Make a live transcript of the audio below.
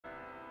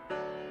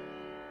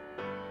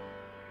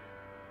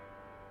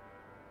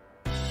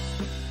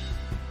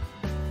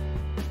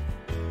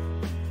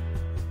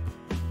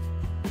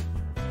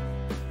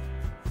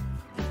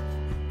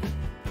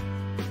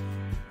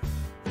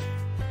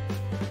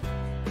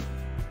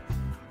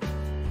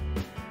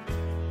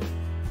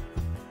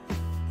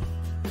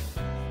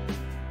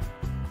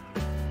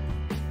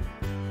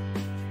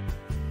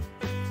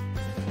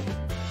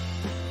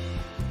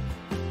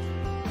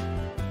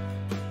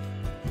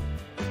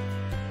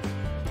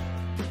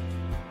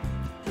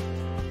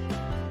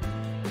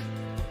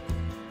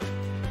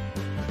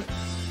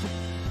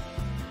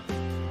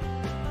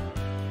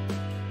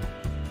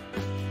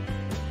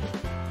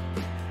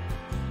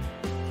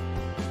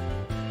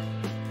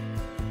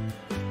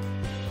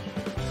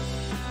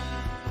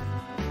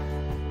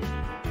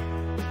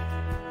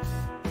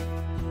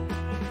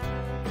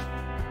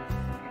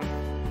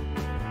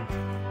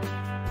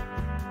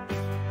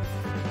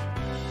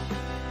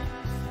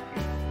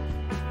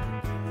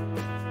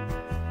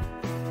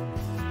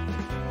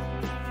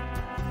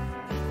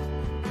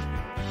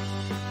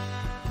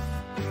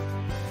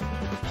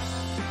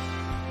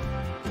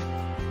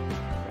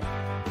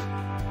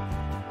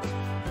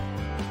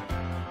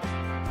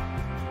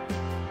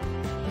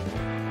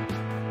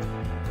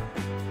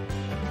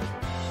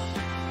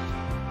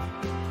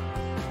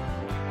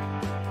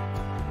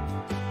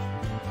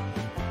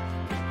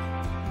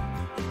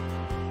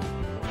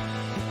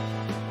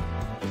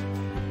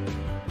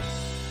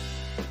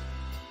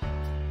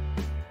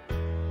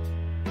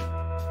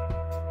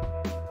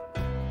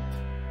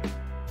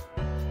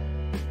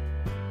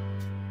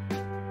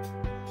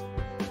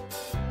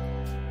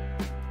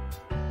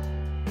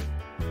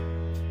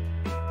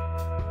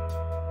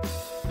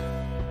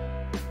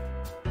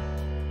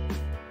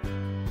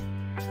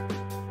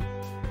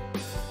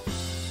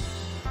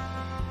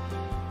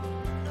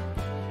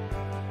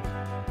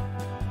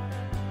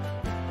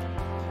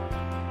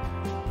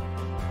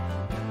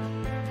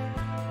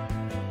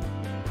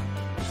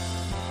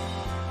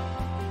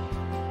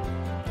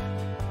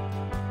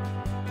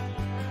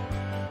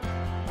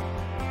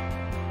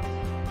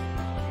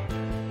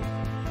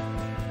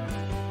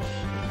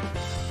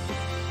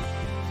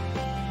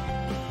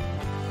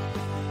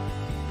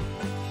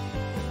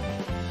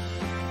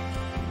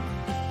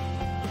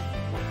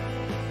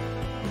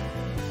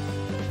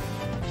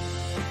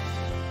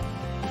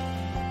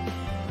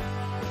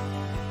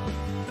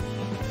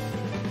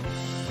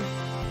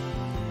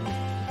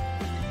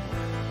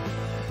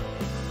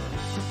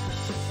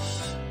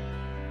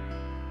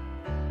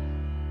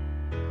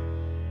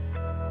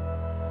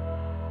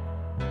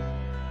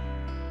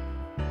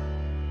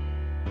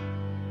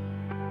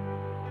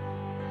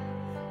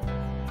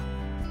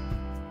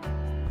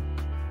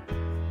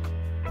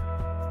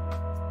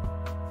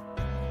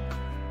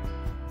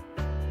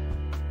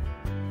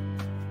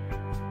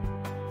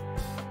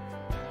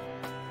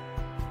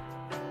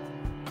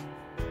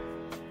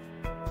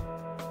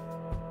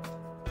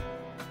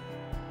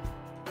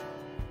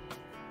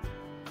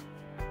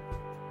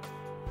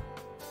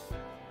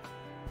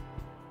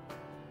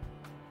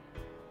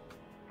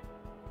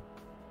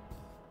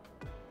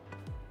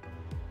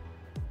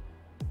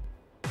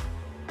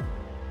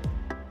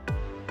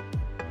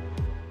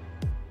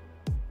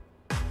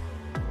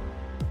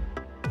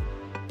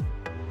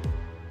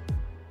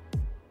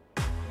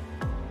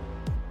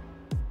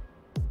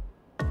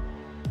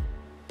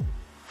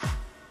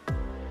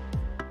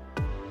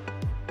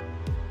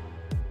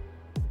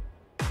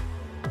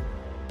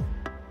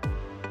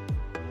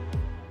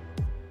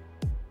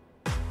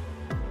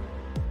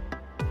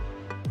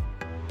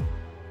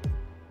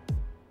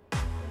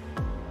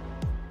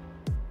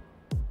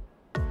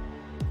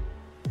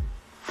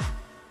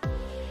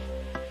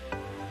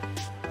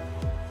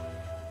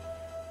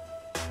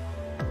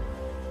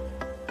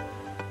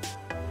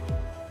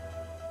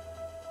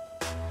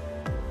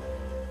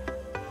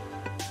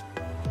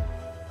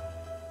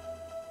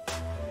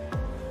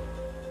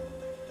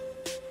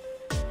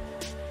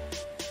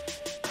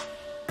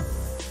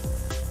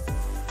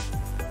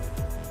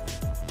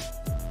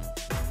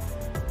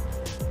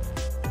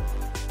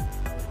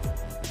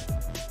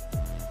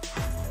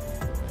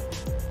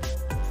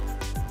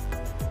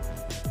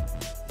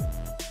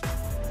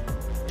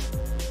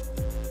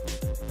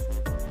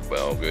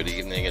Well, good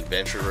evening,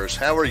 adventurers.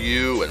 How are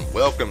you? And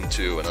welcome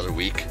to another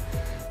week,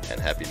 and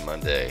happy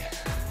Monday.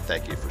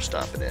 Thank you for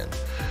stopping in.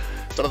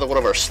 It's another one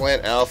of our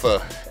Slant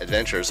Alpha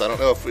adventures. I don't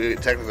know if we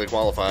technically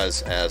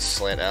qualifies as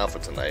Slant Alpha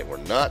tonight.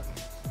 We're not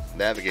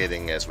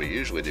navigating as we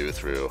usually do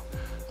through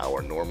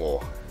our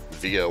normal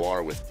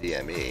VOR with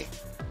DME.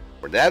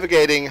 We're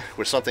navigating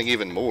with something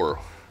even more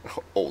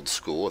old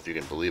school, if you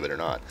can believe it or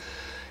not.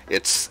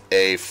 It's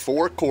a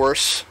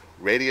 4-course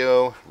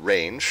radio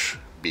range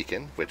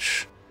beacon,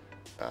 which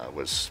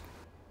was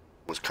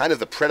kind of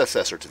the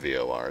predecessor to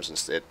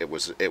VORs.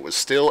 It was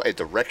still a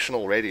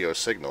directional radio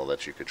signal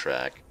that you could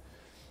track,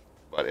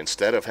 but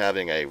instead of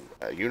having a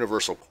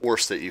universal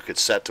course that you could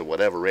set to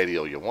whatever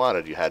radio you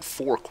wanted, you had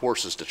 4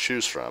 courses to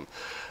choose from.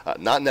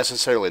 Not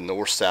necessarily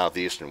north, south,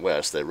 east, and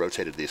west. They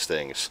rotated these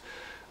things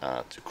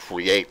to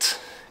create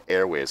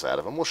airways out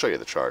of them. We'll show you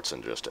the charts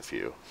in just a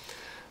few.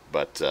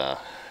 But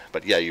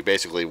yeah, you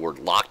basically were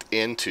locked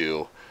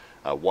into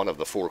one of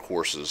the 4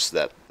 courses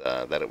that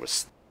it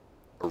was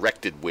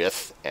erected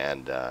with,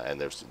 and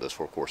those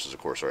 4 courses, of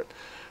course, are at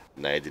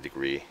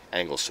 90-degree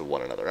angles to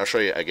one another. I'll show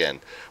you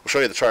again. We'll show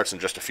you the charts in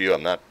just a few.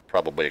 I'm not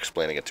probably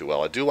explaining it too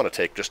well. I do want to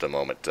take just a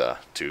moment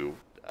to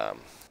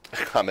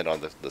comment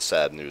on the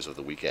sad news of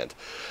the weekend.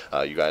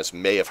 You guys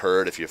may have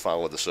heard, if you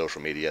follow the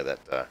social media,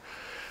 that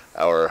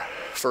our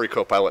furry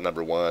co-pilot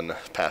number 1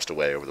 passed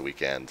away over the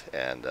weekend,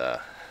 and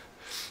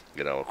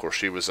you know, of course,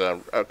 she was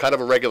kind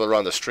of a regular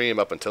on the stream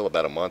up until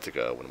about a month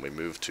ago when we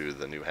moved to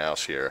the new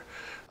house here.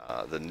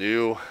 The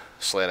new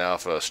Slant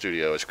Alpha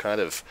studio is kind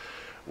of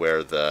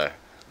where the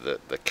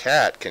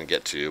cat can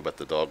get to, but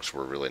the dogs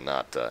were really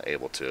not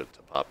able to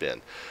pop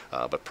in.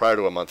 But prior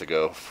to a month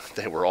ago,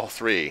 they were all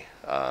 3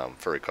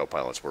 furry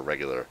co-pilots were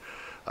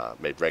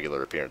made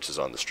regular appearances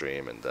on the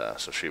stream, and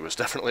so she was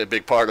definitely a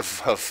big part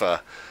of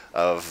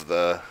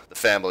the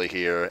family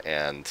here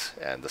and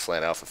the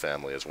Slant Alpha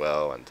family as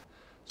well. And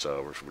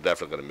so we're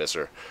definitely going to miss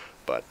her,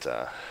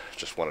 but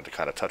just wanted to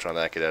kind of touch on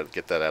that,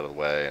 get that out of the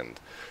way, and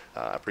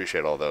I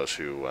appreciate all those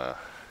who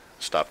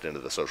stopped into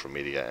the social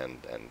media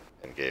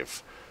and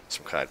gave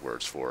some kind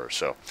words for her.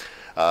 So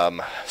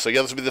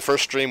yeah, this will be the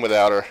first stream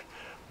without her,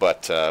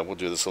 but we'll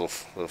do this little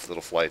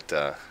flight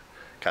kind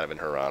of in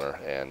her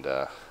honor, and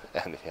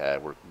yeah,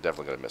 we're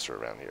definitely going to miss her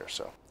around here.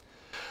 So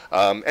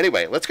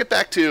anyway, let's get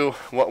back to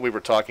what we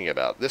were talking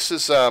about. This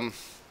is an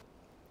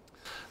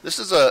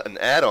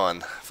add-on.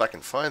 If I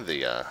can find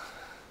the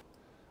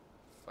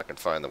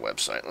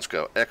website, let's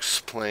go.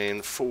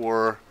 X-Plane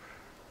 4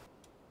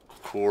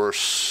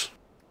 course.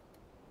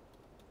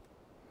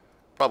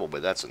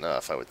 Probably that's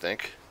enough, I would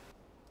think.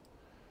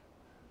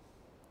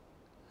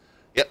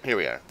 Yep, here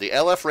we are. The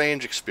LF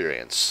Range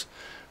Experience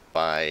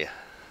by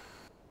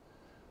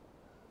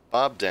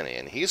Bob Denny,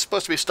 and he's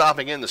supposed to be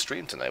stopping in the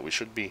stream tonight. We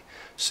should be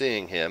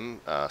seeing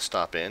him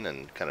stop in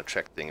and kind of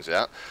check things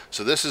out.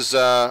 So this is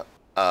a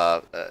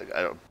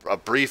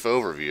brief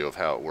overview of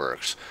how it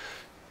works,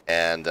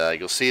 and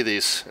you'll see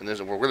these, and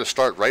we're going to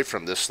start right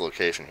from this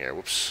location here.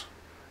 Whoops,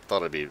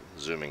 thought I'd be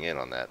zooming in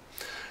on that.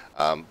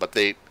 But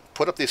they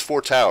put up these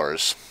 4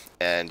 towers,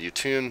 and you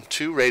tune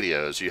 2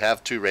 radios. You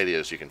have 2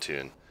 radios you can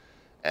tune,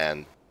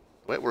 and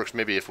the way it works,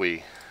 maybe if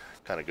we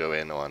kind of go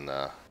in on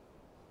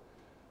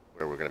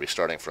where we're going to be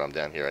starting from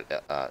down here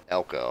at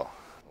Elko,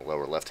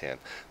 lower left hand.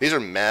 These are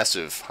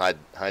massive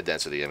high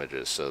density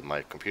images, so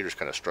my computer's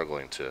kind of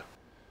struggling to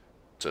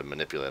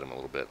manipulate them a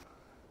little bit.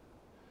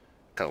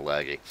 Kind of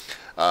laggy.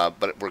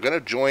 But we're going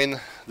to join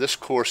this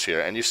course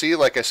here, and you see,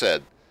 like I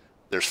said,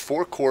 there's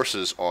 4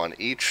 courses on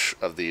each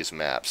of these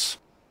maps,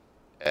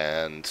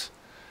 and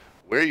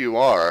where you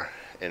are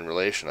in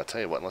relation, I'll tell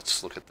you what,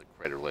 let's look at the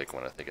Crater Lake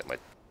one. I think it might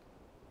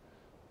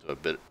do a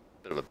bit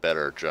of a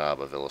better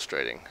job of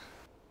illustrating.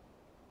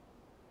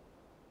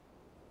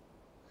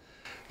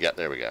 Yeah,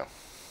 there we go.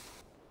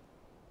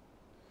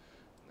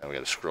 Now we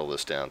got to scroll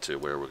this down to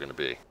where we're going to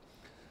be,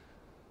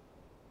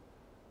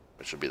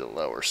 which would be the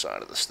lower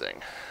side of this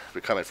thing.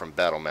 We're coming from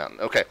Battle Mountain.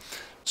 Okay,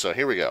 so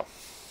here we go.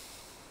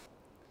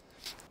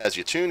 As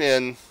you tune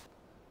in,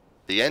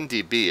 the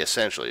NDB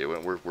essentially,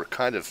 we're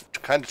kind of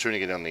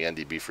tuning it on the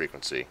NDB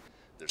frequency.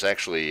 There's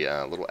actually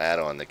a little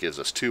add-on that gives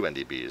us 2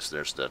 NDBs.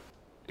 There's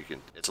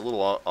it's a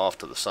little off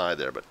to the side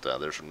there, but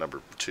there's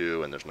number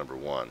 2 and there's number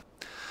 1.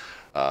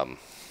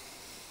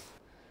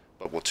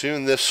 But we'll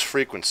tune this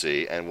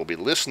frequency, and we'll be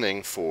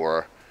listening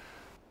for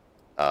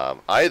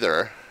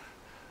either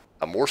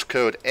a Morse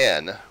code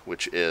N,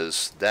 which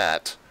is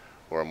that,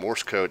 or a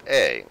Morse code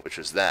A, which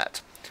is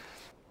that.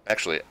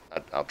 Actually,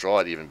 I'll draw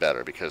it even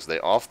better because they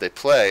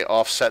play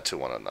offset to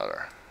one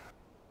another.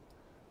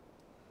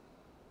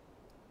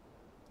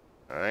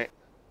 All right.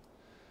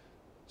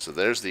 So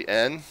there's the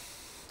N,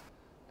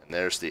 and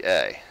there's the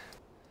A,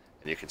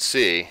 and you can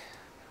see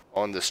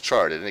on this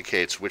chart it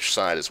indicates which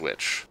side is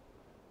which.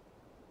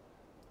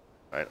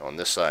 Right, on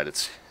this side,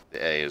 it's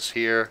the A is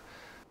here,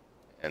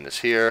 N is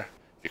here.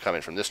 If you're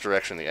coming from this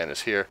direction, the N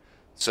is here.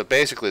 So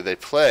basically, they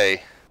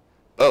play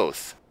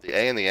both the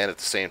A and the N at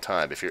the same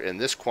time. If you're in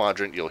this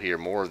quadrant, you'll hear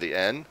more of the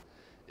N.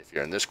 If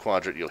you're in this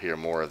quadrant, you'll hear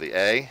more of the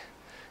A.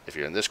 If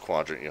you're in this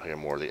quadrant, you'll hear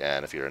more of the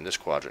N. If you're in this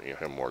quadrant, you'll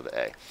hear more of the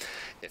A.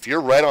 If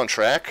you're right on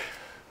track,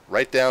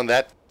 right down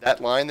that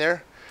line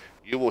there,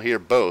 you will hear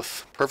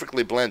both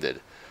perfectly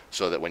blended,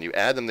 so that when you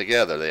add them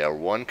together, they are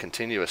one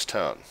continuous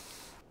tone.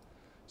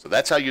 So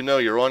that's how you know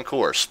you're on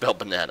course. Spell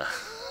banana.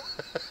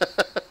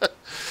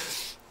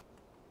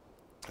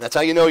 That's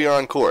how you know you're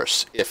on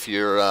course. If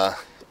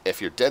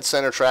you're dead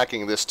center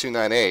tracking this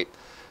 298,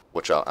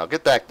 which I'll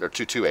get back, or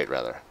 228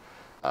 rather.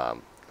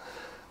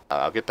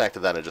 I'll get back to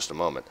that in just a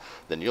moment.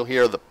 Then you'll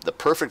hear the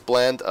perfect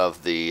blend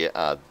of the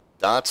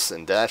dots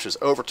and dashes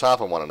over top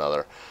of one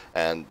another,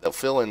 and they'll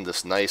fill in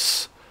this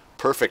nice,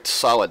 perfect,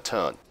 solid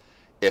tone.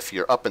 If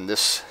you're up in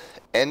this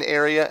N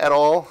area at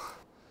all,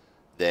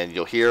 then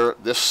you'll hear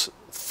this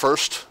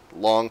first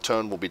long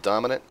tone will be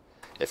dominant.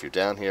 If you're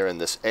down here in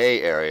this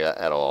A area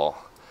at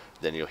all,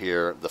 then you'll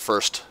hear the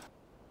first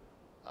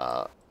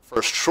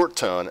short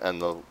tone,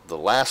 and the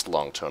last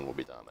long tone will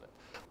be dominant.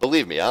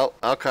 Believe me, I'll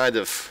kind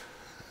of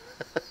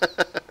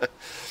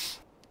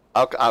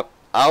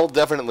I'll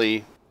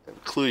definitely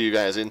clue you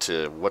guys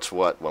into what's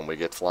what when we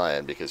get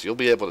flying, because you'll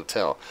be able to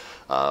tell.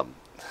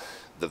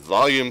 The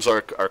volumes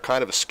are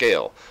kind of a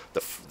scale.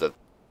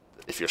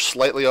 If you're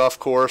slightly off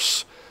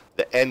course,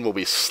 the N will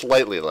be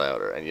slightly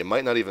louder, and you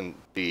might not even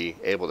be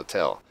able to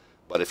tell.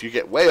 But if you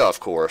get way off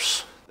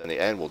course, then the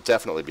N will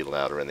definitely be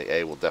louder, and the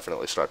A will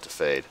definitely start to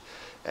fade,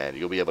 and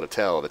you'll be able to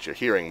tell that you're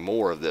hearing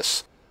more of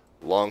this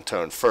long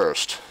tone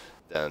first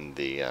than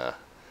the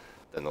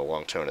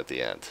long tone at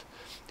the end.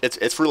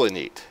 It's really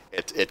neat.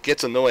 It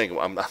gets annoying.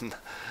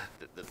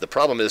 The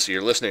problem is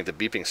you're listening to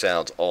beeping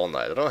sounds all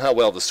night. I don't know how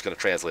well this is going to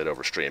translate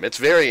over stream. It's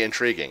very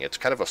intriguing. It's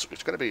going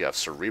to be a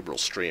cerebral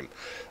stream.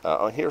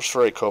 Here's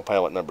Furry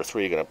Copilot number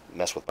 3 going to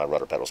mess with my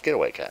rudder pedals. Get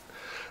away, cat.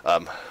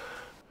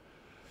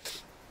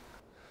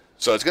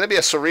 So it's going to be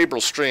a cerebral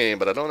stream,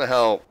 but I don't know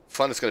how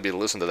fun it's going to be to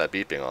listen to that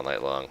beeping all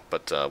night long.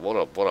 But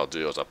what I'll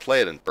do is I'll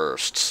play it in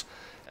bursts,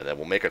 and then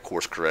we'll make a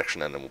course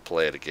correction, and then we'll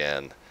play it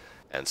again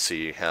and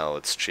see how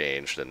it's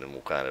changed, and then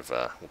we'll kind of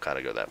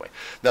go that way.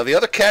 Now the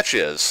other catch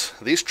is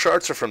these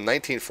charts are from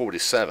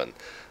 1947.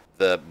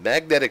 The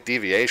magnetic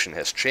deviation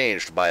has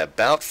changed by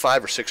about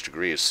 5 or 6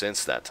 degrees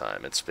since that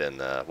time. It's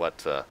been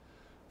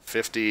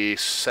 50,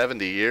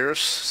 70 years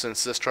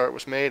since this chart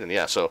was made, and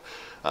yeah, so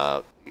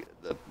the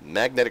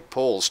magnetic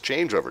poles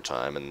change over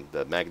time, and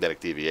the magnetic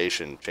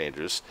deviation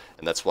changes,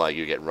 and that's why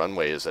you get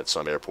runways at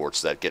some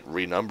airports that get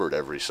renumbered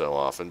every so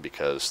often,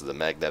 because the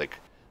magnetic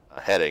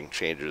heading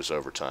changes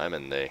over time,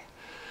 and they,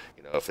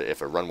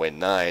 if a runway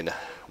 9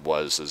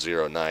 was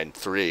a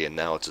 093 and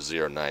now it's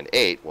a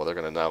 098, well, they're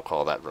going to now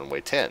call that runway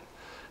 10.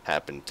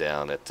 Happened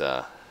down at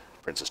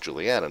Princess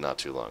Juliana not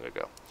too long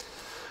ago.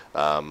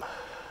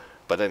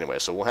 But anyway,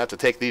 so we'll have to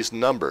take these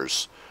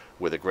numbers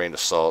with a grain of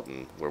salt,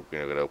 and we're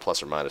going to go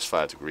plus or minus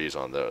 5 degrees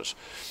on those.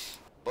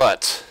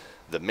 But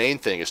the main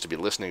thing is to be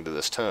listening to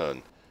this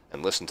tone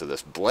and listen to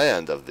this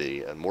blend of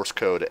the Morse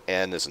code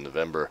N as in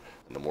November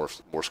and the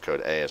Morse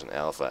code A as in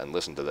alpha, and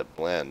listen to that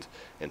blend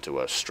into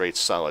a straight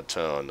solid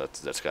tone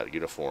that's got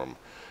uniform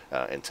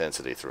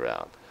intensity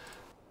throughout.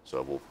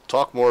 So we'll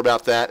talk more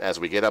about that as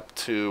we get up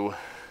to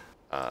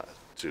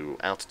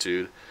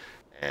altitude,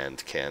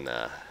 and can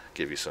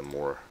give you some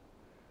more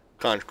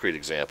concrete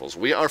examples.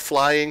 We are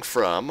flying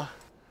from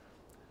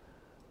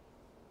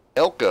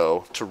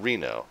Elko to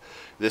Reno.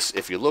 This,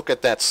 if you look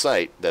at that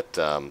site, that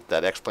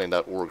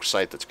xplane.org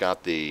site that's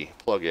got the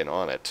plug-in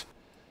on it,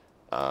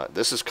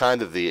 this is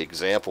kind of the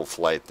example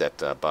flight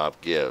that Bob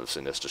gives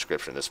in this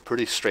description. It's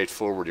pretty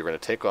straightforward. You're going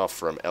to take off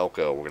from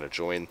Elko. We're going to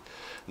join.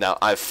 Now,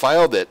 I've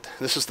filed it.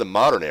 This is the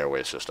modern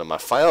airway system. I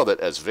filed it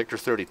as Victor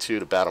 32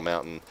 to Battle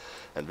Mountain,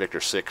 and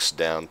Victor 6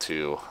 down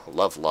to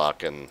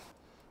Lovelock, and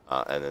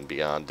then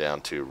beyond down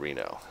to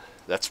Reno.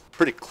 That's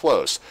pretty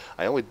close.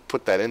 I only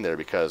put that in there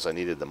because I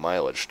needed the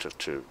mileage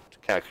to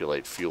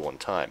calculate fuel and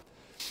time.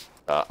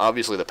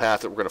 Obviously, the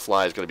path that we're going to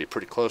fly is going to be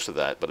pretty close to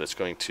that, but it's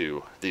going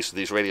to,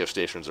 these radio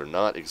stations are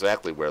not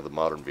exactly where the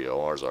modern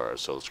VORs are,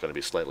 so it's going to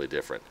be slightly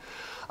different.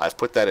 I've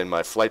put that in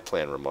my flight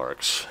plan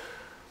remarks.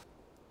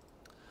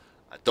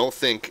 I don't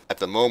think at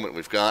the moment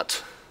we've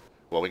got,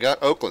 well, we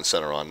got Oakland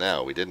Center on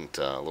now. We didn't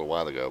a little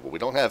while ago, but we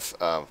don't have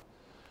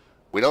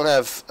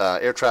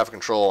air traffic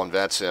control on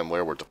VATSIM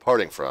where we're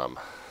departing from.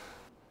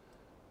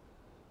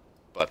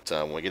 But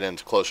when we get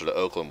into closer to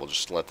Oakland, we'll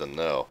just let them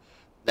know.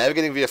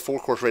 Navigating via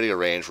 4-course radio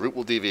range, route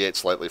will deviate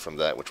slightly from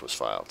that which was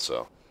filed.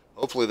 So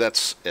hopefully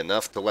that's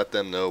enough to let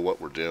them know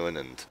what we're doing.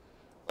 And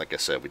like I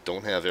said, we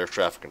don't have air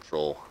traffic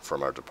control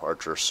from our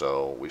departure,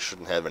 so we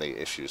shouldn't have any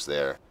issues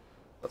there.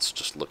 Let's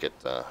just look at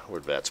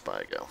where'd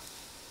VATSPI go.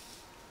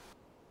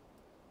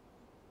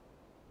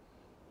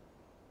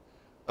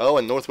 Oh,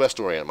 and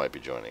Northwest Orient might be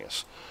joining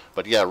us.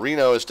 But yeah,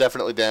 Reno is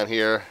definitely down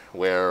here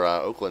where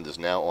Oakland is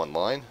now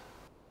online.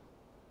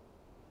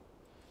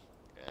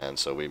 And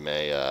so we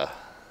may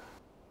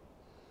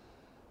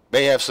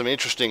have some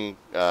interesting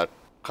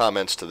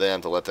comments to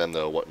them to let them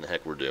know what in the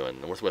heck we're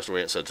doing. Northwest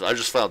Orient said, I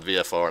just filed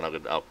VFR,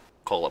 and I'll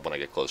call up when I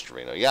get close to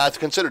Reno. Yeah, I've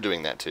considered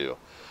doing that too.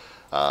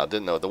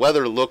 Didn't know. The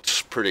weather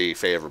looked pretty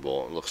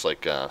favorable. It looks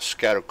like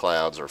scattered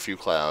clouds or a few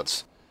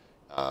clouds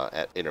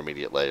at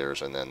intermediate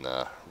layers, and then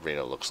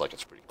Reno looks like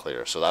it's pretty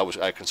clear. So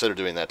I considered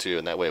doing that too,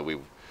 and that way we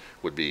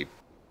would be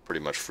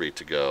pretty much free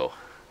to go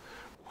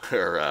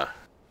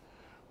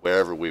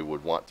wherever we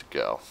would want to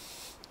go.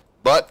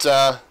 But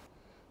the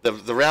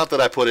route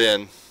that I put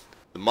in,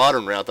 the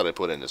modern route that I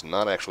put in, is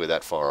not actually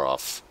that far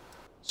off.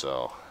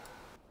 So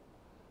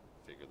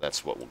I figure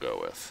that's what we'll go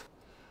with.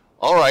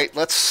 All right,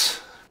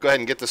 let's go ahead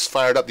and get this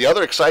fired up. The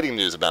other exciting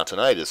news about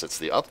tonight is it's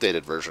the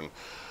updated version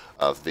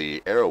of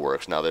the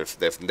Aeroworx. Now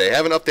they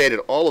haven't updated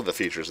all of the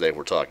features they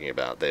were talking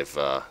about. They're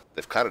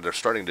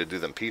starting to do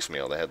them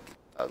piecemeal. They had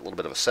a little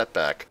bit of a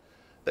setback.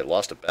 They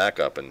lost a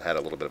backup and had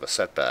a little bit of a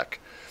setback.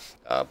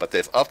 But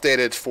they've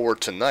updated for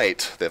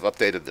tonight. They've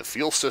updated the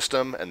fuel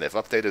system and they've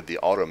updated the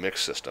auto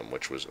mix system,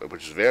 which is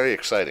very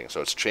exciting.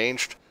 So it's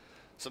changed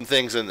some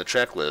things in the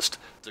checklist.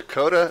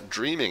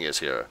 DakotaDreaming is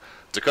here.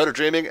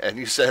 DakotaDreaming, and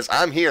he says,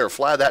 "I'm here.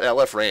 Fly that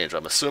LF range."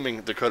 I'm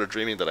assuming,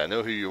 DakotaDreaming, that I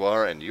know who you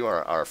are, and you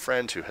are our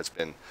friend who has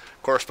been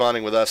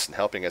corresponding with us and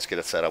helping us get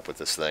it set up with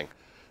this thing.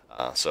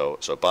 So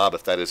Bob,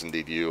 if that is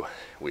indeed you,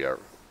 we are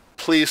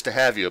pleased to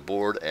have you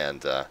aboard.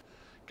 And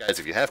guys,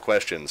 if you have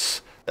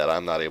questions that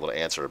I'm not able to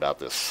answer about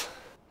this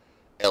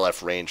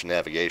LF range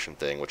navigation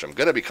thing, which I'm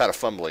going to be kind of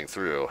fumbling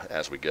through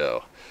as we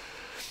go,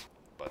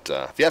 but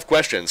if you have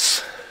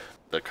questions,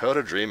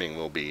 DakotaDreaming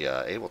will be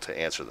able to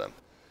answer them.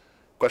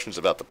 Questions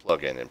about the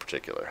plug-in in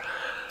particular.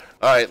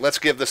 All right, let's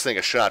give this thing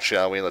a shot,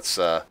 shall we? Let's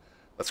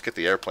get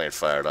the airplane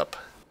fired up.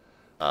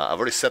 I've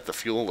already set the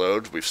fuel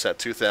load. We've set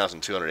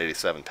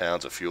 2,287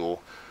 pounds of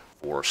fuel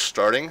for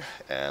starting,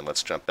 and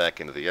let's jump back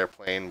into the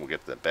airplane. We'll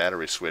get the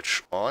battery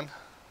switch on.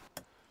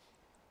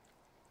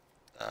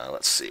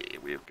 Let's see,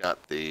 we've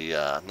got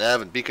the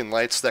nav and beacon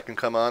lights that can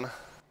come on.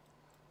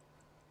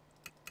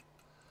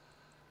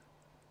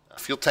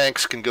 Fuel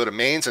tanks can go to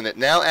mains, and it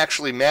now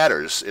actually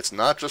matters. It's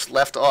not just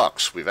left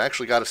aux. We've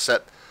actually got to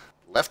set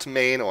left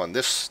main on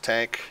this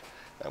tank,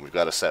 and we've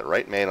got to set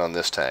right main on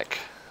this tank.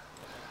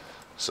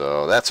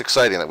 So that's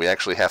exciting that we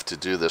actually have to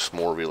do this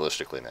more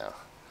realistically now.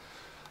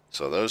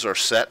 So those are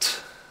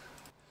set.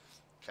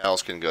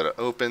 Cals can go to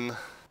open, and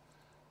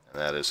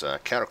that is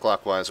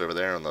counterclockwise over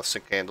there on the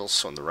sync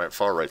handles on the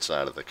far right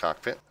side of the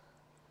cockpit.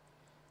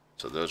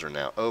 So those are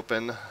now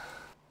open.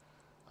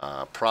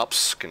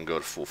 Props can go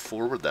to full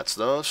forward, that's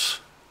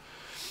those.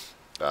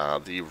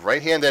 The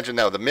right-hand engine,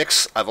 now the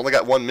mix, I've only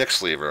got one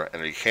mix lever,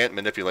 and you can't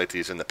manipulate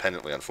these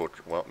independently,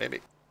 unfortunately. Well, maybe.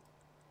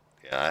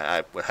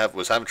 Yeah, I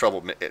was having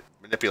trouble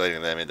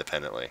manipulating them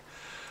independently.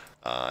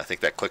 I think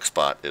that click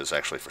spot is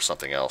actually for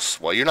something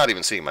else. Well, you're not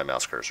even seeing my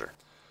mouse cursor.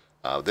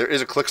 There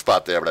is a click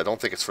spot there, but I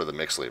don't think it's for the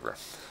mix lever.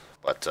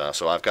 But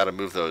so I've got to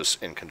move those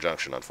in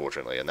conjunction,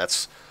 unfortunately, and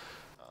that's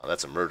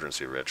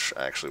emergency rich.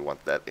 I actually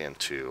want that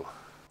into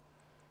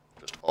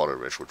just auto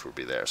rich, which would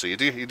be there. So you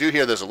do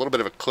hear there's a little bit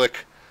of a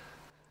click.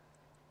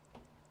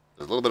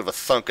 There's a little bit of a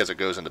thunk as it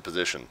goes into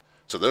position.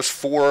 So those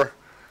 4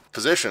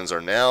 positions are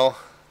now,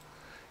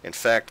 in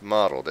fact,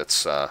 modeled.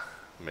 It's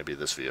maybe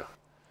this view.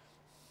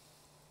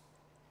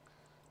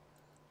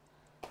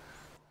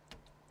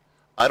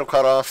 Idle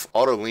cutoff,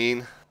 auto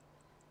lean,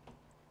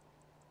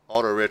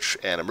 auto rich,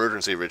 and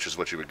emergency rich is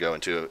what you would go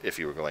into if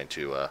you were going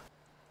to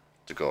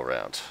go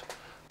around.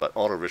 But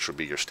auto rich would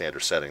be your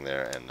standard setting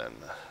there, and then,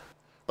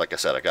 like I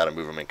said, I got to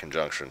move them in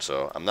conjunction,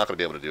 so I'm not going to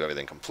be able to do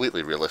everything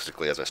completely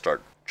realistically as I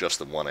start just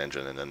the one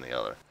engine and then the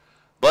other.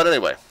 But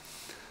anyway,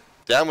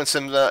 Downwind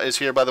Sim is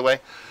here, by the way,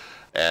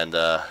 and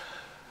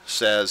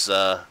says,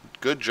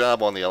 good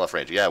job on the LF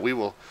range. Yeah, we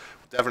will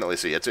definitely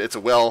see. It's a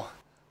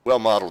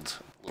well-modeled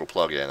little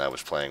plug-in I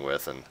was playing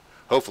with, and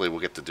hopefully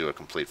we'll get to do a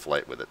complete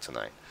flight with it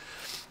tonight.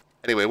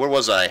 Anyway, where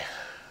was I?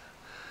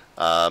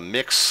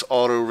 Mix,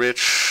 auto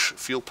rich,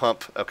 fuel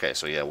pump. Okay,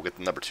 so yeah, we'll get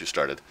the number 2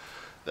 started.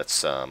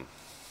 That's fuel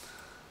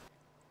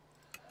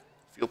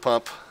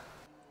pump,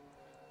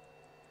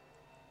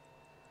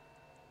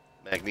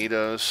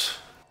 magnetos,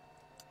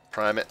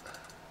 prime it,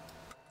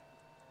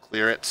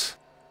 clear it,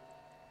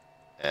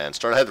 and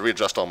start. I had to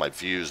readjust all my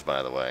views,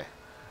 by the way.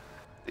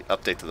 The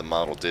update to the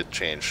model did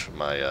change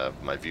my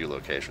my view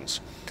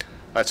locations.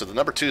 All right, so the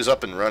number 2 is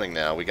up and running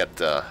now. We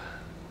got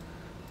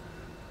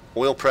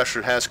oil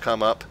pressure has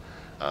come up.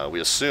 We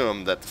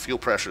assume that the fuel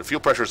pressure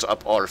is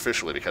up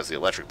artificially because the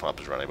electric pump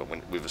is running, but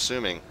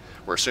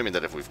we're assuming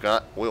that if we've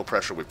got oil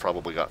pressure, we've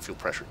probably got fuel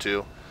pressure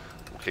too.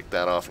 We'll kick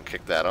that off and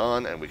kick that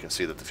on, and we can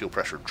see that the fuel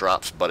pressure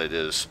drops, but it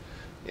is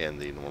in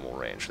the normal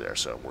range there.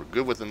 So we're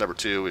good with the number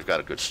 2. We've got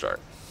a good start.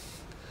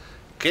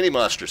 Kenny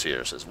Monsters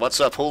here says, "What's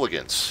up,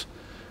 hooligans?"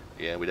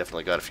 Yeah, we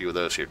definitely got a few of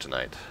those here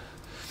tonight.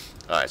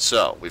 All right,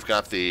 so we've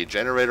got the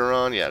generator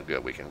on. Yeah,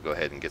 good. We can go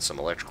ahead and get some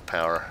electrical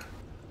power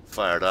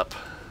fired up.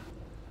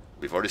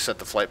 We've already set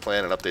the flight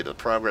plan and updated the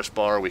progress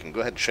bar. We can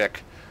go ahead and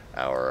check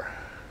our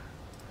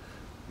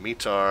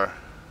METAR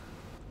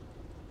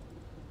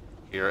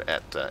here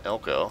at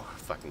Elko.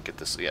 If I can get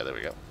this, yeah, there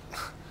we go.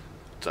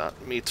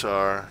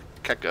 .METAR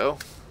Keko.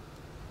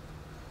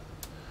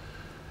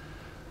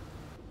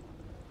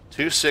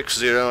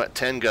 260 at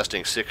 10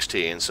 gusting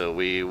 16, so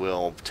we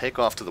will take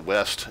off to the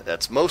west.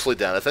 That's mostly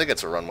down. I think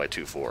it's a runway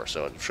 24,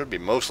 so it should be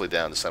mostly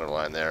down the center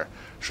line there.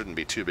 Shouldn't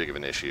be too big of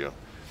an issue.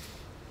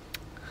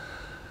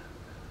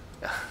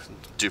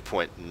 Dew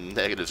point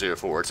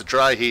 -04. It's a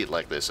dry heat,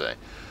 like they say.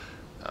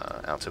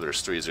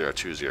 Altimeter's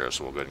 3020,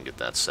 so we'll go ahead and get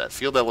that set.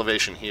 Field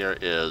elevation here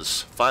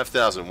is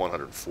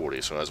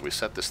 5,140, so as we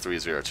set this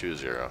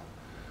 3020,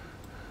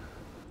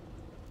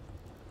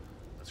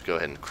 let's go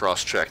ahead and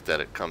cross-check that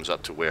it comes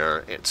up to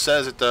where it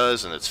says it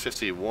does, and it's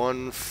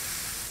 51.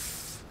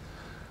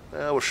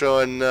 We're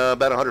showing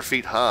about 100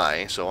 feet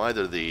high, so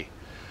either the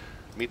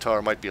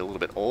METAR might be a little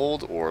bit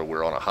old, or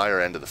we're on a higher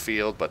end of the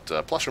field, but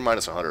plus or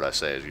minus 100, I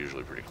say, is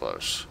usually pretty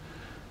close.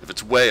 If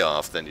it's way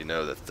off, then you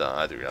know that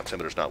either your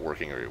altimeter's not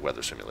working or your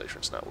weather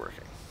simulation's not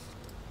working.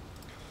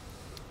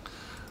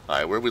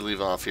 Alright, where we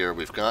leave off here,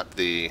 we've got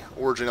the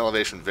origin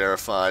elevation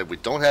verified. We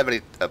don't have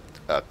any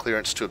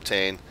clearance to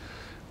obtain.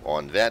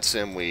 On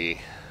VATSIM,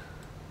 we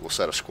will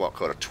set a squawk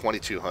code of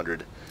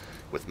 2200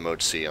 with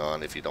Mode C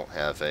on if you don't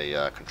have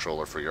a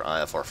controller for your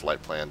IFR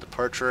flight plan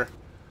departure.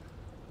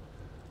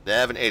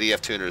 Nav and ADF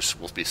tuners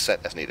will be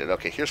set as needed.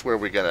 Okay, here's where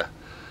we're going to...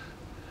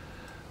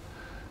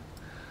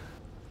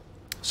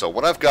 So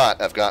what I've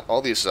got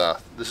all these,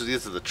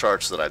 these are the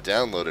charts that I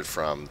downloaded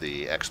from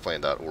the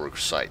xplane.org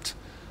site.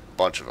 A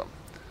bunch of them.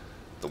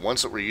 The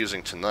ones that we're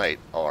using tonight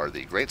are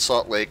the Great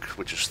Salt Lake,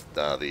 which is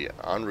the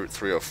en route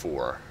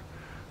 304.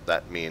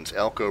 That means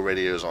Elko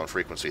radios on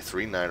frequency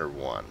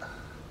 3901.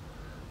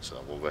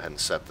 So we'll go ahead and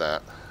set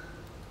that.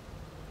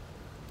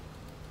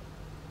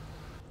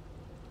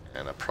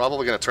 And I'm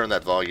probably going to turn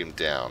that volume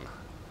down.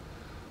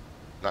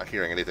 Not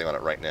hearing anything on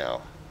it right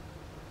now.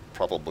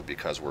 Probably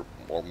because we're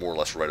more or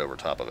less right over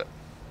top of it.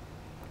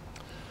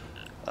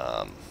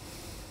 But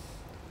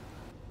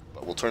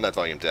we'll turn that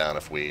volume down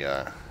if we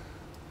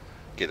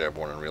get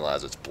airborne and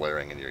realize it's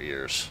blaring in your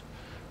ears.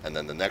 And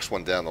then the next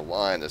one down the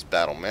line is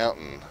Battle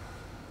Mountain,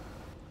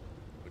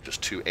 which is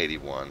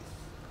 281.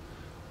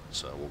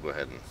 So we'll go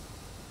ahead and...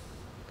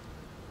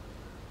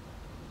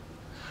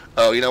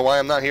 Oh, you know why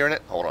I'm not hearing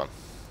it? Hold on.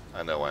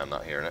 I know why I'm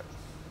not hearing it.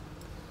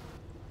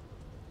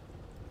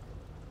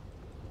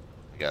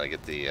 You gotta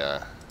get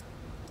the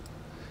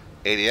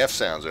ADF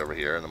sounds over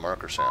here and the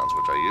marker sounds,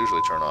 which I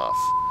usually turn off.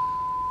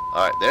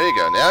 Alright, there you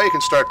go. Now you can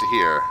start to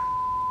hear.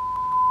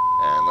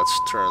 And let's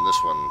turn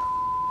this one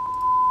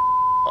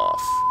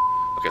off.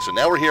 Okay, so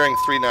now we're hearing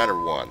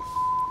 3901.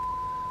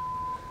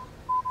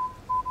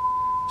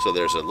 So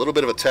there's a little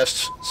bit of a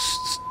test.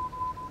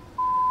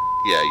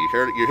 Yeah, you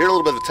hear a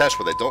little bit of a test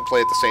where they don't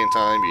play at the same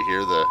time. You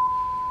hear the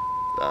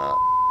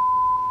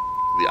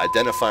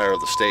identifier of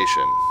the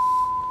station,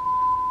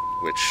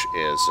 which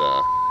is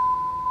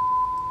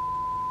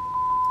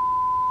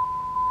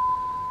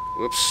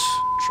whoops,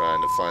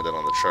 trying to find it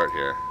on the chart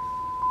here.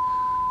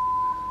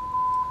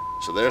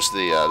 So there's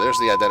the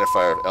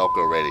identifier of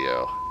Elko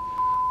radio.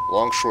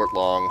 Long, short,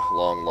 long,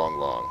 long, long,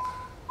 long.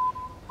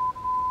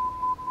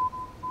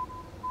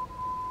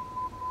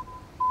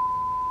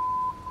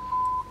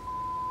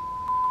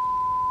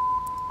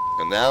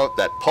 And now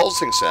that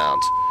pulsing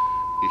sound,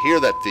 you hear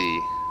that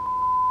the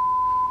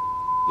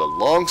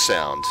long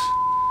sound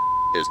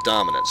is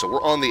dominant. So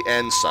we're on the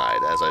N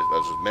side, as I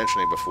was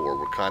mentioning before.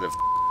 We're kind of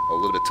a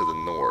little bit to the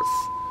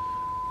north.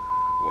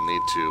 We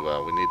need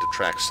to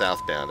track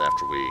southbound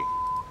after we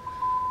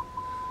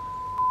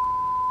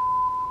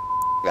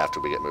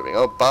get moving.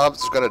 Oh,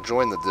 Bob's going to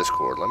join the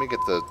Discord. Let me get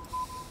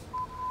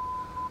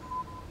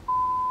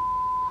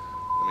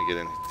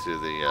into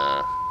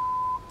the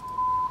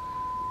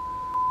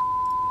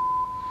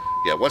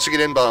yeah, once you get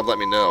in, Bob, let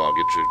me know. I'll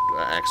get you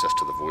access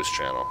to the voice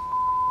channel.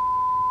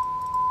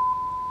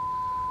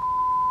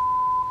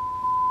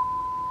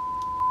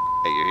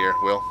 Hey, you here,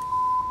 Will?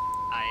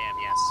 I am,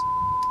 yes.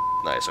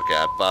 Nice,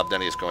 okay. Bob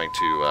Denny is going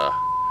to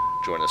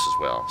join us as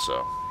well,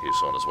 so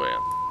he's on his way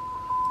in.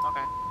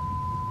 Okay.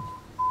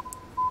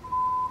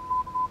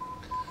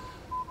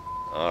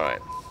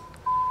 Alright.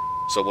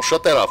 So we'll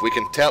shut that off. We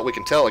can tell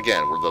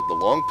again, the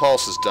long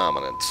pulse is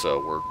dominant, so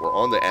we're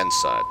on the N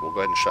side. We'll go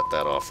ahead and shut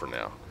that off for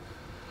now,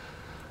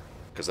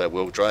 because that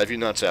will drive you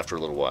nuts after a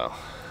little while.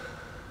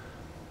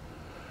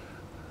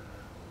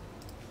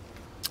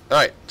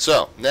 Alright,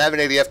 so nav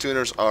and ADF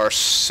tuners are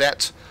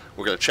set.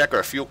 We're going to check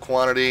our fuel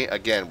quantity.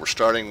 Again, we're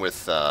starting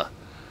with, what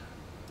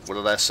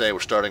did I say? We're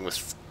starting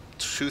with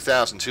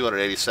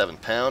 2,287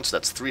 pounds.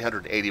 That's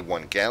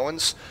 381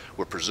 gallons.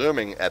 We're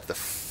presuming at the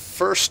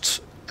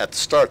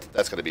start,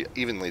 that's going to be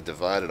evenly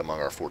divided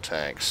among our 4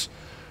 tanks.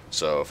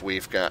 So if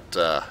we've got,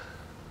 let's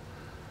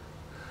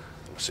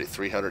see,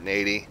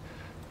 380,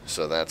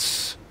 so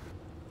that's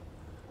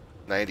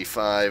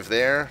 95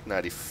 there,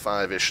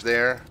 95-ish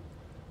there,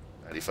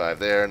 95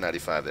 there,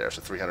 95 there,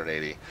 so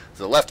 380.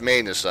 The left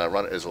main is a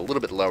little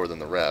bit lower than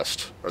the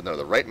rest, or no,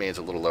 the right main is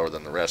a little lower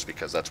than the rest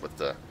because that's what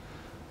the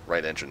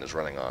right engine is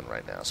running on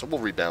right now. So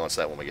we'll rebalance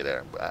that when we get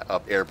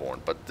up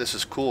airborne. But this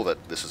is cool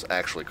that this is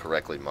actually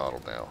correctly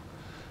modeled now,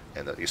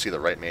 and that you see the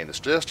right main is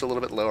just a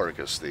little bit lower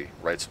because the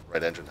right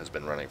engine has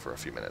been running for a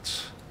few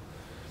minutes.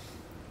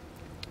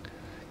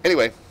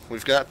 Anyway,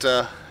 we've got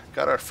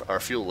our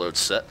fuel load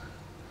set.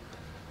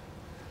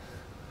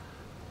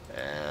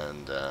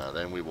 And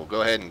then we will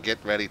go ahead and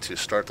get ready to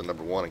start the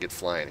number 1 and get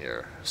flying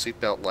here.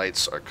 Seatbelt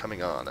lights are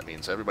coming on. That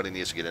means everybody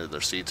needs to get into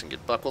their seats and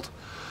get buckled.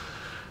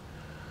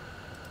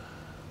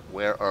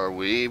 Where are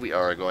we? We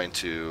are going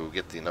to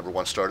get the number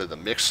 1 started. The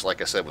mix,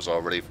 like I said, was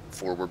already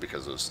forward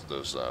because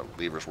those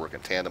levers work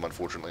in tandem,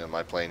 unfortunately, on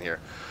my plane here.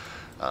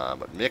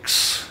 But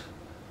mix,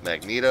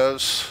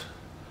 magnetos,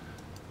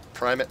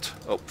 prime it.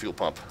 Oh, fuel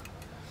pump.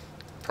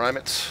 Prime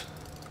it.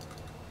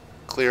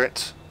 Clear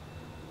it.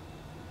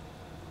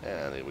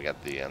 And we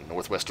got the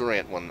Northwest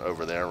Orient one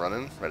over there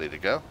running, ready to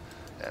go.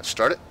 And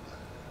start it.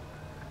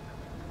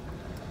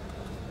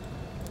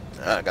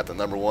 I got the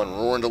number 1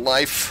 roaring to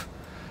life.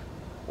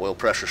 Oil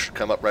pressure should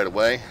come up right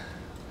away.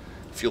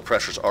 Fuel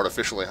pressure is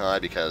artificially high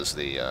because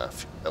the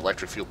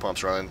electric fuel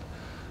pump's running.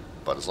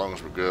 But as long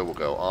as we're good, we'll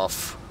go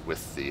off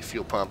with the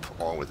fuel pump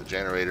along with the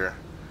generator.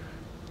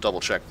 Double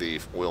check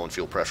the oil and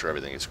fuel pressure,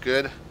 everything is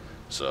good.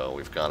 So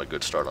we've got a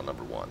good start on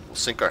number 1. We'll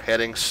sync our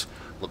headings.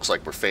 Looks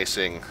like we're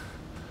facing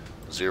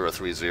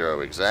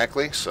 030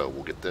 exactly, so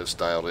we'll get this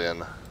dialed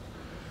in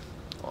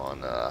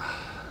on,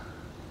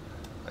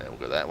 and we'll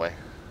go that way.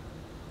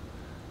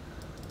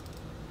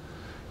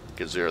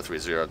 Get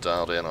 030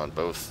 dialed in on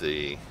both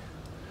the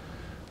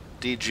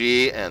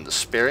DG and the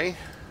Sperry.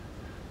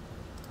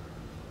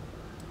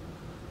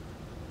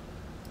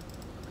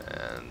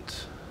 And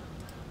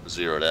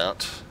zeroed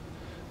out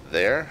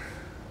there.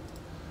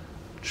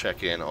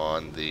 Check in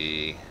on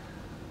the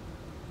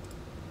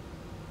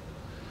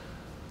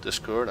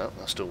Discord. Oh,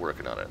 I'm still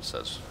working on it, it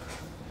says.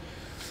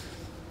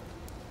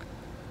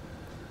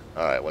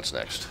 Alright, what's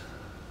next?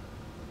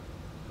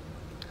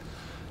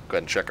 Go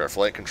ahead and check our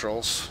flight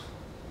controls.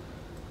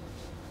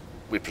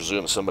 We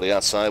presume somebody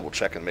outside will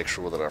check and make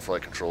sure that our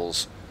flight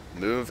controls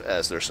move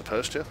as they're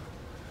supposed to.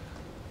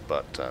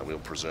 But we'll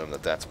presume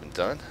that that's been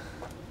done.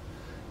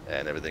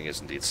 And everything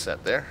is indeed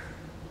set there.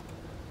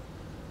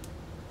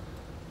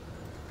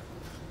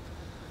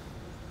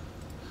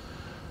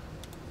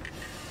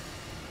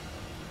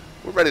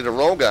 We're ready to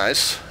roll,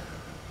 guys.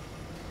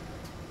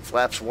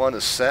 Flaps 1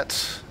 is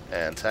set,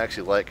 and taxi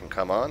light can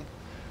come on.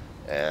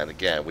 And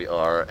again, we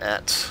are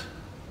at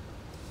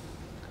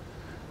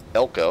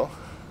Elko.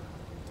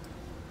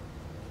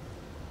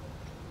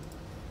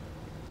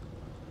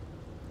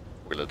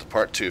 We're going to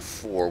depart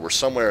 24. We're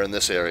somewhere in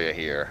this area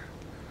here.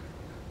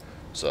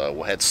 So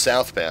we'll head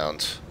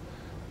southbound,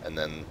 and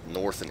then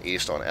north and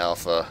east on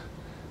Alpha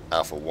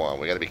 1.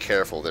 We got to be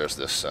careful. There's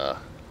this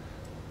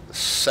the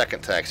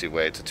second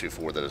taxiway to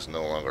 24 that is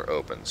no longer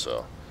open,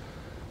 so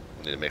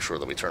we need to make sure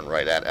that we turn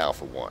right at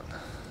Alpha 1.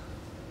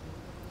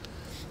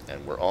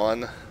 And we're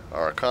on,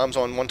 our comms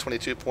on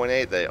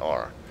 122.8, they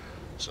are.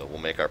 So we'll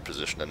make our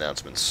position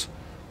announcements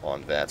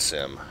on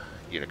VATSIM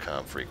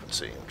Unicom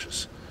frequency, which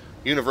is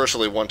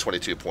universally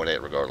 122.8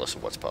 regardless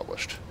of what's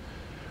published.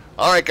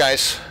 Alright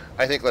guys,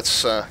 I think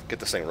let's get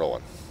this thing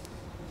rolling.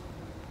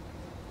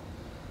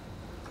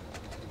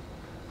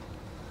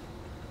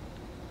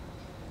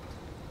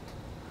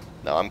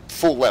 Now I'm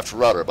full left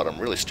rudder, but I'm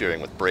really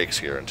steering with brakes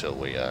here until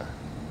we get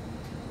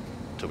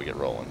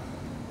rolling.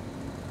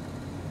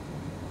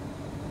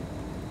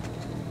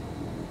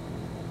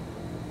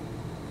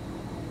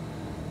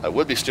 I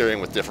would be steering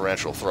with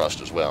differential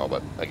thrust as well,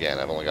 but again,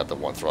 I've only got the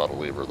one throttle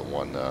lever, the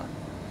one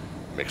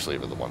mix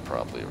lever, the one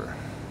prop lever.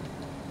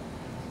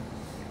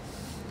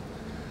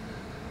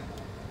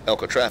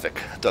 Elko traffic,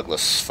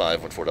 Douglas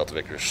 514 Delta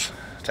Vickers,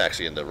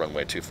 taxi into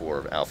runway 24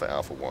 of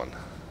Alpha 1,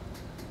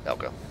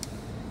 Elko.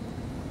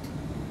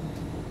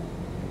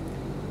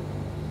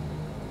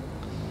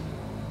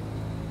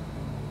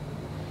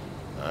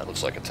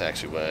 Looks like a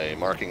taxiway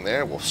marking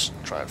there. We'll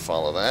try and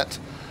follow that.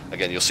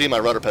 Again, you'll see my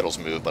rudder pedals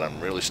move, but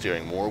I'm really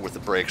steering more with the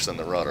brakes than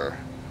the rudder.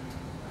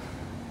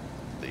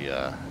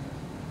 The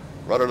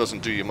rudder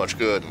doesn't do you much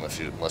good unless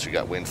you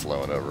got wind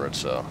flowing over it,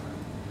 so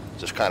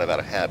it's just kind of out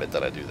of habit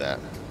that I do that.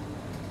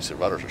 You see,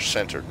 rudders are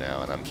centered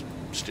now, and I'm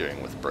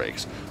steering with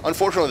brakes.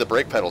 Unfortunately, the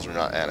brake pedals are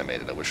not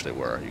animated. I wish they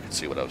were. You can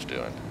see what I was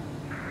doing.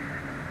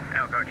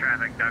 Elko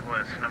traffic,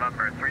 Douglas,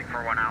 November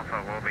 341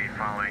 Alpha will be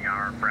following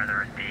our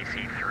brother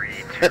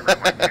DC-3 to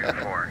runway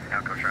 24.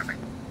 Elko traffic.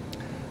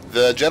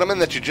 The gentleman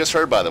that you just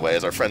heard, by the way,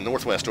 is our friend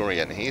Northwest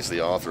Orient, and he's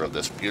the author of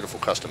this beautiful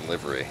custom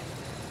livery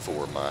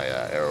for my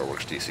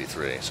Aeroworx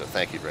DC-3, so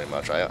thank you very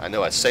much. I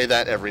know I say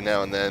that every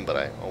now and then, but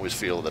I always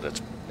feel that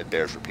it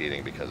bears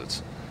repeating because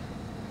it's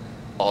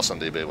awesome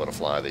to be able to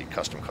fly the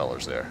custom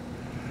colors there.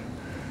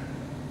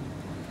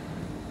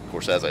 Of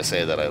course, as I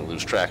say that, I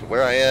lose track of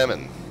where I am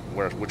and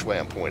which way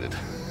I'm pointed.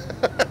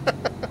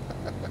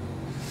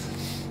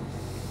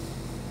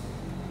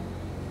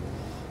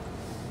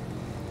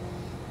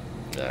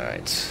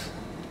 Alright.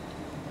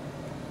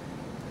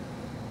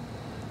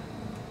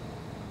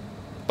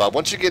 Bob,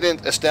 once you get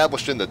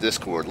established in the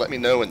Discord, let me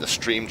know in the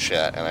stream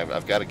chat, and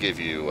I've got to give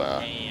you...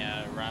 Hey,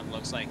 Rob,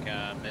 looks like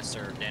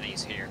Mr.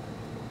 Denny's here.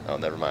 Oh,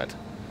 never mind.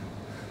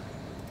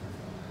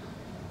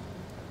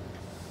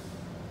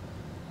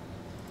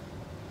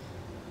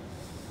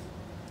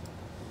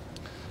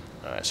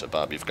 Alright, so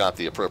Bob, you've got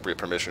the appropriate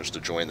permissions to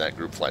join that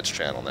group flights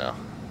channel now.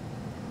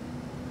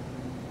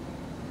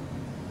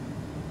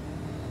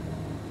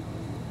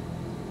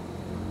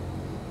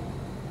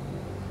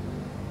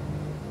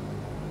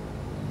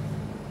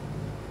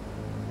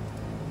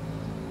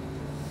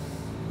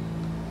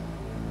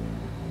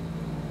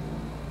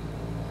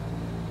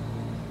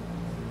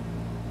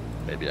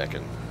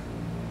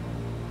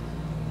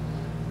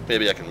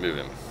 Maybe I can move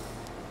him.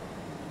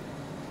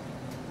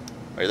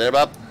 Are you there,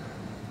 Bob?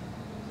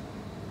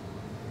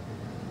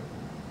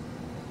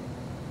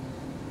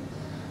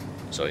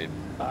 So you...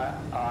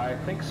 I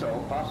think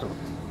so, possibly.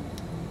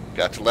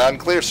 Got you loud and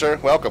clear, sir.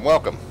 Welcome,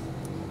 welcome.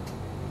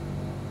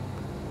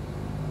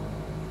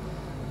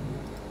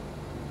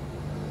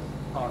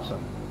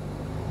 Awesome.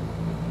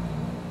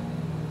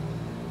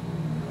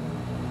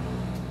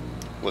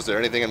 Was there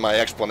anything in my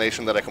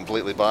explanation that I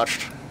completely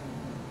botched?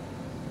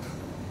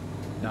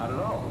 Not at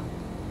all.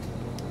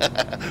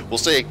 We'll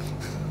see.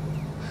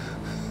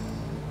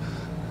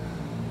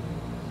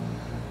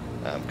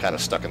 I'm kind of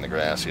stuck in the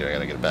grass here. I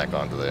gotta get back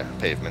onto the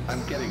pavement.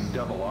 I'm getting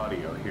double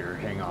audio here.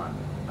 Hang on.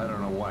 I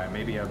don't know why.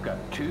 Maybe I've got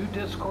two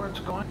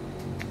Discords going?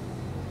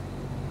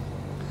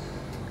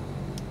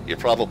 You're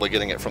probably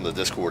getting it from the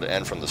Discord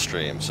and from the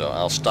stream, so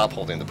I'll stop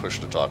holding the push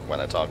to talk when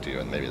I talk to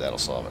you, and maybe that'll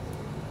solve it.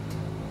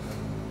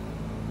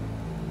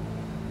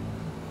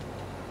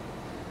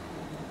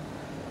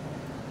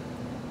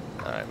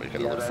 Alright, we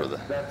can look for the...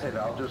 That's it.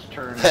 I'll just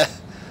turn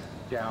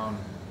down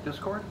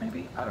Discord,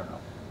 maybe? I don't know.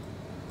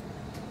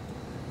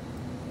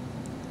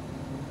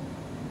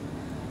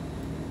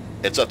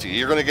 It's up to you.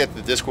 You're going to get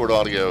the Discord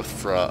audio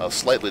for a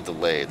slightly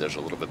delayed. There's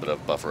a little bit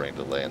of buffering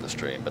delay in the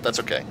stream, but that's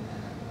okay.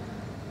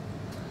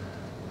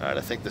 Alright,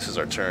 I think this is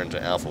our turn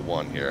to Alpha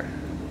 1 here.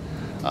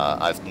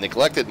 I've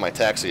neglected my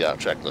taxi out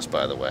checklist,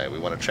 by the way. We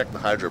want to check the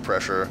hydro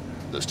pressure.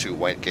 Those two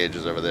white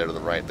gauges over there to the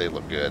right, they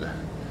look good.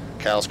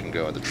 Cows can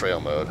go into trail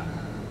mode.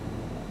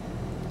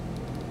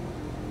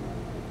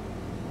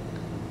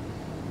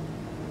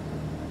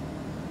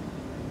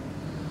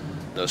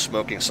 No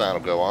smoking sign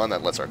will go on.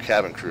 That lets our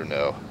cabin crew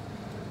know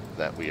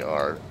that we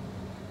are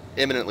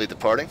imminently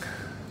departing.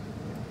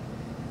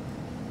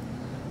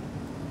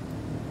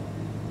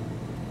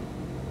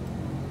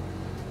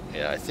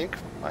 Yeah, I think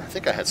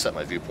I had set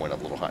my viewpoint up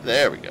a little high.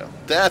 There we go.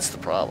 That's the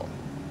problem.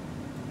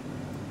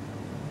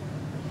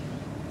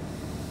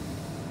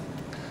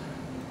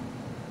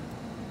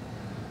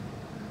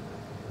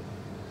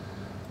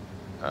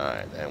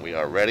 Alright, and we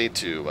are ready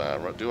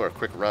to do our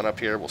quick run up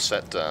here. We'll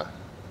set the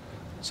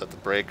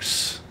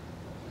brakes,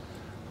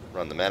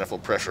 run the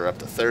manifold pressure up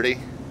to 30.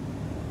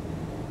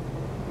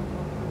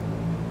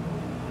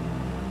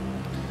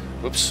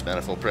 Whoops,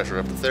 manifold pressure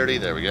up to 30,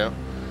 there we go.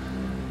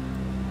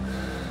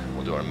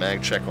 We'll do our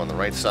mag check on the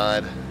right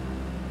side.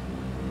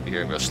 You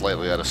hear him go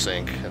slightly out of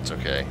sync, that's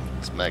okay.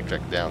 It's mag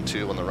check down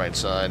 2 on the right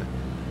side.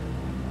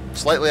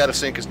 Slightly out of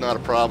sync is not a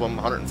problem.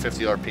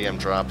 150 RPM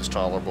drop is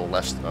tolerable.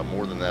 Less,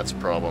 more than that's a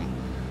problem.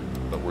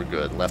 But we're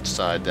good. Left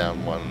side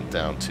down 1,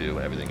 down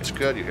 2, everything is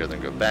good. You hear them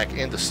go back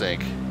into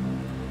sync.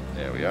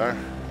 There we are.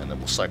 And then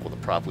we'll cycle the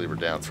prop lever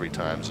down 3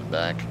 times and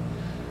back.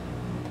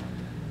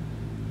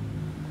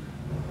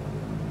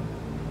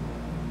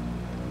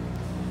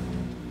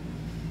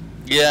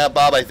 Yeah,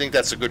 Bob, I think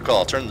that's a good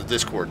call. Turn the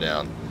Discord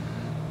down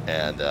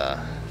and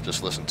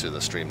just listen to the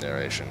stream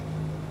narration.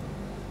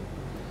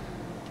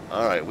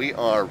 Alright, we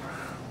are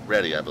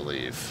ready, I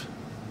believe.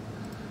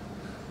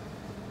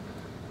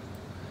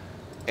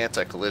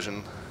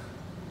 Anti-collision,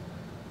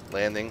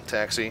 landing,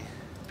 taxi,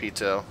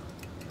 pitot,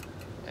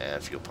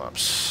 and fuel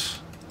pumps.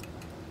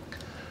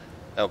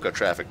 Elko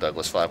traffic,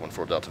 Douglas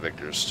 514 Delta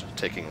Victors,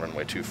 taking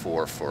runway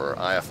 24 for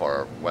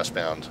IFR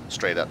westbound,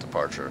 straight out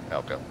departure,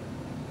 Elko.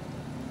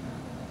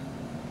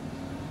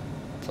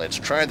 Plane's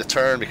trying to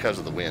turn because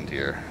of the wind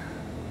here,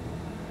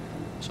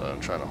 so I'm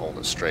trying to hold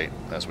it straight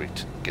as we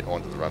get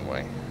onto the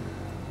runway.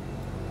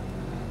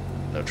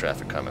 No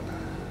traffic coming.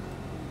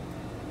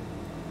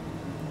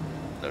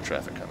 No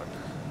traffic coming.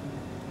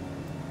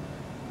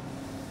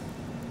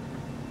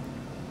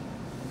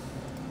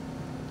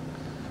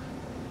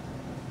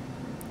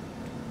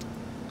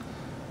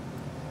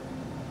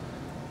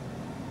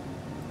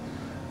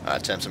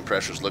 Temps and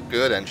pressures look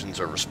good. Engines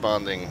are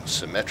responding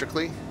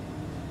symmetrically.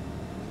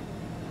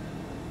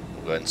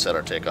 We'll go ahead and set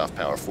our takeoff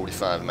power.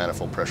 45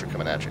 manifold pressure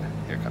coming at you.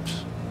 Here it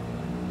comes.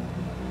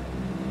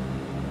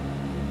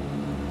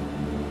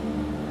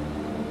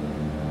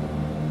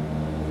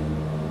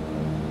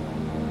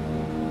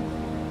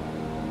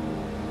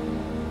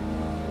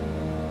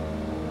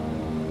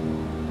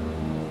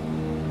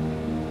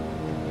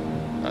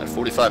 Alright,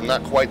 45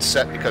 not quite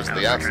set because of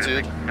the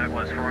altitude.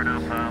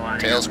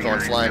 Tail's going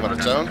flying on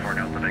its own.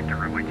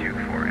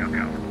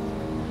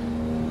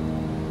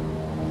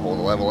 Hold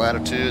a level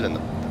attitude and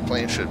the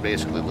plane should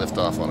basically lift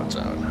off on its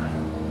own.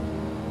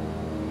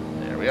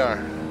 There we are.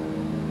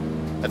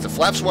 At the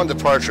flaps 1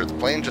 departure, the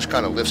plane just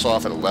kind of lifts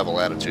off at a level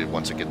attitude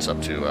once it gets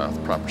up to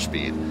the proper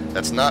speed.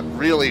 That's not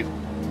really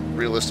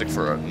realistic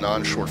for a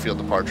non-short field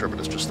departure, but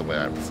it's just the way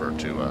I prefer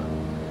to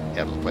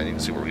handle the plane. You can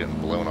see we're getting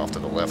blown off to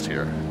the left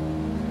here.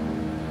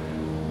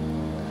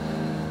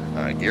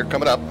 Alright, gear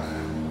coming up.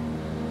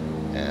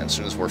 And as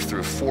soon as we're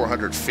through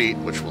 400 feet,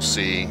 which we'll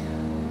see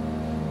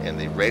in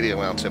the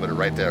radio altimeter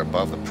right there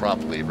above the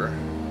prop lever.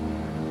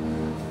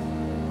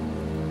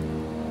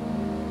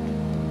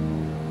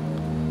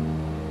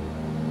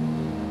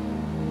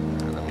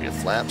 And then we get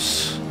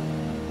flaps.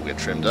 We get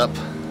trimmed up.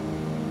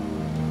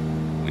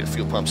 We get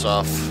fuel pumps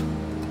off.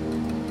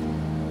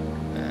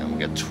 And we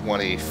get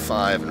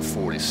 25 and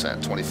 40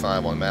 cents.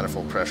 25 on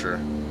manifold pressure.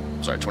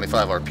 Sorry,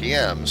 25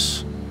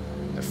 RPMs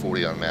and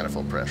 40 on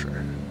manifold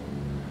pressure.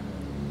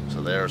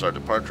 So there's our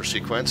departure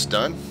sequence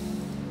done.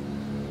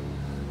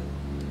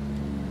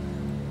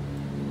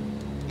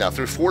 Now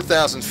through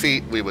 4,000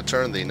 feet we would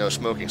turn the no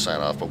smoking sign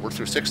off, but we're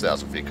through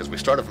 6,000 feet because we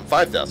started from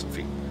 5,000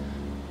 feet.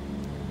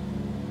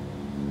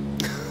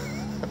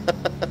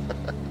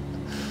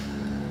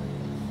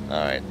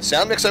 Alright,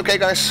 sound mix okay,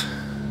 guys?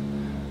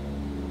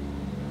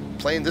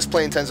 This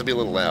plane tends to be a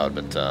little loud,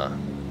 but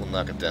we'll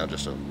knock it down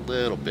just a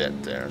little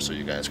bit there so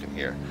you guys can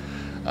hear.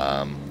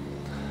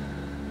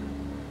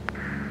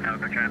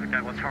 Elko traffic,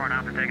 Douglas 4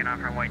 Alpha taking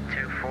off runway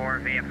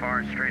 24,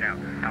 VFR straight out,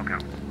 Elko.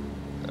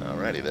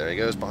 Alrighty, there he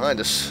goes behind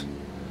us.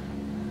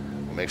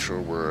 We'll make sure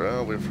we're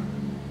at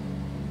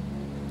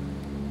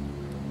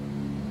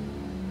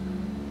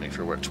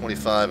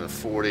 25 and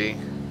 40,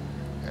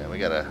 and we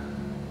gotta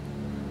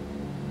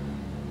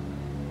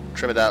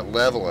trim it out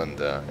level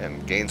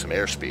and gain some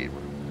airspeed.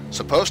 We're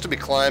supposed to be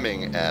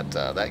climbing at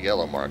that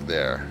yellow mark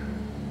there.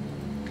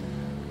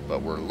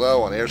 But we're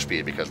low on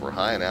airspeed because we're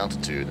high in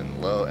altitude and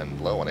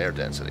low on air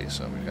density.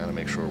 So we've got to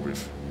make sure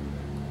we've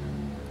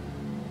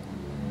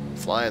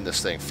flying this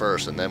thing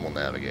first, and then we'll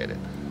navigate it.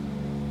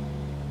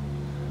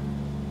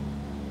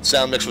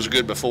 Sound mix was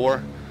good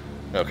before.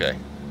 Okay,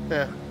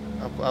 yeah,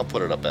 I'll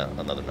put it up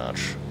another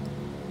notch.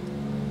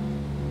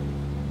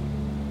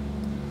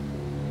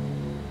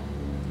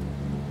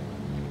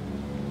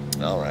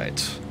 All right.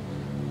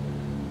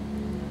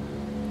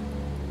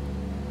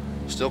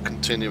 Still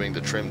continuing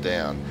to trim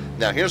down.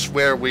 Now here's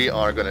where we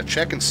are going to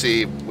check and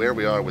see where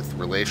we are with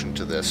relation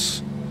to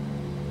this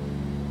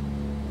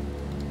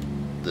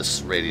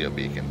radio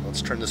beacon.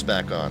 Let's turn this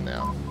back on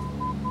now.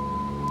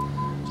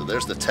 So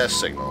there's the test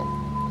signal.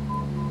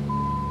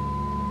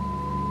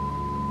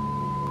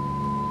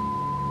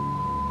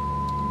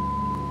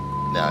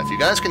 Now if you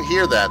guys can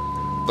hear that,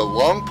 the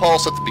long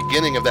pulse at the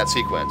beginning of that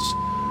sequence,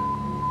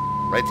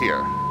 right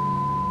here,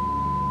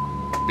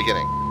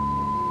 beginning.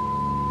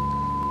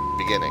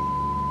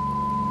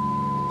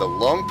 The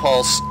long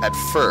pulse at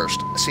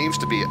first seems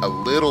to be a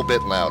little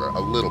bit louder, a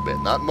little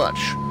bit, not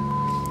much.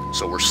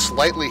 So we're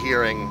slightly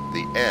hearing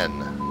the N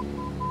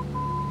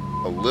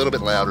a little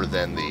bit louder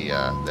than the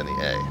A,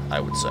 I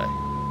would say.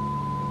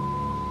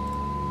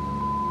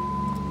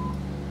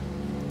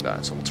 All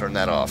right, so we'll turn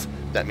that off.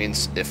 That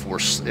means if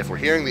we're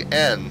hearing the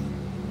N,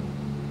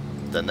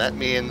 then that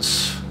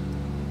means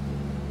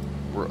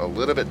we're a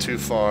little bit too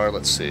far.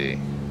 Let's see.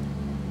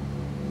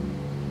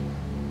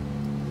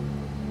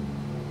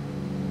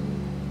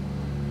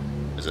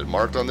 Is it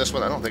marked on this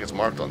one? I don't think it's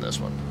marked on this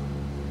one.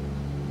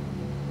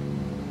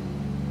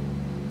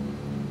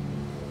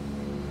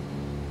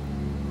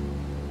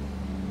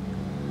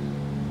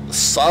 The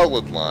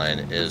solid line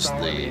is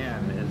solid the...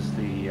 N is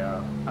the,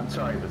 I'm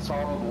sorry, the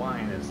solid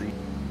line is the...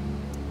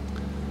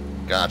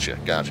 Gotcha.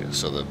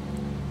 So the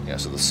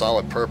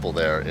solid purple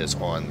there is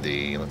on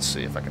the, let's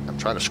see if I can, I'm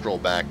trying to scroll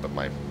back, but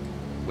my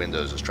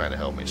Windows is trying to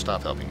help me.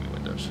 Stop helping me,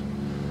 Windows.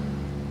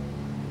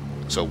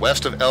 So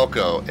west of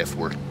Elko, if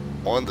we're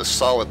on the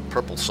solid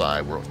purple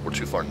side, we're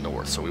too far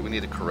north, so we would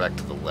need to correct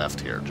to the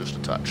left here, just a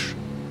touch.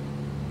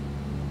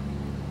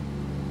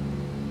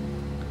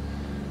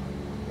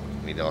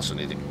 We also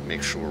need to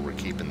make sure we're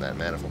keeping that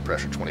manifold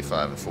pressure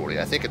 25 and 40.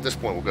 I think at this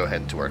point we'll go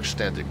ahead into our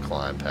extended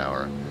climb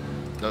power.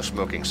 No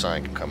smoking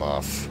sign can come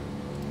off.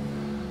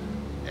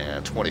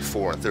 And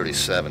 24 and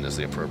 37 is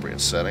the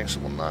appropriate setting, so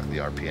we'll knock the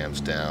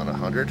RPMs down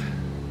 100.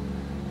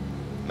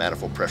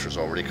 Manifold pressure's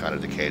already kind of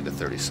decayed to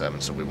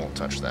 37, so we won't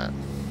touch that.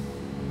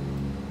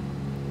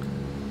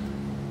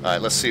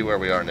 Alright, let's see where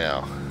we are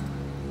now.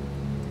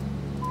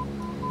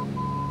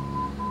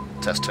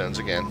 Test tones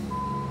again.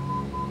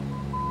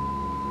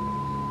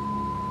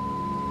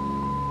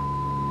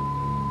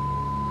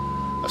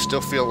 I still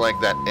feel like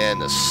that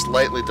N is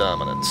slightly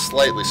dominant.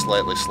 Slightly.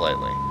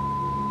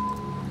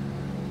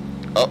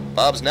 Oh,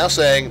 Bob's now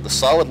saying the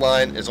solid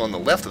line is on the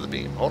left of the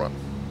beam. Hold on.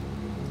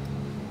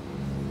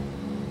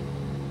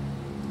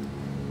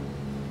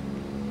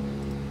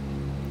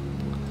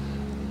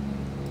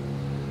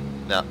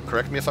 Now,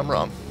 correct me if I'm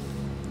wrong,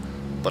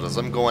 but as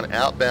I'm going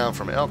outbound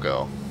from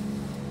Elko,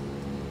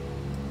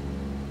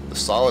 the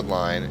solid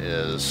line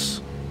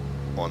is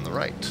on the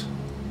right.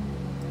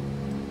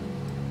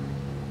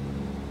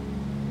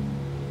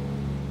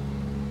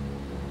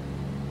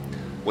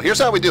 Well, here's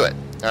how we do it.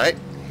 All right,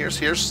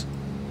 here's.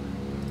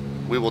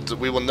 We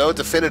will know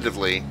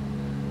definitively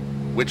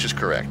which is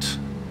correct.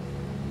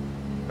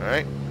 All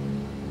right,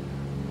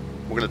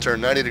 we're going to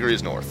turn 90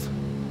 degrees north,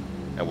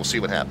 and we'll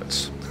see what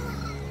happens.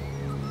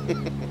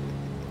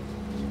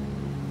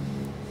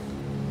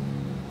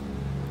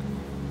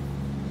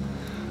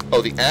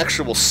 Oh, the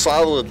actual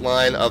solid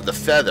line of the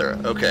feather.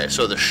 Okay,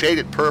 so the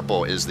shaded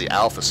purple is the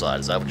alpha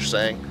side. Is that what you're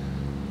saying?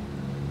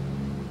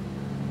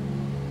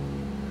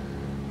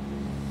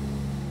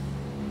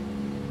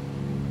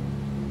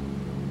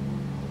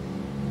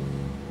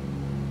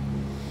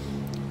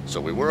 So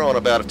we were on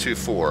about a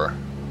 2.4.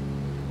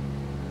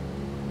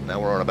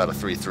 Now we're on about a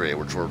 3.3,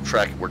 which we're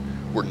tracking.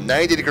 We're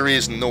 90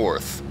 degrees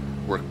north.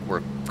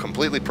 We're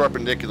completely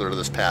perpendicular to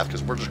this path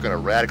because we're just going to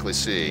radically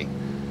see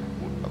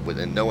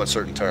within no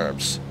uncertain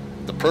terms.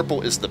 The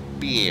purple is the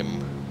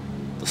beam.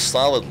 The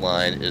solid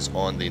line is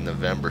on the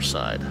November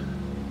side.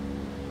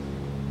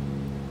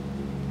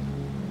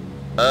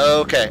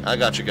 Okay, I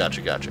got you.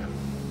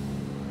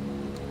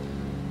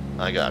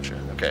 I got you.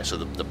 Okay, so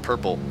the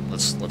purple.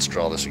 Let's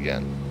draw this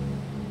again.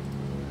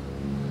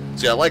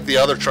 See, I like the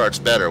other charts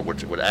better,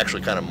 which would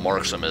actually kind of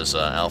marks them as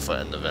alpha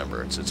and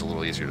November. It's a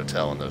little easier to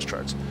tell in those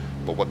charts.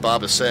 But what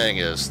Bob is saying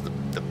is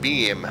the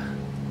beam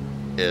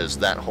is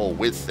that whole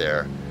width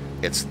there.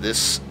 It's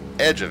this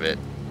edge of it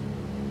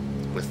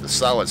with the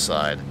solid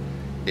side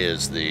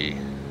is the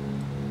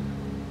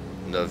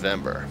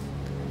November.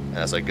 And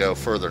as I go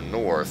further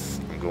north,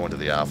 I'm going to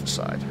the alpha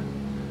side.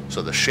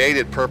 So the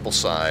shaded purple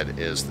side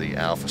is the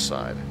alpha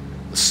side.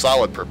 The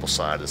solid purple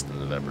side is the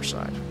November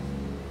side.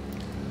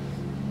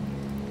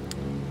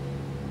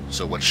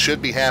 So what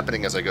should be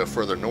happening as I go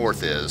further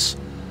north is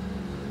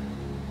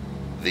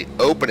the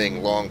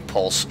opening long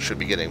pulse should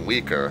be getting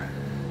weaker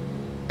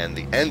and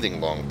the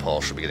ending long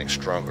pulse should be getting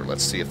stronger.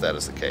 Let's see if that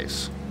is the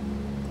case.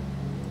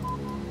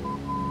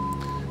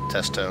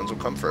 Test tones will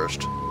come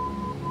first.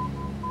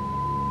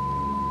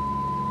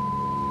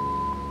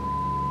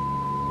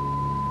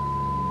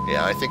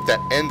 Yeah, I think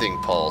that ending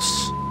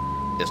pulse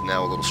is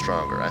now a little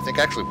stronger. I think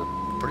actually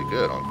we're pretty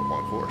good on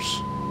course.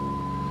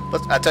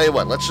 I tell you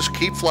what, let's just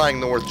keep flying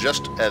north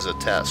just as a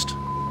test.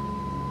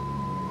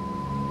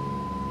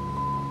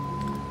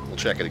 We'll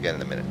check it again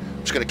in a minute. I'm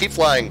just going to keep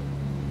flying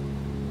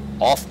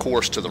off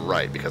course to the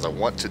right because I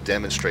want to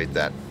demonstrate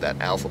that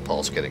alpha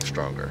pulse getting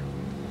stronger.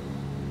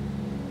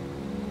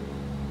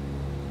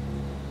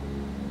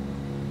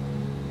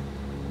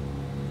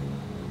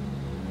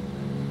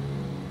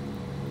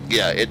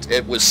 Yeah,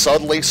 it was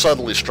subtly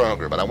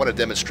stronger, but I want to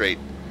demonstrate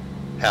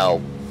how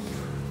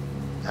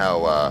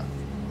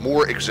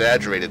more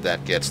exaggerated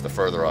that gets the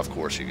further off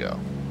course you go.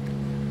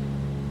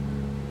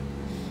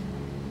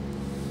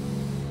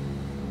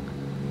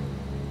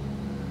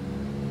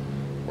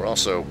 We're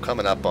also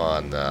coming up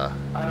on... I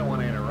don't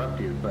want to interrupt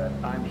you, but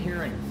I'm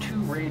hearing two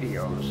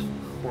radios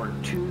or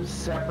two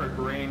separate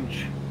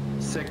range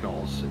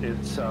signals.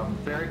 It's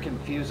very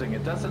confusing.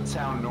 It doesn't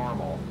sound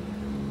normal.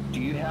 Do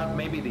you have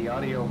maybe the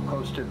audio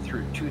posted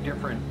through two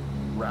different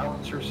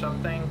routes or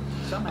something?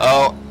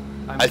 Somehow,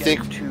 I think...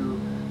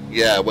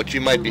 Yeah, what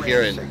you might be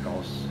hearing,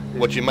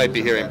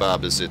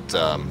 Bob, is it's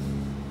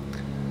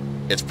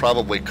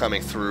probably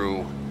coming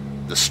through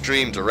the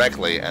stream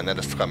directly, and then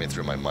it's coming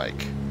through my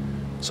mic.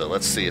 So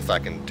let's see if I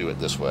can do it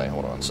this way.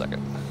 Hold on a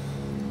second.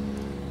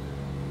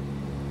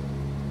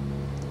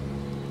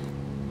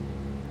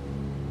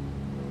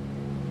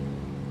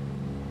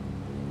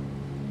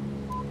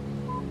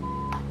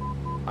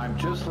 I'm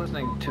just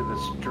listening to the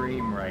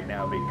stream right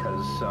now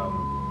because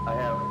I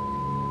have...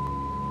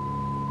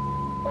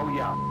 Oh,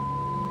 yeah.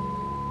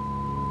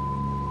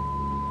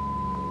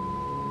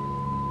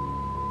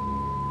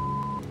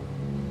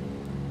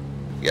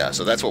 Yeah,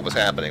 so that's what was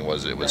happening.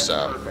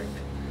 Perfect.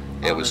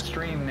 It was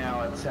stream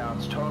now. It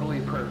sounds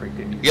totally perfect.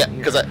 And yeah,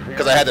 because I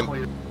had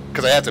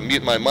to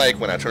mute my mic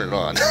when I turn it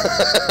on.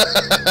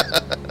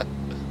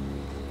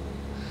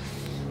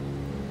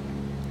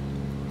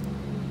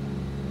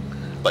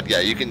 But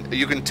yeah, you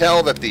can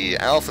tell that the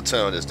alpha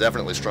tone is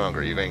definitely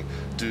stronger. You're going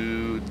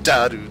do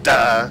da do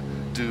da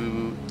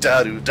do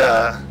da do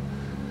da.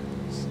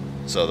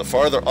 So the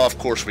farther off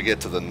course we get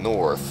to the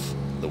north,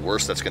 the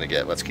worse that's going to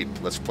get. Let's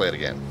play it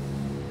again.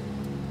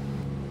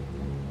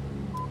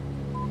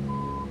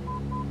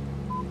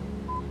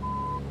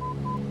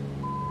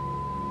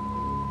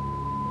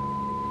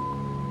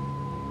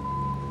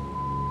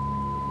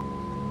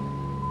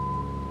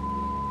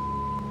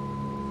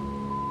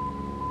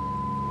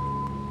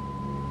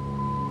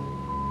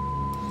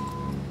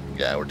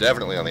 Yeah, we're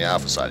definitely on the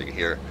alpha side. You can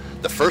hear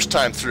the first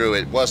time through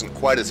it wasn't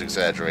quite as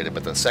exaggerated,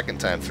 but the second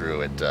time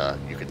through it,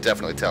 you could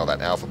definitely tell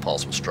that alpha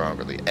pulse was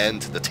stronger.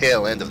 The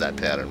tail end of that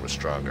pattern was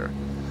stronger.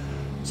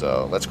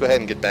 So let's go ahead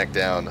and get back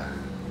down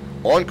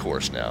on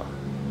course now.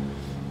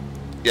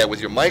 Yeah,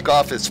 with your mic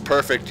off, it's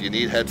perfect. You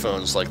need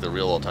headphones like the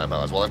real old-time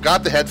pilots. Well, I've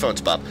got the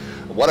headphones, Bob.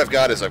 What I've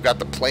got is I've got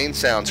the plane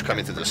sounds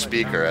coming through the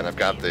speaker, and I've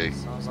got the...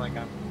 Sounds like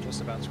I'm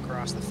just about to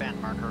cross the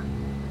fan marker.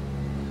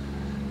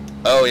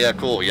 Oh yeah,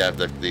 cool. Yeah,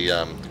 the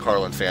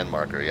Carlin fan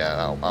marker.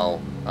 Yeah,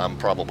 I'm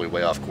probably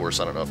way off course.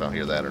 I don't know if I'll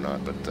hear that or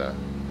not, but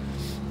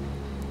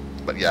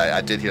yeah, I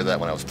did hear that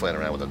when I was playing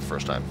around with it the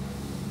first time.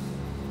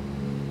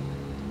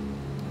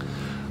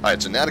 All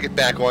right, so now to get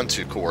back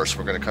onto course,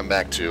 we're going to come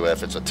back to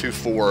if it's a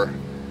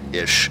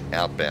 2.4-ish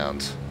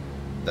outbound,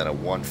 then a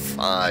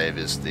 1.5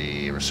 is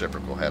the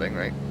reciprocal heading,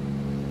 right?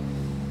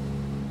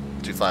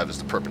 25 is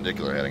the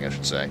perpendicular heading, I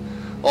should say.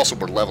 Also,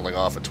 we're leveling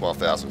off at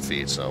 12,000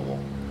 feet, so we'll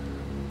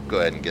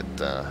go ahead and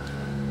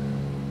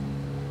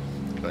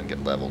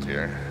get leveled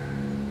here.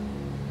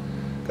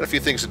 Got a few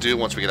things to do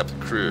once we get up to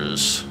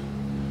cruise.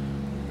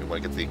 We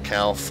want to get the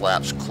cowl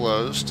flaps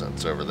closed.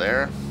 That's over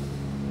there.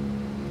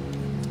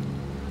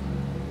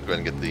 Go ahead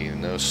and get the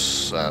the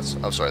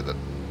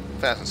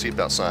fasten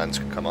seatbelt signs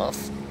can come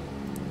off.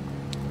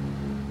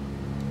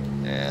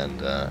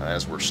 And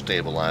as we're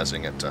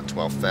stabilizing at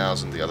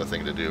 12,000, the other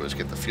thing to do is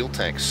get the fuel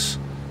tanks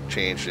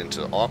changed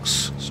into aux.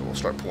 So we'll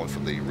start pulling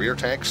from the rear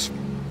tanks.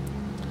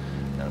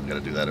 And I'm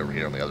going to do that over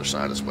here on the other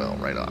side as well,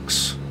 right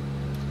aux.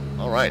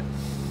 All right.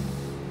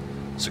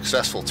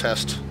 Successful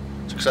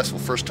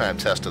first time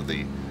test of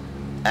the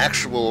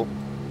actual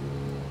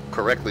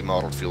correctly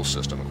modeled fuel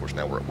system. Of course,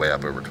 now we're way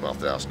up over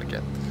 12,000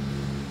 again.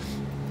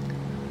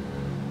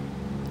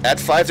 Add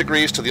 5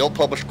 degrees to the old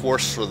published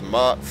course for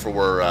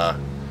the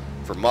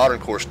for modern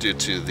course due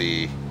to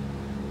the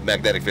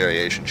magnetic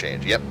variation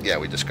change. Yep, yeah,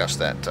 we discussed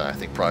that I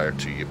think prior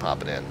to you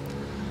popping in.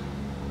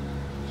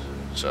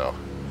 So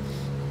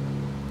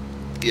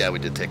yeah, we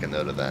did take a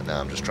note of that.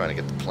 Now I'm just trying to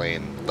get the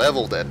plane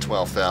leveled at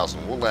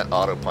 12,000. We'll let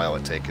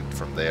autopilot take it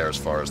from there as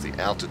far as the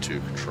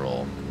altitude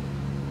control.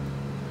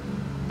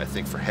 I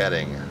think for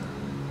heading,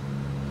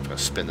 I'm going to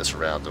spin this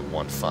around to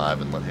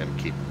 1.5 and let him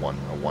keep a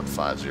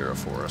 150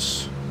 for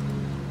us.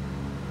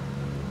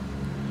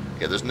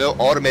 Yeah, there's no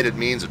automated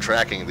means of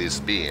tracking these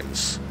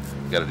beams.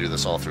 We've got to do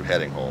this all through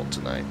heading hold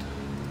tonight.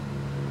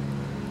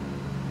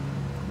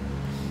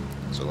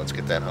 So let's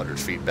get that 100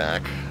 feet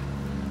back.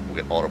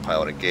 We'll get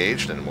autopilot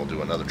engaged, and we'll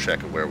do another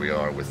check of where we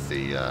are with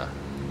the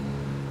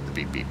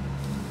beep beep.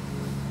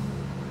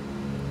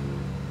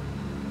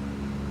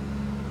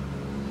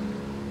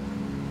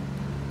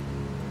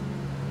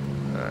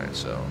 All right,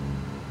 so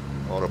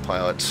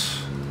autopilot.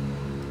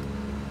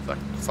 If I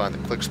can find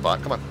the click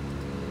spot, come on,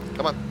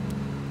 come on.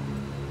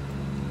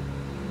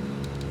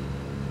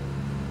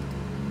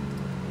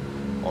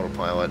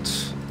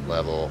 Autopilot,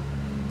 level,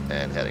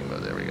 and heading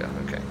mode. There we go.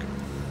 Okay.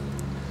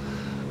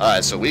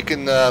 Alright, so we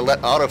can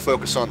let auto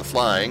focus on the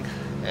flying,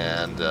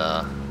 and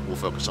we'll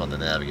focus on the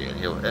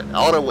navigating.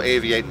 Auto will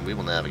aviate, and we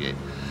will navigate.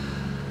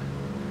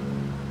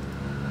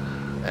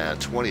 And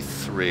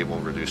 23 will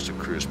reduce to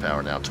cruise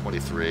power now.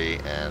 23,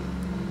 and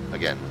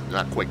again,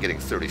 not quite getting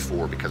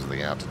 34 because of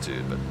the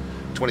altitude, but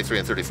 23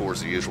 and 34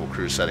 is the usual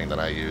cruise setting that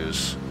I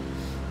use.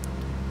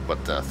 But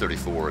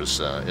 34 is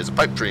a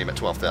pipe dream at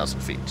 12,000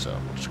 feet, so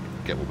we'll just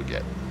get what we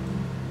get.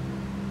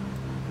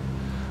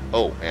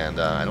 Oh, and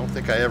I don't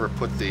think I ever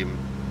put the...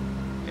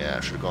 Yeah,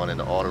 I should have gone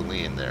into auto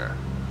lean there.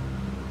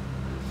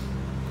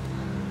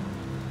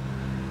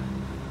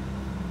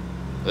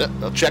 A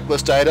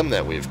checklist item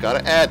that we've got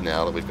to add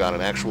now that we've got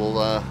an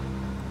actual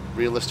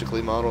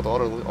realistically modeled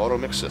auto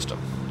mix system.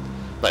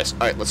 Nice. All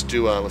right, let's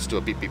do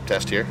a beep beep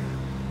test here.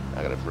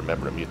 I gotta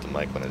remember to mute the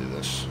mic when I do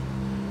this.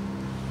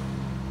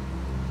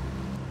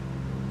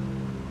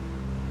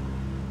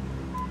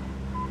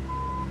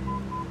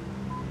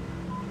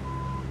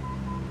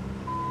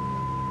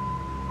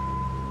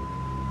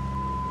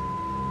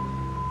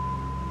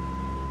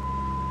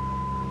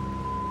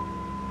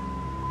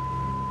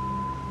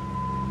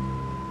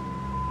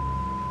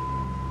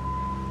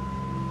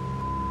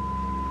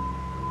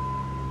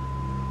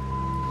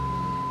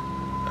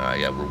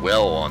 Yeah, we're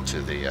well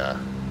onto the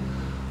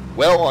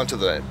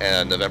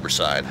November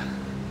side.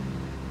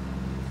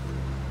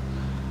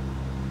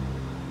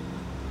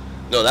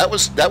 No, that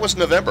was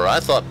November. I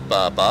thought,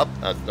 Bob,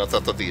 I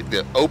thought that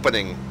the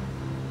opening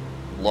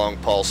long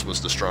pulse was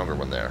the stronger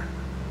one there.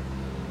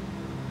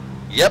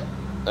 Yep.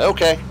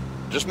 Okay.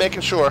 Just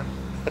making sure.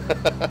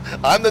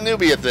 I'm the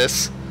newbie at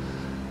this,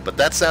 but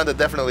that sounded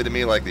definitely to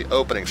me like the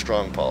opening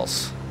strong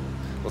pulse.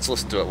 Let's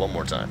listen to it one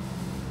more time.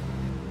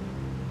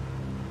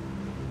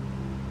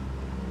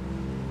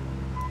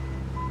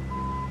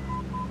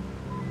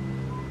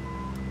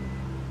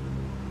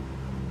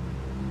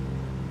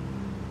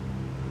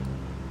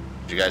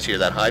 Did you guys hear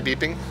that high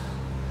beeping?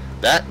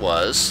 That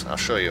was, I'll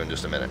show you in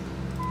just a minute.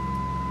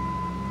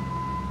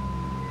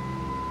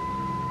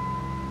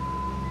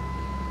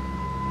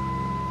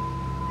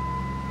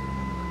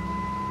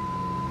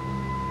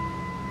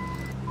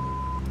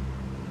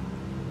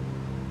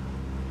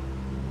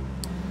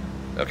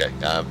 Okay,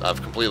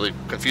 I've completely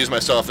confused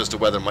myself as to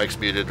whether Mike's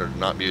muted or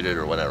not muted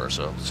or whatever,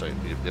 so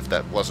if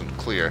that wasn't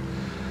clear,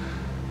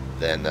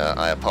 then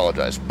I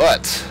apologize.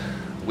 But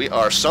we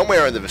are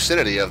somewhere in the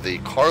vicinity of the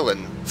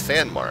Carlin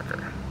fan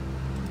marker.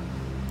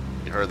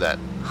 You heard that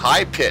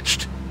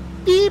high-pitched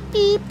beep,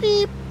 beep,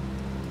 beep.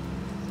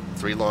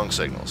 3 long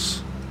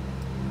signals.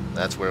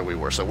 That's where we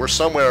were. So we're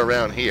somewhere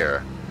around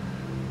here,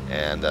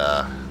 and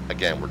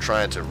again, we're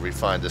trying to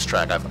refine this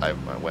track. I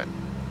went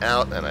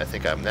out, and I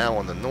think I'm now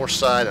on the north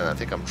side, and I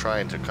think I'm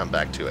trying to come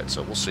back to it,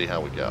 so we'll see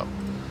how we go.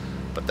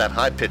 But that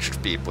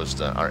high-pitched beep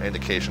was our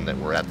indication that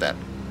we're at that,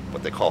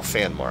 what they call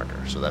fan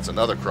marker. So that's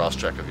another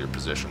cross-check of your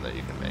position that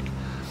you can make.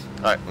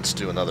 All right, let's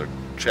do another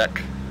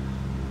check.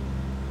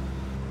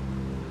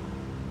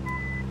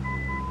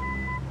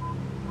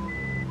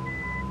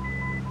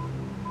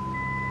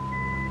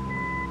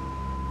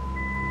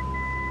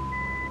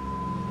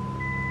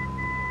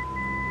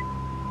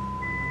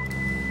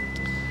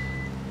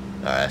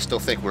 I still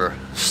think we're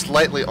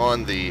slightly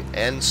on the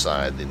end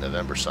side, the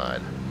November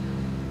side.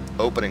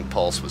 Opening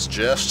pulse was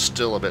just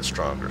still a bit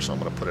stronger, so I'm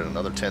going to put in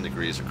another 10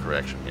 degrees of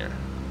correction here.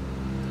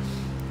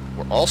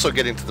 We're also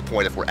getting to the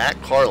point, if we're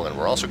at Carlin,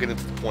 we're also getting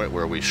to the point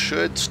where we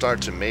should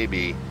start to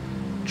maybe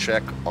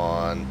check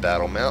on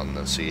Battle Mountain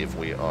and see if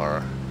we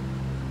are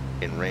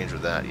in range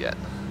of that yet.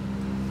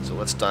 So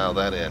let's dial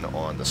that in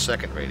on the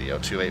second radio,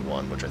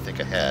 281, which I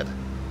think I had.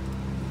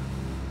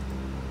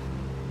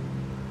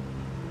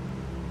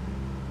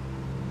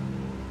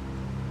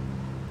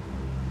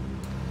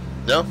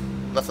 No?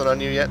 Nothing on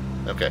you yet?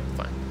 Okay,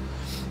 fine.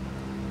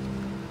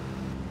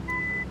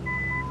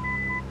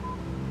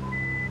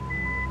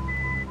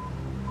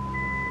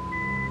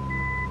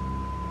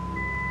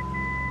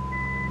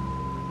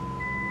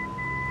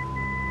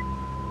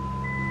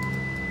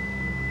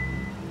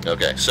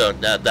 Okay, so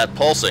now that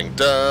pulsing,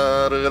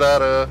 da da da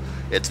da,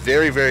 it's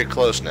very, very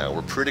close now.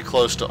 We're pretty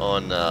close to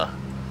on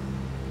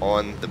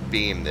the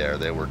beam there.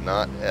 They were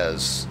not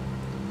as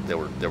they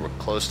were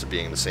close to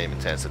being the same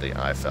intensity,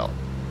 I felt.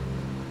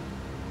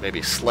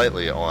 Maybe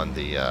slightly on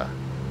the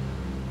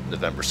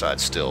November side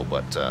still,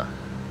 but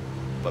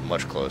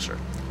much closer.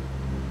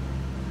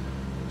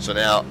 So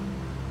now,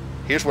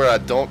 here's where I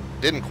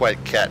didn't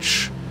quite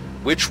catch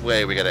which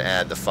way we got to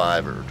add the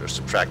 5 or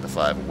subtract the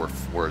 5.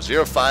 We're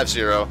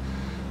 050.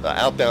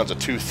 Outbound's a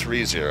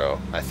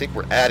 230. I think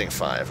we're adding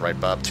 5,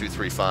 right, Bob?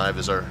 235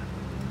 is our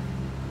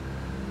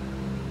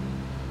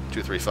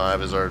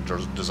 235 is our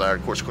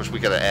desired course. Of course, we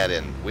got to add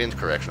in wind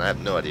correction. I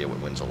have no idea what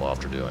winds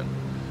aloft are doing,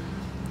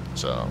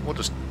 so we'll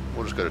just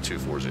go to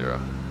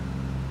 240.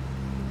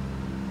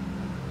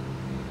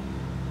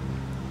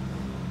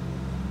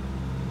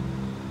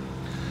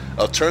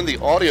 I'll turn the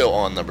audio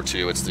on, number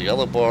 2. It's the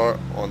yellow bar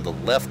on the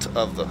left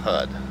of the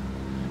HUD.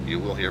 You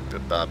will hear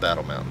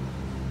Battle Mountain.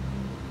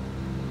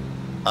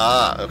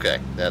 Ah, okay.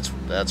 That's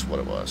what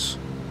it was.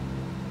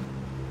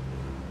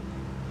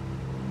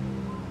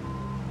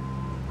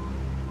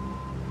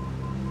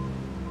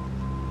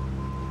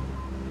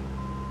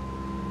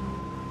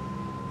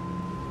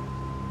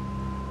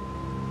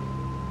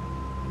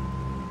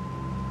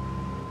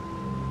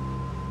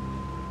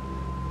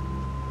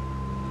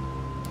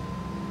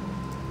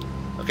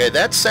 Okay,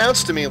 that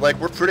sounds to me like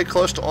we're pretty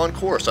close to on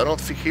course. I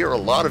don't hear a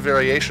lot of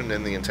variation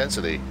in the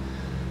intensity.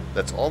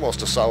 That's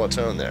almost a solid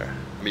tone there.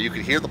 I mean, you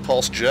could hear the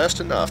pulse just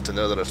enough to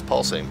know that it's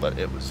pulsing, but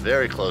it was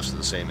very close to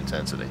the same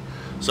intensity.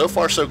 So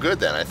far, so good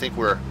then. I think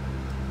we're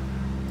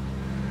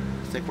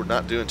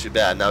not doing too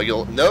bad. Now,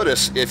 you'll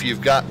notice if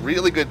you've got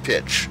really good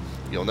pitch,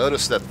 you'll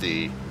notice that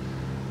the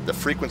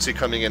frequency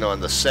coming in on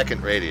the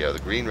second radio, the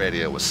green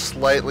radio, was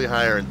slightly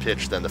higher in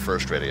pitch than the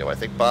first radio. I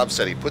think Bob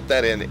said he put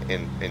that in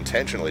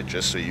intentionally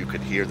just so you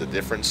could hear the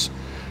difference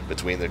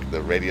between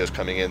the radios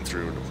coming in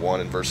through 1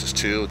 and versus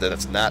 2, that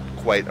it's not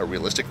quite a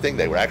realistic thing.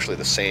 They were actually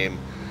the same,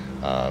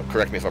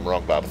 correct me if I'm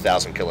wrong, Bob,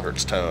 1,000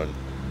 kilohertz tone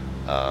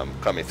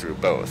coming through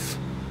both.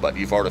 But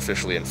you've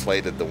artificially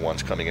inflated the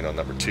ones coming in on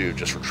number 2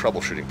 just for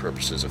troubleshooting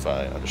purposes, if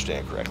I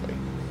understand correctly.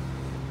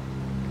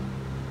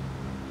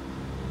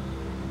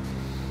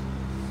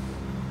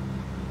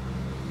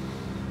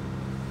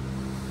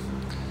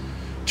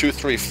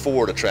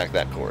 .234 to track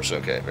that course.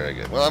 Okay, very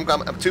good. Well, I'm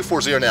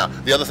 240 now.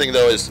 The other thing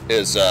though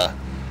is I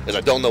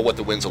don't know what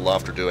the winds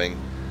aloft are doing,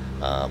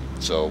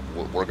 so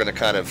we're going to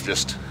kind of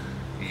just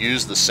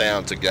use the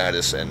sound to guide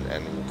us, and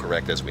we'll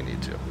correct as we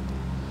need to.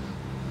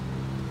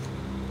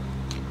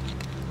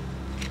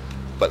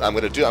 But I'm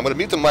going to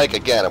mute the mic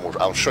again, and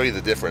I'll show you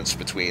the difference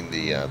between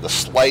the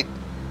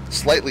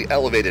slightly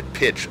elevated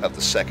pitch of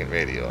the second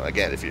radio.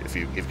 Again, if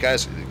you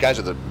guys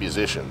are the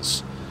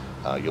musicians,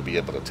 you'll be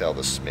able to tell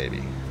this,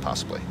 maybe,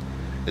 possibly.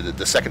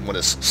 The second one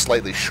is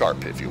slightly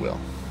sharp, if you will.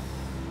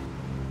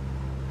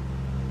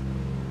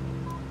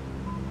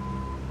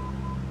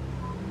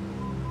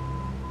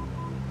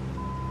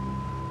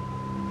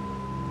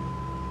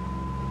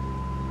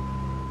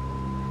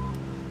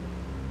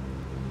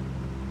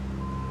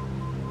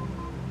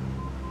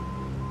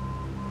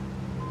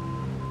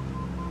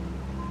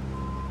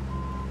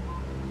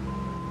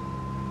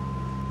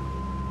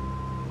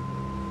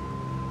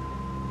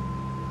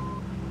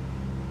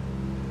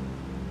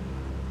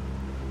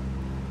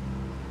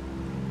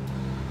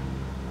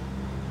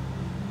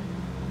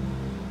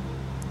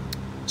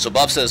 So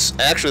Bob says,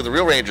 actually, the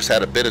real rangers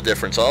had a bit of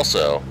difference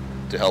also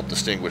to help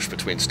distinguish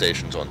between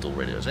stations on dual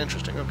radios.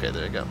 Interesting. Okay,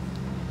 there you go.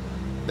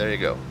 There you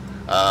go.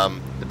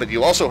 But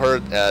you also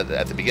heard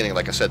at the beginning,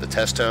 like I said, the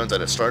test tones that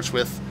it starts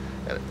with,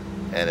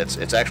 and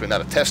it's actually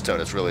not a test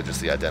tone. It's really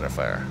just the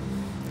identifier.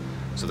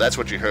 So that's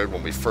what you heard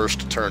when we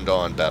first turned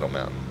on Battle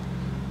Mountain,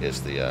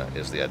 is the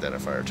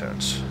identifier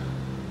tones.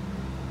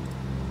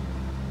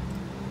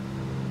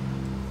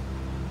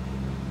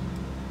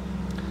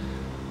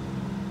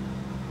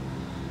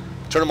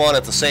 Turn them on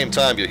at the same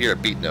time, you'll hear a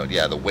beat note.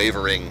 Yeah, the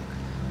wavering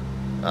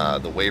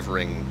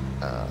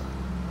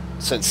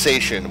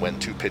sensation when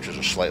two pitches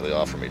are slightly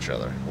off from each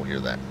other. We'll hear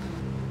that.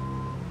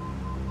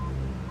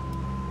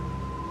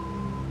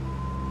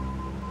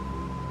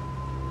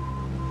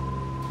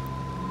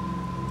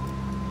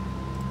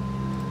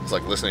 It's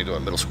like listening to a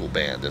middle school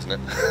band, isn't it?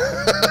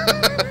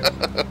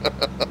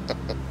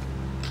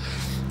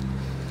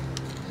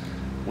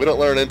 We don't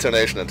learn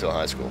intonation until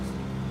high school.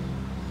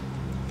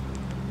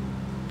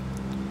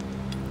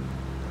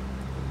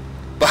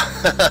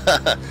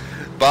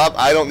 Bob,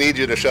 I don't need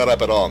you to shut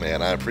up at all,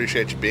 man. I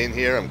appreciate you being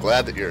here. I'm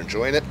glad that you're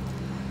enjoying it,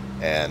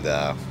 and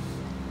I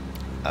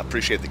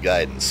appreciate the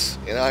guidance.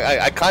 You know,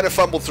 I kind of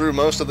fumbled through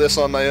most of this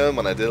on my own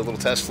when I did a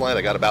little test flight.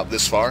 I got about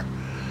this far.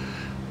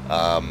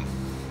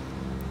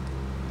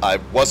 I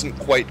wasn't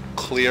quite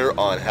clear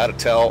on how to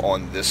tell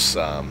on this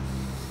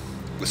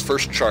this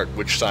first chart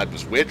which side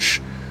was which,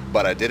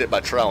 but I did it by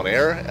trial and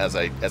error. As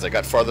I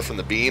got farther from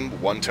the beam,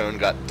 one tone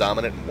got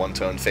dominant and one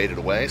tone faded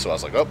away. So I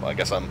was like, oh, I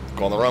guess I'm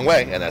going the wrong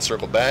way, and I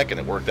circled back,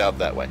 and it worked out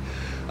that way.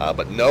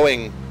 But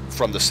knowing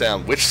from the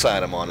sound which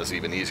side I'm on is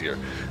even easier.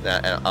 Now,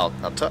 and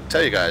I'll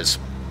tell you guys,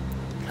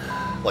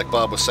 like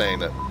Bob was saying,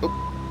 that. Oop,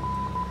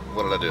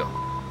 what did I do?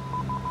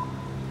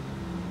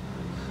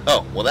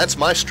 Oh, well, that's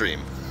my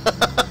stream.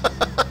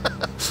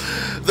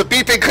 The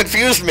beeping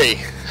confused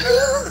me.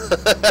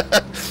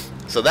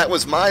 So that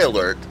was my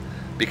alert,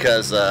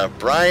 because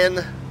Brian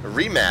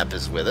Remap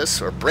is with us,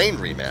 or Brain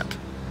Remap.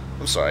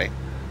 I'm sorry,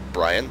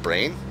 Brian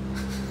Brain.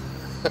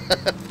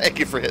 Thank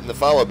you for hitting the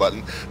follow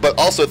button, but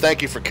also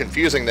thank you for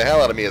confusing the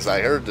hell out of me as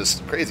I heard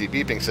this crazy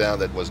beeping sound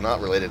that was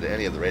not related to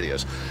any of the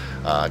radios.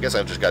 I guess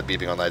I've just got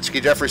beeping all night.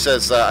 Ski Jeffrey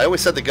says, I always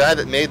said the guy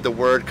that made the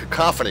word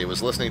cacophony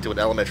was listening to an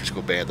elementary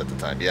school band at the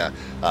time. Yeah,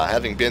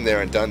 having been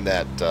there and done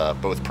that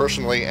both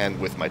personally and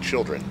with my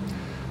children,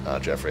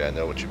 Jeffrey, I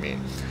know what you mean.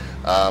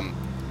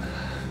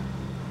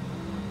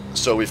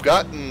 So we've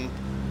gotten,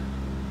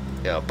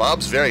 you know,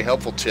 Bob's very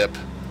helpful tip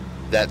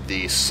that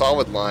the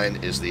solid line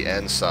is the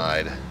N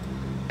side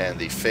and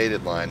the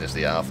faded line is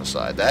the alpha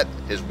side. That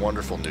is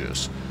wonderful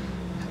news.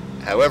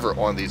 However,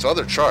 on these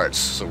other charts,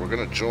 so we're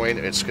going to join,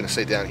 it's going to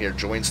say down here,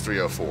 joins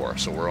 304.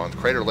 So we're on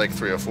Crater Lake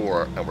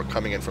 304, and we're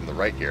coming in from the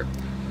right here.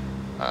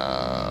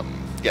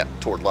 Yeah,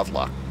 toward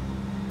Lovelock.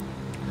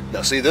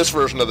 Now see, this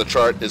version of the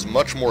chart is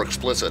much more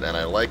explicit, and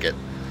I like it.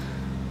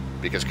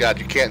 Because, God,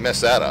 you can't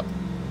mess that up.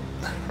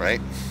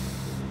 Right?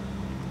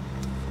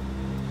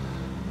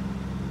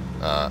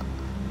 I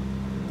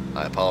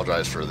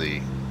apologize for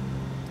the...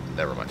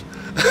 Never mind.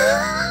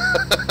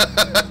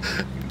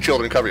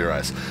 Children, cover your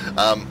eyes.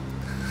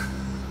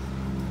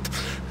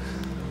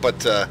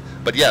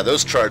 But yeah,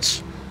 those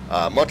charts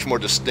much more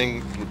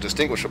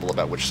distinguishable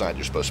about which side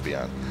you're supposed to be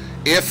on,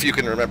 if you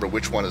can remember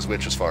which one is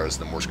which as far as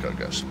the Morse code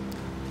goes.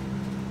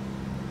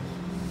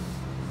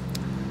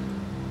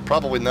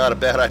 Probably not a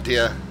bad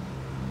idea.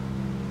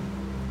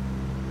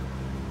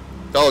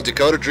 Oh,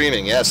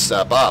 DakotaDreaming, yes,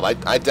 Bob. I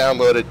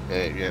downloaded.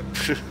 Yeah.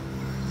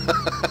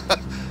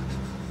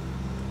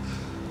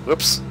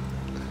 Whoops.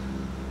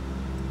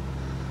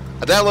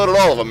 I downloaded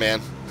all of them,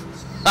 man.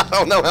 I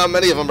don't know how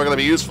many of them are going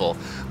to be useful,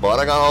 but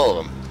I got all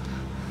of them.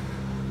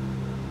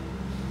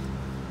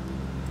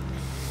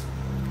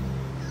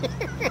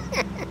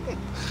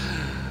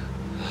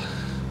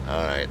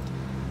 All right.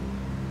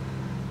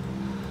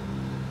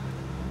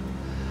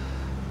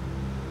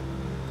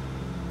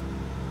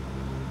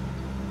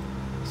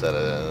 Is that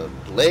a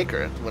lake,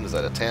 or what is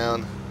that, a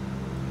town?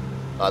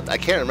 I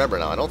can't remember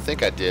now. I don't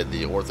think I did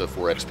the Ortho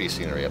 4 XP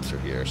scenery up through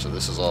here, so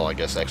this is all, I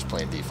guess,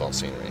 X-Plane default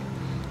scenery.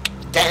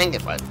 Dang,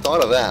 if I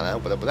thought of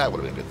that, but that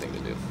would have been a good thing to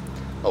do.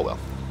 Oh well,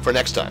 for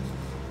next time.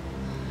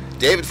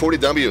 David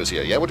 40W is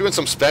here. Yeah, we're doing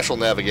some special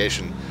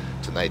navigation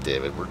tonight,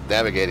 David. We're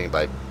navigating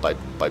by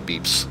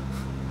beeps.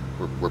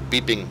 We're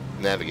beeping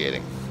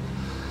navigating.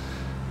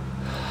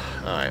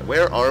 All right,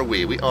 where are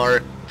we? We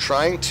are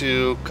trying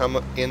to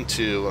come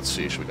into, let's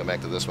see, should we go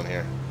back to this one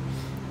here?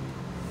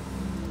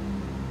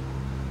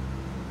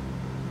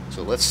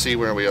 So let's see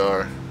where we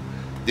are.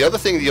 The other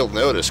thing that you'll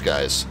notice,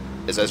 guys,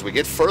 is as we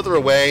get further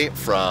away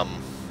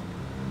from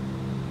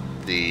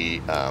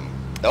the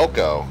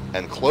Elko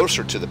and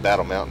closer to the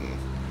Battle Mountain,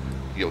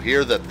 you'll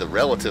hear that the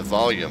relative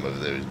volume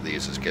of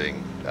these is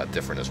getting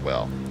different as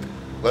well.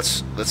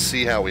 Let's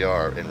see how we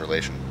are in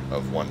relation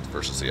of one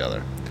versus the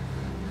other.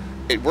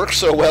 It works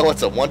so well,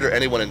 it's a wonder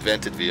anyone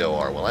invented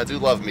VOR. Well, I do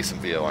love me some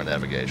VOR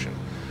navigation,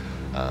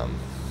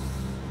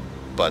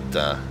 but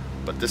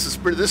this is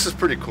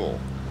pretty cool.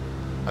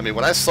 I mean,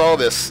 when I saw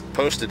this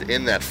posted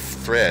in that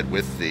thread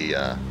with the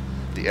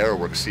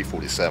Aeroworx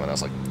DC-3, I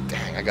was like,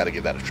 dang, I got to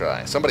give that a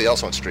try. Somebody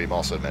else on stream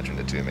also mentioned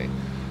it to me,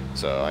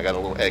 so I got a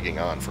little egging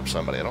on from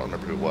somebody. I don't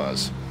remember who it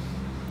was.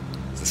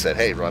 They said,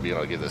 hey, Rob, you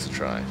ought to give this a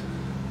try.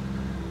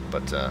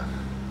 But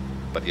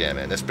yeah,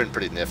 man, it's been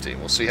pretty nifty.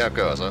 We'll see how it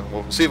goes.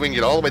 We'll see if we can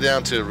get all the way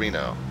down to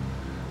Reno.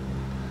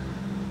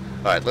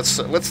 All right, let's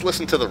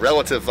listen to the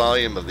relative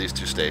volume of these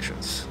two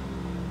stations.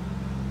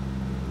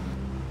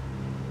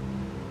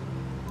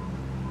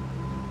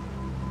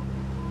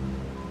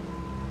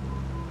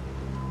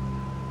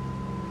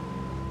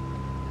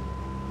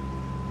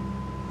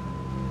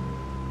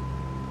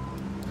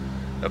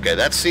 Okay,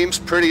 that seems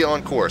pretty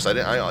on course. I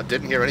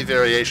didn't hear any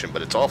variation,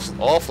 but it's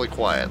awfully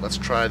quiet. Let's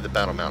try the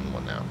Battle Mountain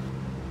one now.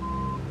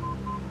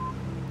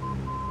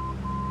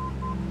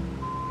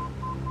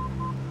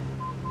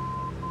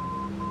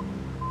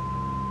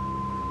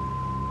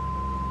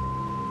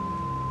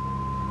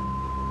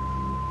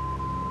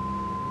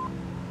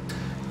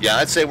 Yeah,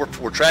 I'd say we're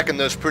tracking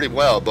those pretty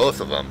well, both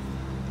of them.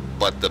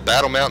 But the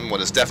Battle Mountain one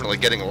is definitely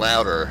getting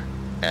louder,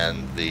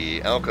 and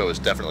the Elko is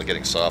definitely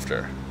getting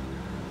softer.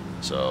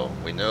 So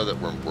we know that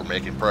we're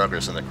making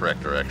progress in the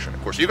correct direction.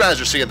 Of course, you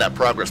guys are seeing that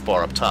progress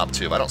bar up top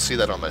too. I don't see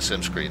that on my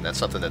sim screen. That's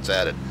something that's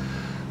added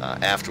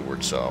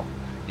afterwards. So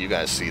you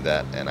guys see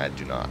that, and I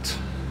do not.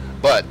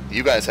 But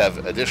you guys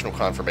have additional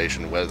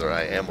confirmation whether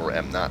I am or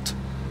am not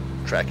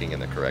tracking in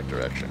the correct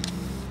direction.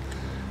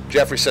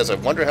 Jeffrey says, I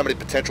wonder how many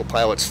potential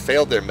pilots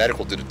failed their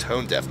medical due to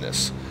tone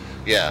deafness.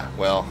 Yeah,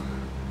 well,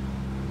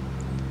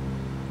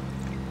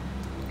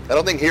 I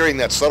don't think hearing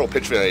that subtle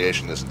pitch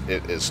variation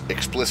is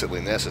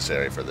explicitly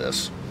necessary for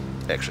this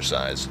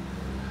exercise,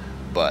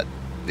 but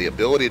the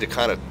ability to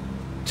kind of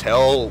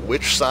tell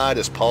which side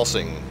is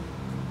pulsing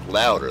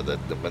louder, that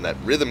when that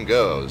rhythm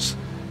goes,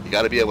 you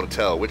got to be able to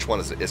tell which one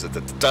is it. Is it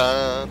the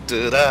da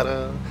da da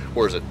da,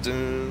 or is it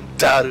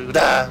da da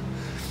da?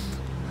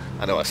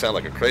 I know I sound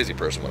like a crazy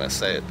person when I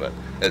say it, but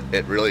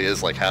it really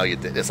is like how you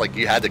did. It's like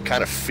you had to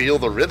kind of feel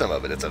the rhythm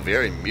of it. It's a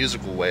very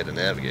musical way to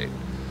navigate.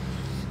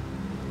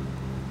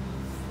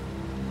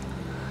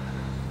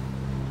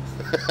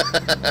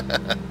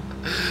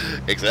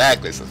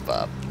 Exactly, says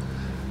Bob.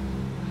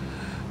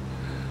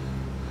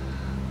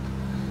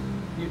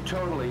 You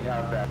totally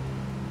have that.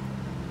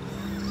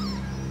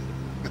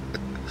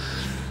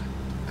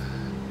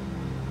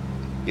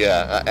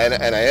 Yeah,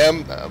 and I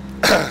am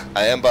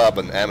I am Bob,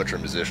 an amateur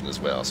musician as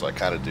well, so I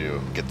kind of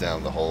do get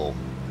down the whole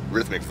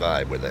rhythmic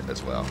vibe with it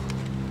as well.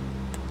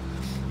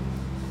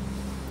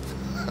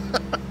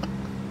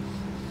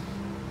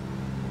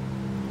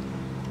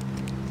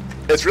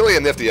 It's really a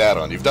nifty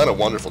add-on. You've done a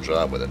wonderful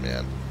job with it,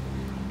 man.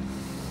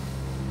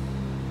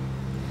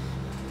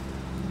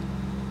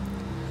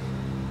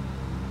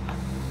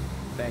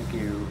 Thank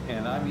you.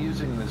 And I'm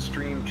using the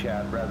stream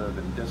chat rather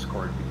than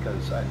Discord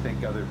because I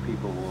think other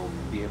people will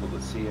be able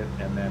to see it,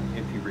 and then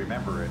if you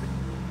remember it.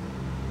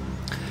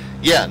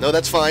 Yeah, no,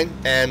 that's fine.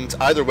 And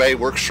either way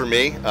works for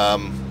me.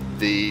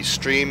 The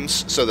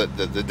streams, so that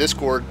the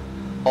Discord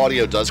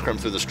audio does come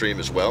through the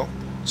stream as well.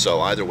 So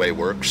either way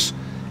works.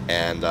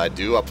 And I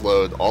do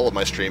upload all of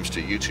my streams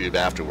to YouTube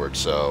afterwards,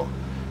 so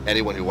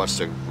anyone who wants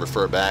to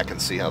refer back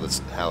and see how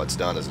it's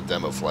done as a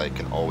demo flight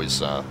can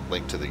always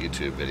link to the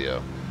YouTube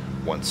video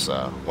once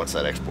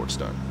that export's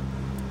done.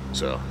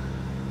 So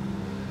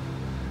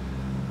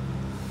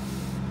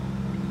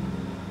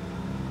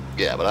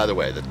yeah, but either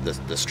way,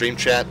 the stream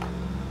chat.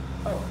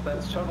 Oh,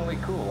 that's totally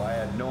cool. I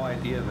had no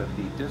idea that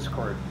the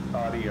Discord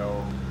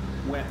audio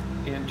went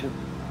into.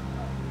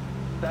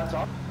 That's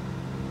awesome.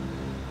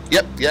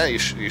 Yep, yeah, you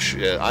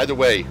should, either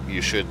way,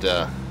 you should,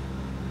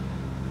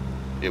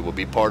 it will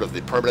be part of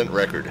the permanent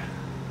record.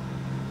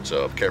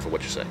 So, be careful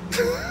what you say.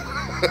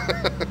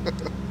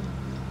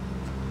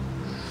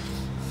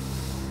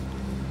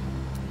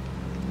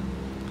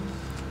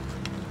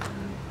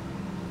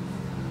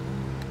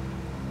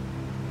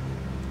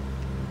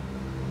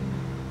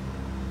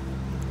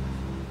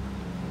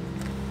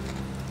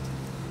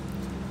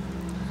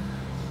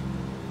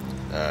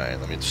 Alright,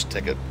 let me just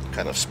take a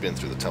kind of spin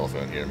through the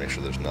telephone here, make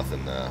sure there's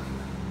nothing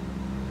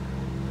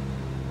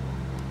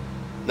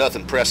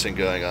nothing pressing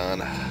going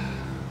on.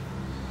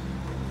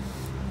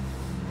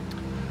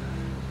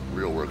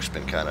 Real work's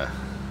been kind of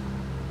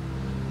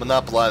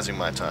monopolizing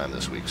my time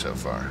this week so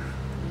far.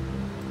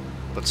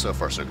 But so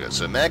far so good.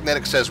 So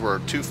Magnetic says we're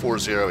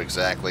 240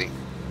 exactly.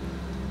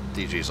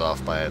 DG's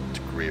off by a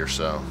degree or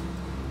so.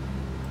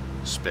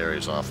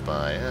 Sperry's off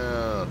by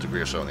a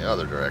degree or so in the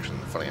other direction.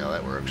 Funny how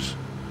that works.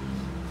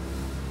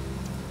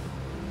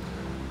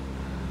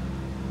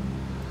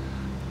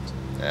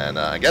 And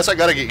I guess I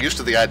got to get used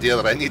to the idea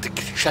that I need to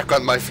check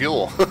on my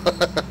fuel.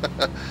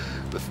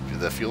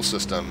 the fuel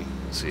system.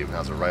 Let's see,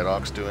 how's the right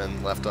aux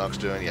doing, left aux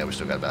doing? Yeah, we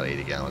still got about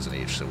 80 gallons in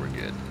each, so we're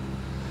good.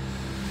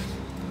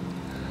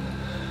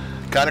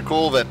 Kind of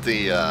cool that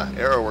the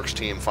Aeroworx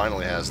team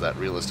finally has that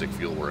realistic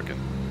fuel working.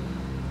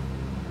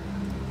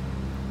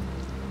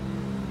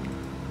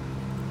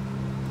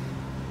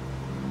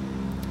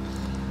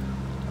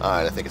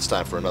 Alright, I think it's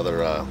time for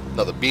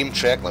another beam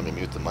check. Let me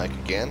mute the mic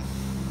again.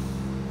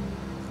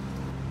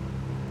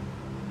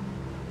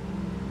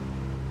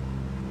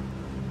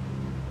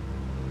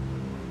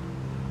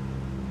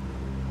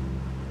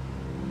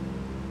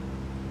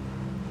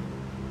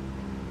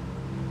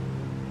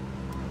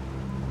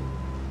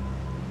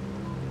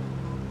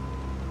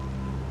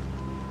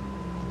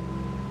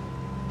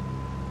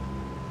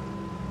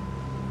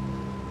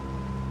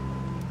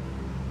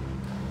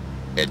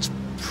 It's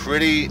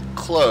pretty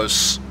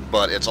close,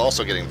 but it's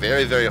also getting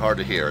very, very hard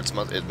to hear.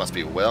 It must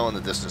be well in the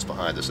distance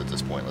behind us at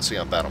this point. Let's see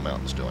how Battle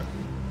Mountain's doing.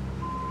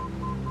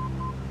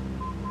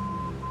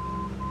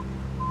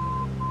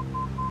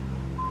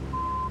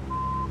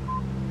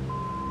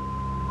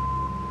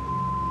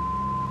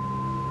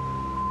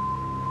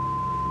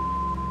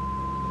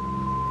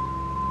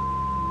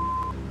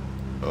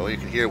 Oh, you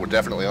can hear we're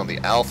definitely on the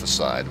alpha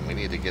side, and we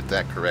need to get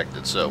that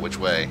corrected. So, which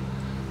way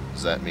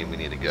does that mean we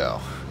need to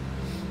go?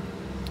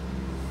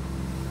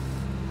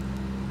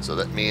 So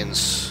that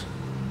means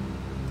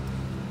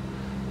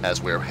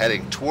as we're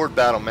heading toward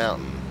Battle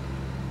Mountain,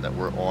 that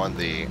we're on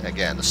the,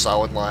 again, the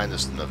solid line.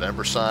 This is the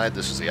November side,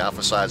 this is the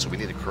Alpha side, so we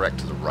need to correct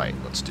to the right.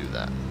 Let's do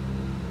that.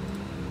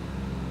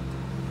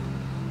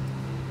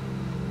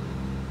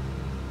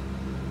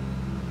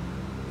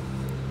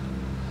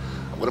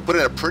 I'm going to put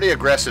in a pretty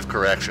aggressive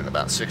correction,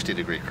 about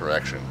 60-degree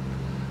correction.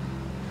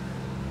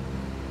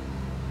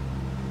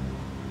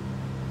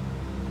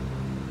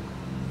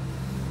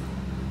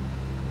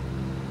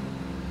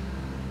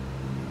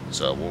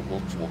 So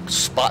we'll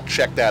spot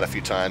check that a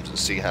few times and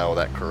see how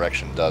that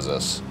correction does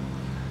us.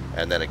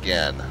 And then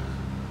again,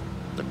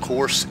 the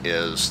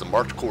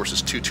marked course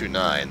is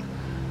 229.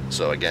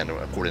 So again,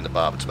 according to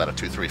Bob, it's about a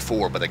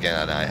 234. But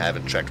again, I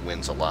haven't checked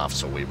winds aloft,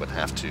 so we would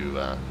have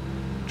to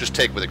just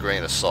take with a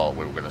grain of salt.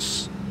 We're going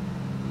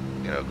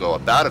to, go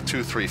about a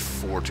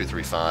 234,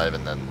 235,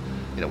 and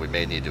then, we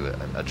may need to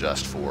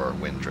adjust for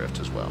wind drift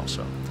as well.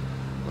 So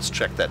let's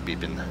check that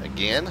beeping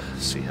again,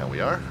 see how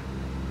we are.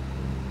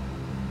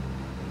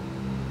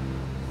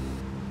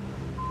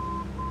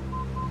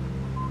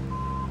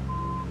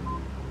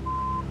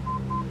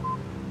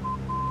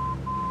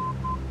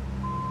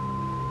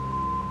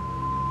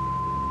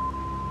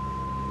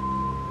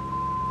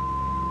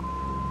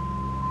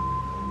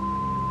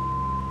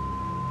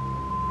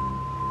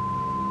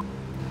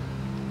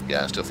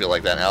 Yeah, I still feel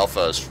like that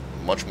alpha is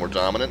much more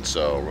dominant,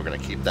 so we're going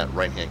to keep that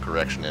right-hand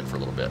correction in for a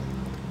little bit.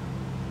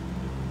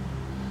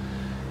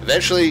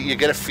 Eventually, you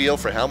get a feel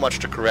for how much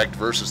to correct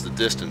versus the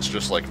distance,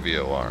 just like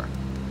VOR.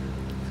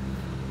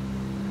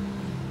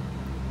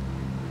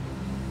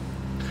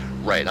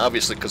 Right,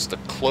 obviously, because the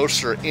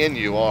closer in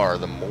you are,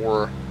 the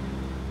more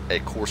a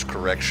course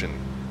correction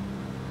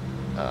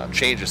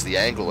changes the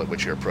angle at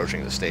which you're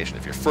approaching the station.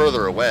 If you're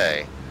further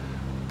away,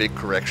 big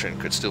correction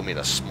could still mean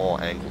a small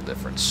angle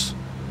difference.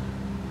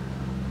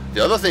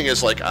 The other thing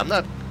is, like, I'm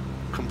not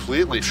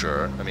completely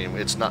sure. I mean,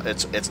 it's not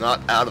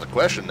out of the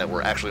question that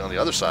we're actually on the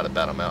other side of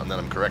Battle Mountain, that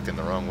I'm correcting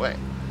the wrong way.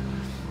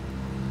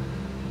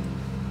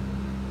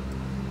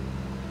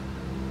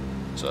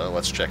 So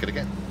let's check it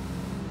again.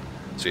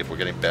 See if we're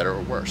getting better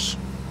or worse.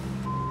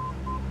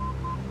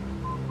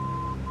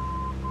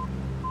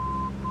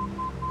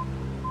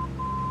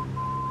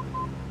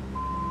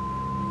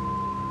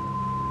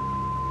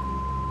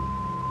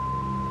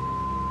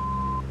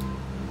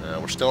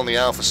 We're still on the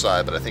alpha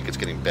side, but I think it's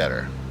getting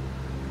better.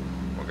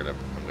 I'm gonna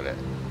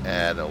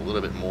add a little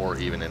bit more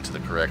even into the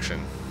correction,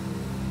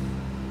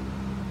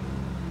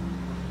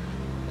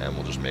 and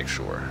we'll just make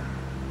sure.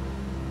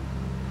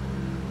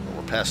 Well,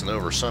 we're passing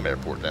over some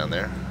airport down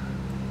there,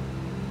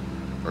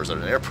 or is that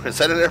an airport? Is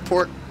that an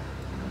airport?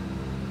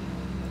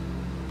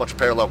 Bunch of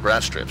parallel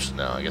grass strips.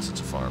 No, I guess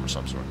it's a farm of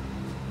some sort.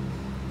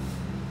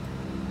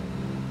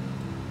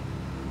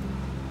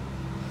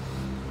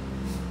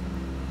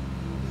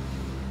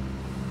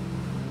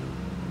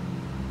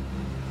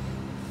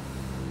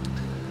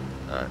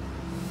 Alright.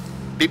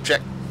 Beep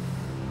check.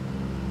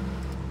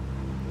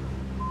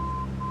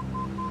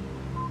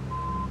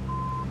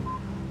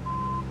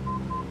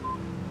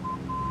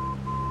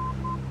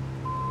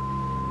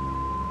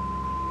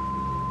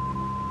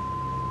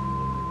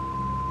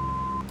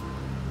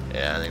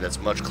 Yeah, I think that's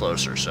much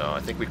closer. So I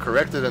think we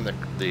corrected in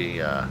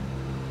the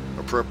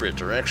appropriate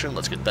direction.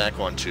 Let's get back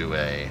onto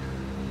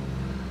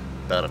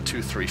about a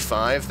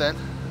 235 then.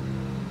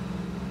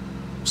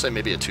 We'll say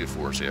maybe a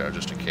 240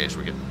 just in case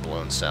we're getting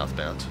blown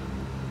southbound.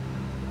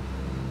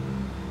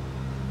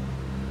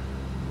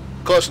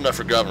 Close enough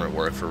for government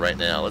work for right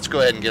now. Let's go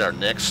ahead and get our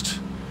next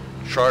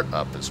chart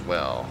up as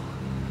well.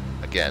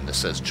 Again, this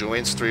says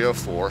joins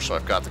 304, so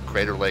I've got the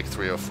Crater Lake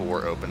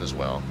 304 open as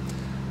well.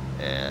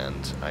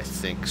 And I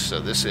think, so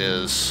this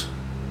is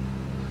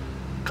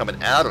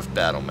coming out of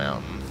Battle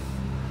Mountain,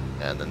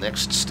 and the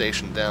next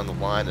station down the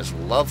line is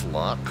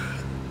Lovelock.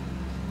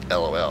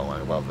 LOL,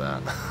 I love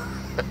that.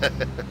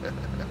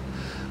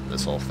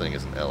 This whole thing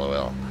is an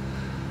LOL.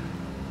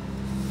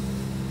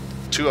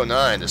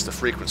 209 is the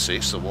frequency,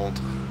 so we'll,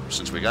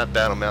 since we got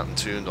Battle Mountain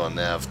tuned on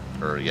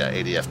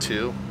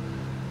ADF2,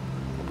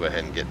 we'll go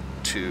ahead and get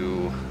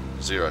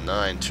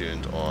 209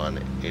 tuned on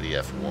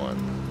ADF1.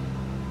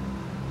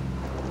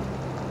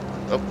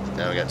 Oh,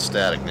 now we got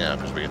static now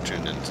because we get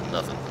tuned into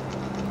nothing.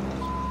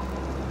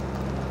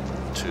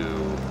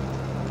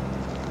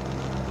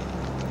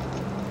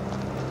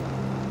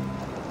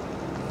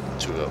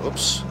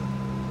 Oops.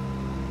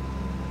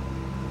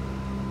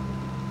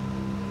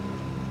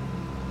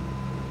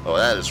 Oh,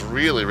 that is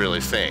really,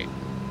 really faint.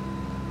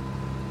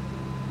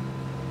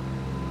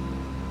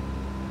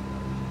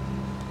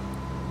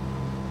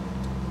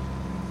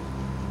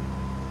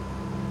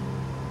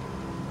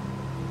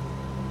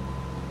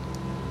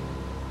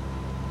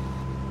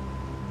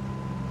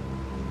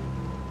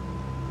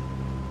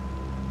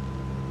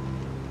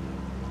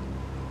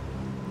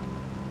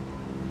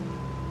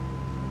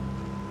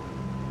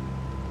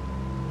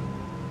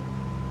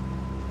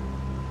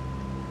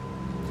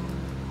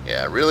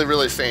 Yeah, really,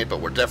 really faint,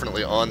 but we're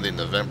definitely on the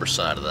November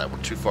side of that.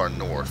 We're too far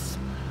north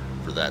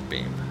for that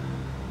beam.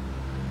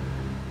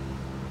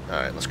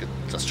 All right,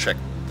 let's check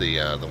the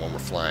one we're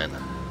flying.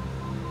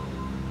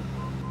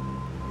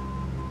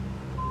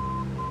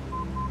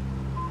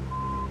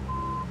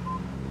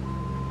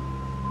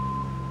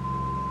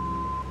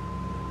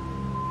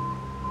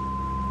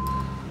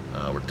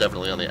 We're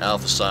definitely on the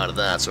alpha side of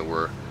that,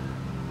 so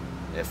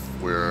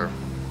if we're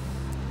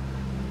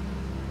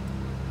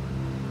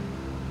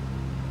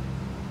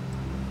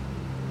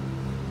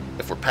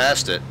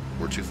past it,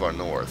 we're too far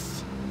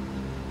north.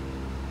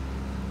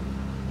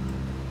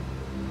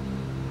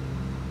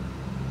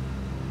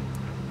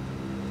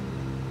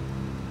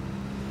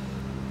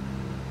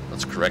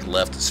 Let's correct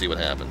left and see what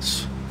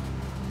happens.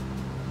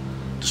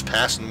 Just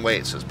pass and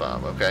wait, says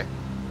Bob. Okay.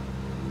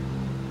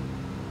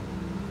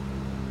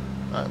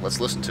 Alright, let's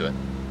listen to it.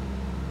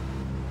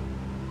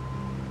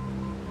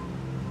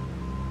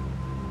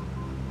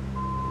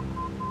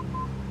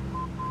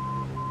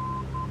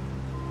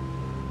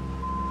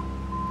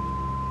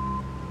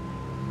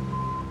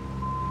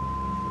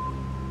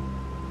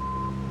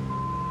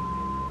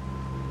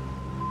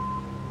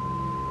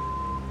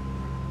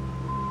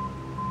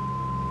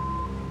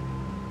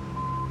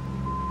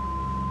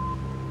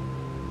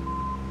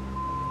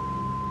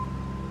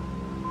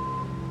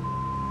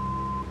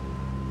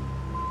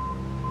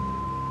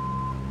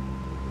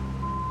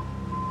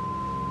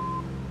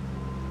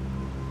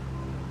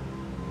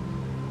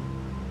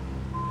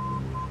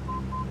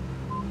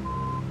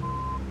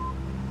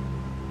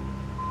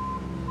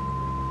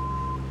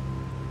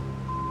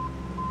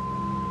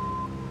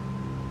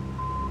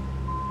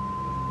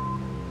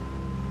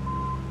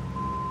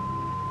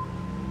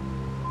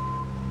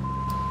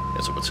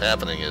 So what's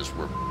happening is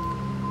we're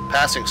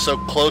passing so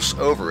close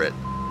over it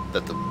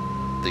that the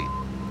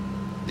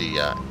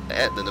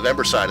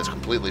November side is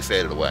completely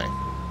faded away.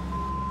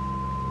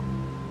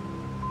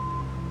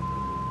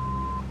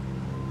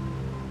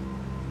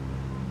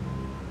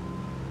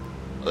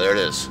 Well, there it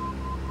is.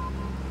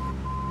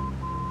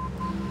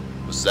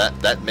 Was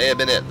that may have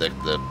been it?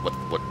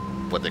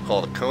 What they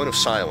call the cone of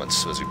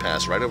silence. As we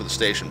pass right over the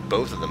station,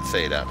 both of them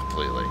fade out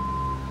completely.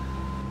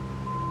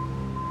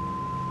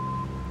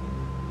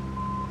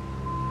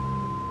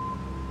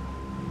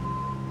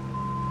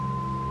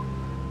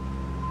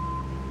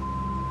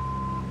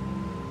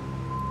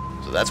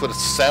 That's what it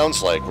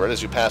sounds like right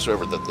as you pass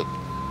over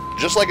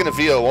just like in a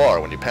VOR,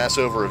 when you pass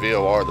over a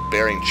VOR, the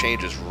bearing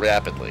changes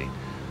rapidly.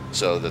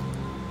 So the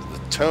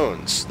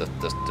tones,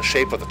 the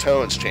shape of the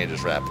tones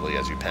changes rapidly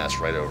as you pass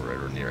right over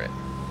it or near it.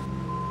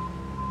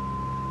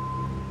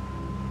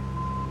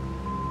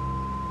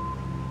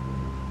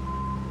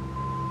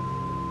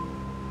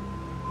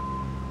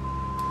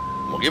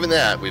 Well, given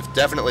that, we've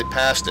definitely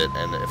passed it,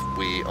 and if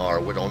we are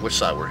on which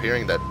side, we're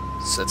hearing that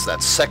it's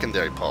that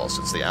secondary pulse,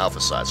 it's the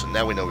alpha side, so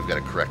now we know we've got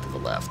to correct to the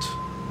left.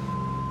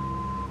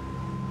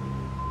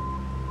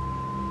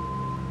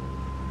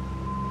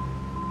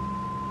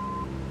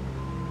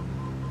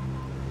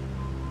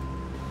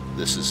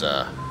 This is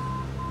a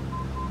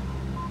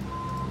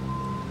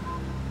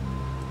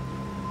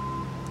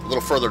little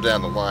further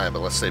down the line, but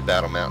let's say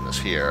Battle Mountain is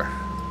here,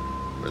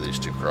 where these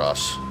two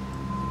cross.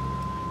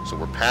 So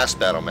we're past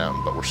Battle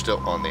Mountain, but we're still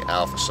on the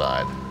alpha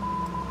side.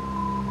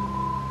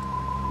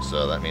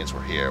 So that means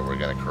we're here. We're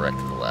going to correct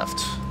to the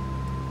left.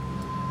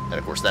 And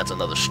of course, that's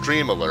another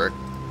stream alert.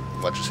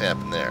 What just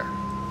happened there?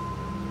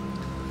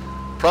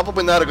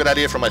 Probably not a good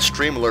idea for my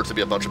stream alert to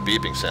be a bunch of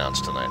beeping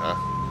sounds tonight, huh?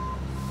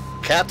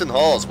 Captain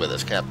Hall is with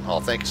us. Captain Hall,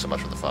 thank you so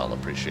much for the follow.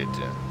 Appreciate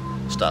you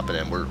stopping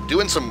in. We're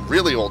doing some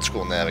really old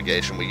school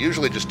navigation. We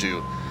usually just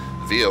do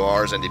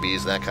VORs,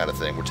 NDBs, that kind of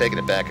thing. We're taking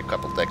it back a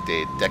couple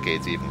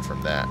decades even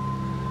from that.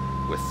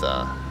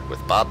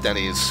 With Bob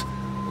Denny's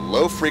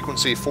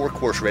low-frequency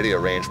 4-course radio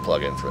range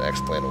plugin for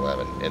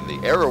XP11 and the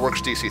Aeroworx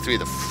DC-3,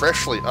 the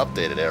freshly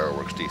updated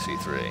Aeroworx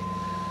DC-3.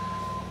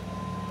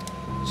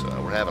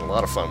 So we're having a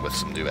lot of fun with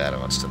some new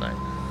add-ons tonight.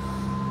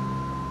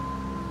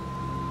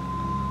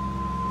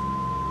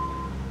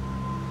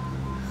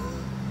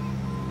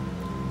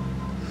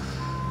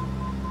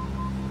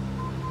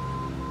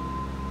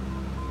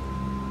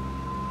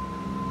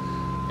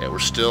 Yeah, we're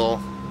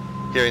still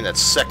hearing that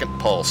second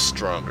pulse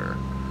stronger,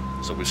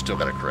 so we've still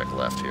got to correct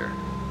left here.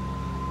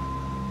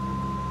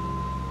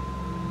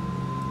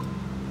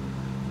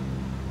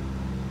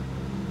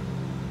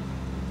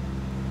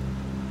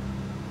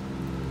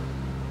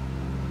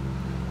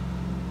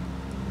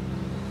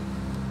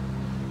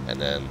 And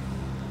then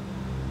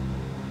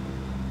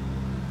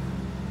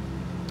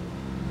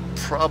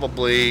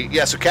probably,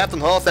 yeah, so Captain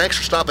Hall, thanks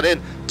for stopping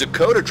in.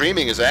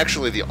 DakotaDreaming is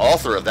actually the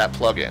author of that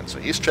plugin, so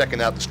he's checking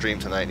out the stream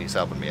tonight and he's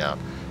helping me out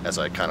as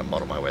I kind of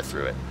muddle my way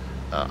through it.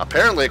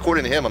 Apparently,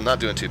 according to him, I'm not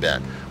doing too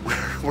bad.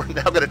 We're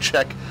now going to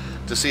check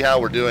to see how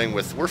we're doing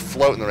with, we're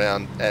floating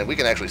around and we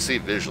can actually see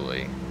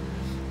visually.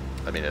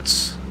 I mean,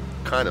 it's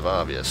kind of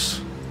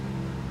obvious.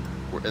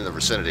 We're in the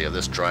vicinity of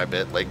this dry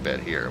bed, lake bed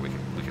here. We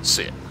can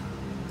see it.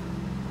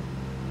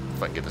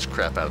 If I can get this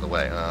crap out of the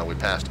way. We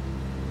passed it.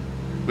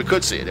 We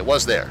could see it. It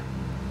was there.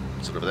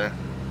 Is it over there?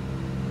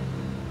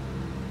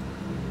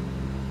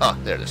 Ah,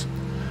 there it is.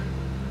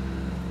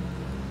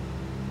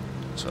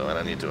 So, and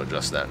I need to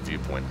adjust that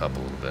viewpoint up a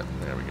little bit.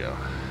 There we go.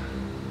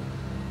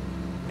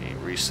 Let me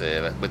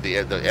resave it. But the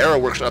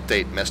Aeroworx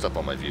update messed up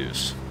all my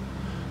views.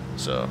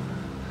 So,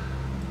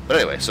 but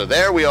anyway, so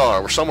there we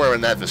are. We're somewhere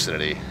in that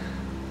vicinity.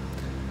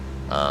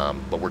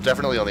 But we're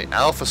definitely on the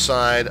alpha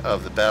side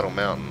of the Battle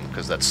Mountain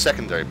because that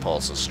secondary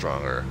pulse is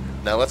stronger.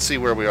 Now let's see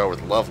where we are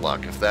with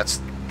Lovelock. If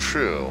that's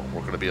true,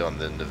 we're going to be on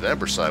the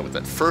November side with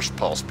that first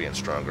pulse being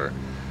stronger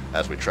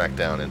as we track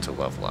down into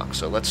Lovelock.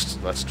 So let's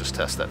just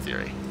test that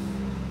theory.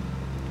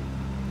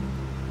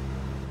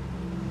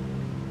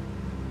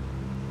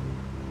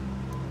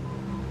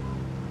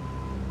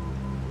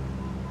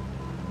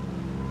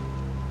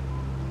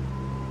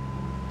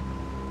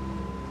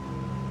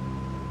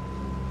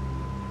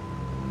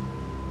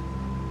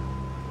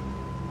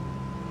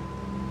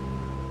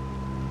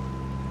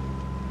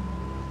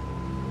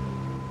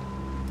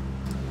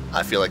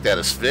 I feel like that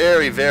is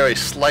very, very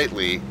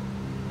slightly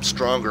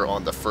stronger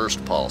on the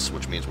first pulse,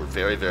 which means we're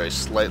very, very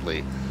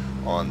slightly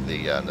on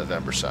the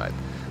November side.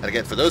 And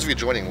again, for those of you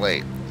joining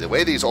late, the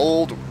way these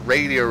old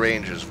radio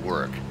ranges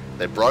work,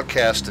 they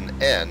broadcast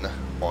an N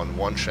on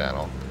one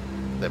channel,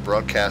 they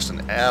broadcast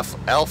an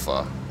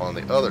alpha on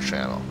the other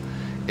channel.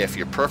 If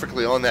you're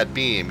perfectly on that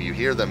beam, you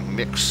hear them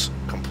mix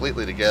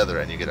completely together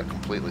and you get a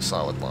completely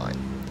solid line.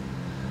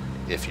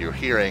 If you're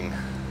hearing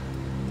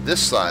this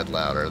side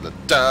louder, the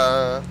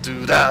da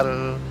do da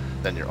do,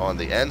 then you're on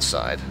the N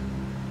side,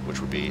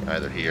 which would be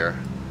either here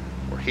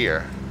or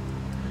here.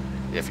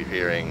 If you're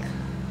hearing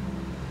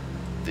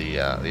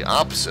the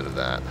opposite of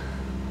that,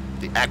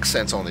 the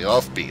accents on the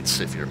offbeats,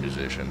 if you're a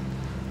musician,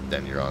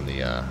 then you're on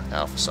the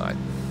alpha side.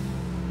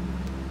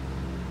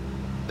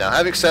 Now,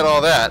 having said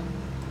all that,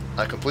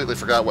 I completely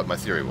forgot what my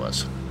theory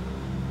was.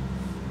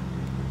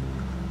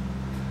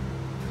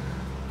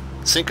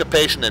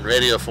 Syncopation in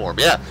radio form.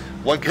 Yeah,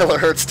 1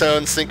 kilohertz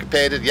tone,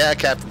 syncopated. Yeah,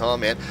 Captain Hall,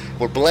 man.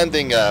 We're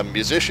blending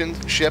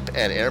musicianship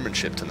and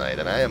airmanship tonight,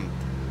 and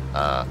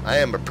I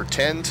am a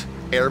pretend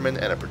airman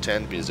and a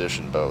pretend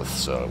musician both,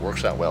 so it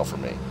works out well for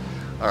me.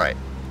 All right,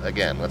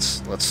 again,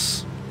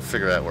 let's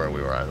figure out where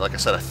we were. Like I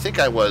said, I think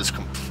I was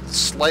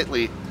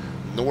slightly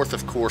north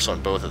of course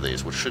on both of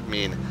these, which should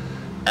mean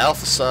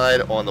alpha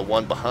side on the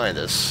one behind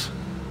us.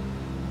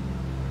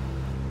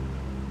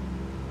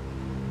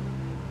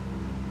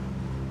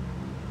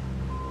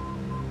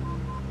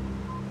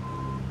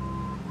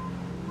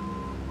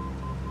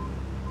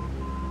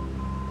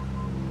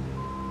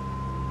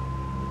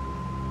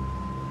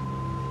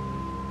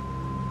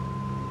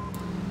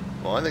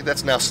 Well, I think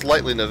that's now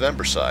slightly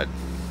November side.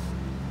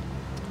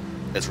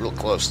 It's real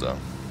close, though.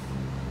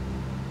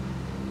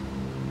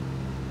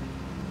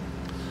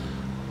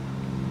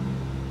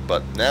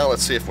 But now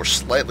let's see if we're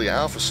slightly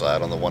alpha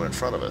side on the one in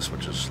front of us,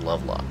 which is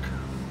Lovelock.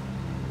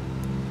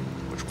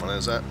 Which one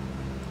is that?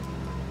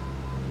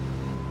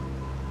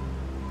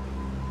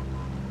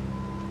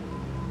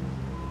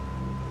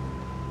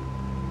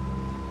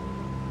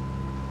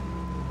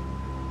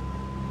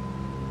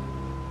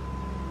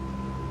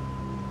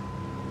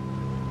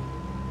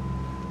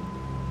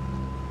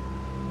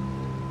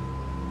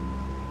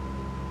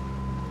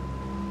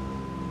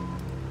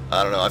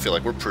 I don't know, I feel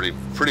like we're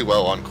pretty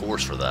well on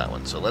course for that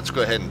one. So let's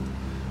go ahead and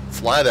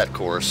fly that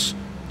course.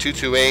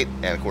 228,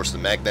 and of course the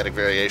magnetic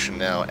variation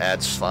now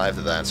adds 5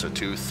 to that, so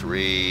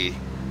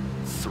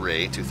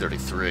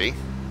 233.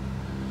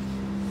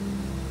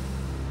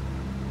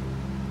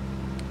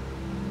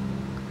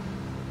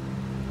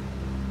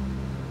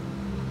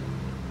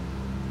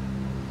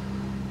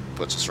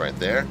 Puts us right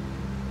there.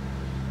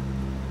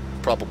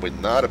 Probably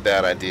not a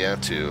bad idea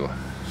to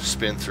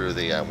spin through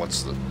the,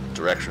 once the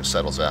direction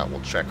settles out,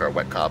 we'll check our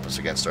wet compass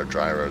against our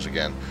gyros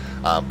again.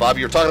 Bob,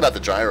 you were talking about the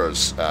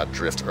gyros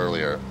drift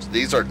earlier.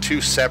 These are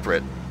two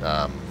separate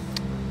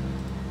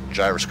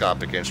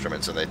gyroscopic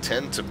instruments, and they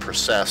tend to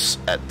process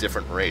at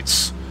different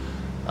rates.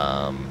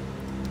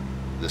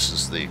 This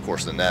is the, of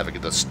course,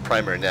 the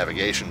primary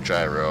navigation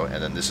gyro,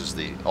 and then this is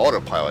the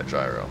autopilot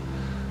gyro.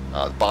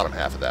 The bottom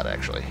half of that,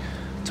 actually.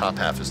 Top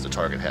half is the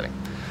target heading.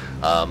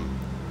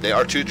 They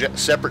are two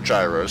separate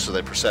gyros, so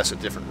they process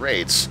at different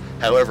rates.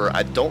 However,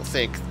 I don't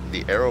think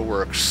the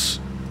Aeroworx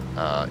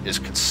is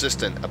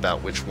consistent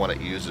about which one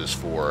it uses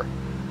for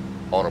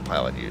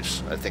autopilot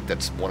use. I think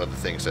that's one of the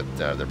things that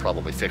they're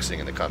probably fixing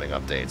in the coming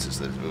updates, is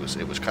that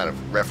it was kind of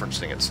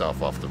referencing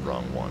itself off the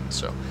wrong one.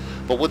 So,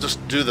 but we'll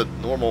just do the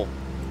normal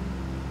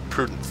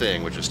prudent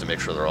thing, which is to make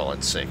sure they're all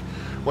in sync.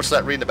 What's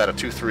that reading about? A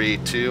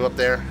 232 up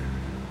there?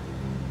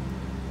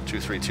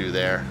 232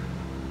 there.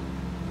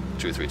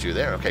 232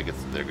 there. Okay, good.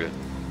 They're good.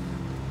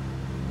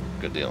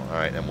 Good deal. All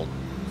right, and we'll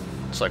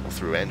cycle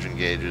through engine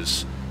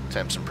gauges.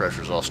 Temps and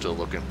pressures all still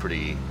looking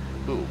pretty...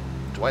 Ooh,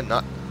 do I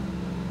not...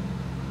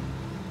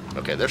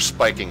 Okay, they're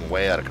spiking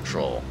way out of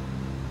control.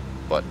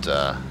 But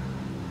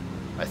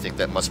I think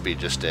that must be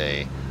just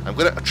a... I'm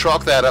going to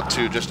chalk that up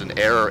to just an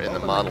error in the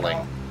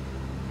modeling.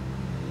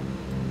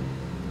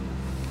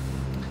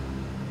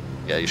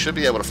 Yeah, you should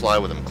be able to fly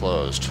with them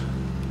closed.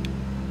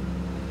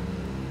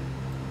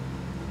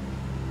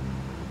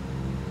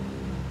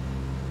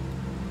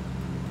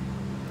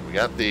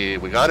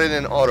 We got it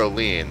in auto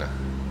lean,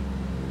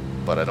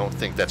 but I don't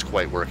think that's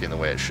quite working the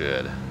way it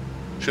should.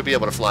 Should be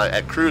able to fly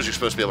at cruise. You're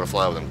supposed to be able to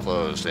fly with them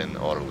closed in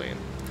auto lean,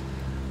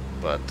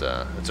 but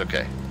it's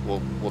okay.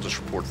 we'll just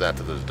report that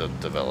to the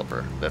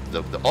developer. That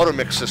the auto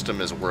mix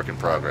system is a work in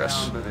progress.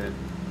 I found that it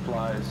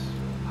flies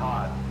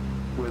hot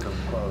with them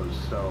closed.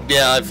 So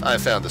yeah,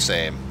 I've found the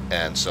same,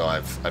 and so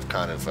I've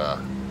kind of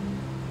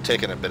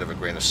taken a bit of a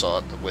grain of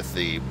salt. With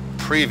the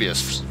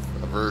previous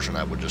version,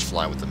 I would just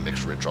fly with the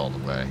mixed rich all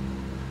the way.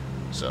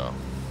 So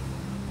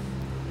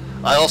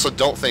I also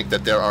don't think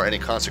that there are any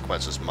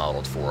consequences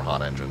modeled for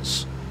hot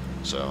engines,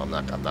 so I'm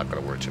not going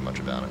to worry too much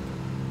about it.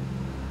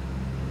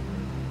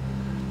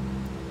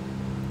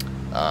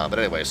 But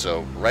anyway,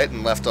 so right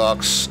and left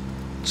aux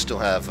still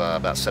have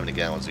about 70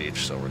 gallons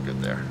each, so we're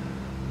good there.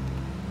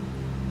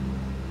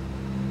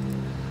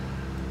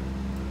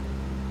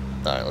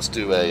 Alright, let's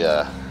do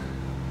a...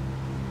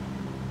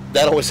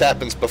 that always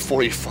happens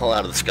before you fall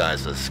out of the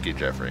skies, Ski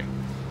Jeffrey.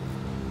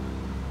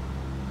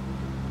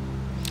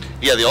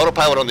 Yeah, the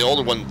autopilot on the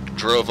older one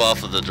drove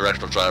off of the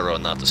directional gyro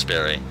and not the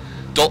Sperry.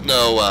 Don't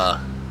know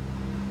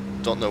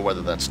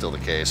whether that's still the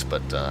case,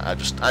 but I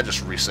just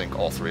resync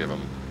all three of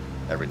them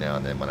every now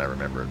and then when I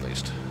remember, at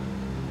least.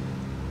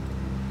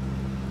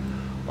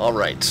 All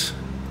right,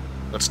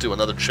 let's do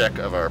another check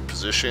of our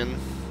position.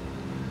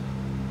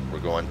 We're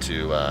going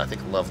to, I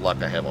think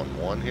Lovelock I have on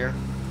 1 here.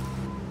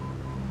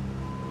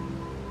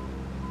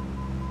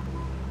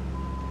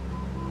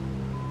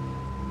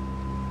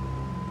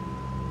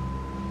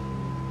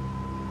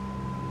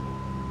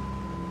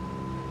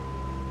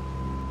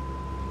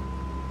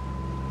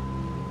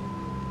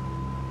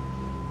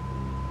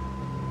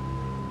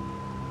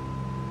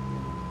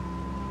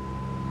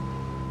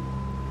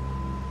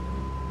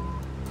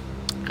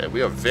 Okay,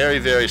 we are very,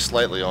 very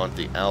slightly on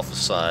the alpha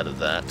side of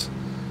that,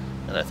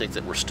 and I think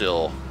that we're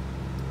still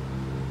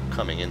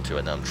coming into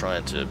it. Now I'm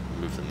trying to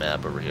move the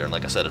map over here, and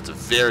like I said, it's a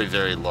very,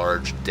 very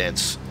large,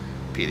 dense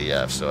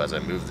PDF, so as I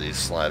move these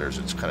sliders,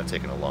 it's kind of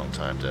taking a long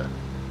time to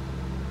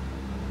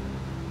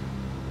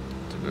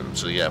move them.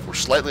 So yeah, if we're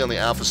slightly on the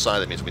alpha side,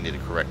 that means we need to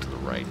correct to the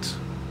right.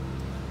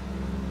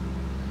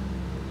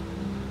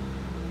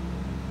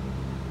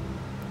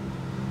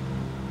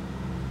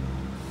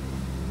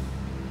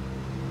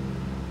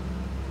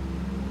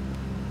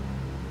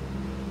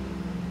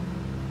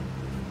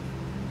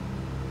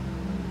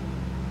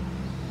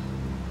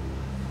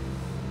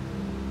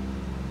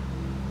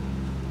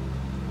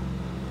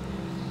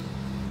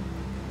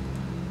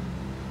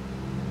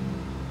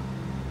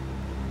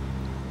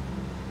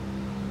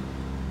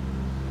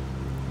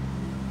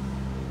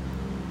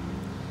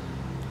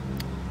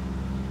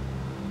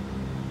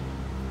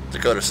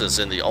 Dakota says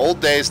in the old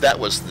days that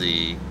was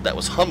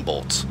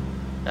Humboldt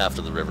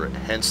after the river,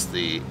 hence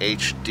the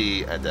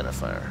HD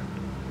identifier.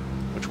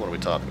 Which one are we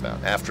talking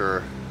about?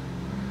 After,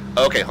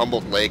 okay,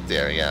 Humboldt Lake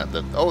there, yeah.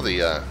 The kind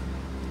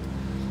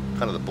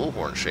of the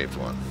bullhorn shaped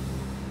one.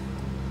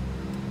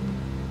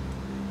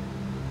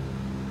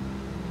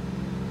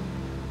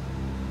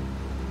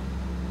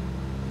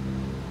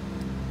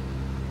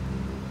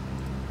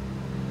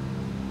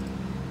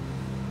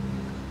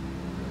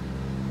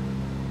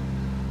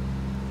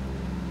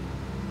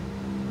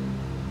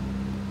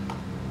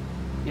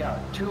 yeah,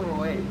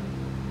 208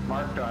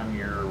 marked on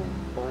your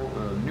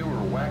old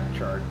newer WAC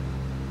chart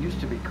used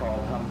to be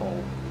called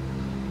Humboldt.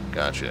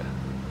 Gotcha.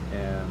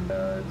 And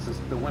it's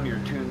just the one you're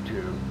tuned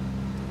to.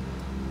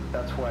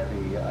 That's why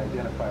the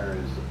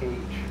identifier is H.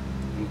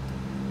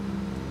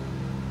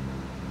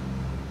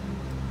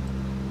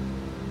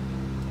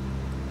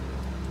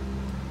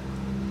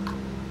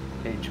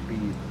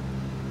 HB.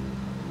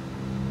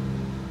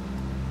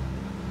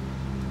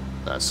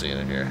 Not seeing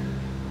it here.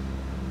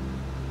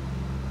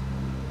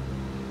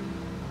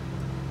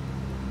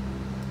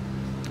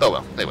 Oh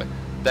well. Anyway,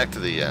 back to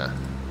the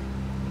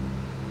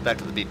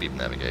beep beep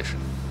navigation.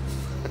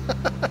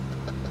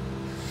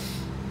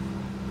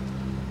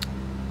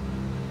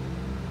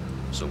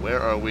 So where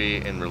are we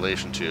in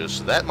relation to?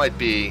 So that might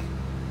be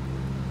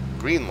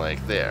Green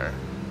Lake there.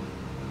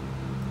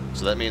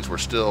 So that means we're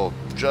still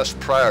just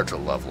prior to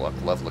Lovelock.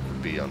 Lovelock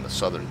would be on the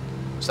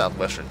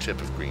southwestern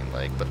tip of Green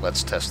Lake, but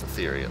let's test the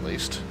theory at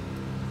least.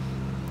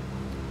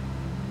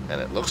 And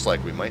it looks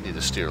like we might need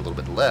to steer a little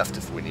bit left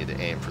if we need to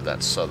aim for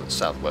that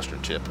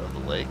southwestern tip of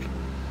the lake.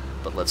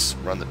 But let's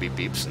run the beep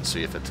beeps and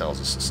see if it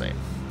tells us the same.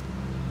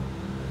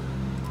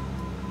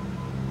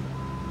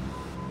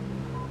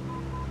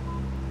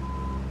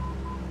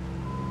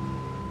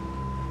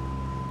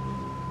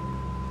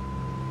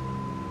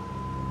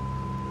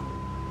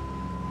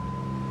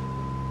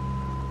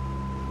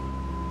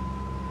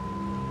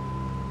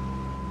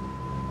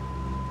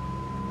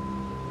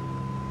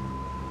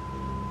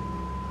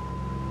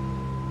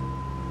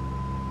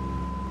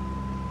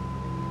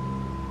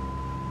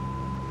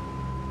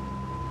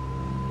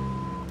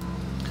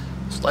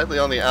 Slightly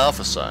on the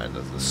alpha side.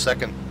 The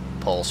second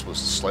pulse was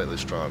slightly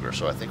stronger,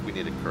 so I think we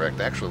need to correct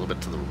actually a little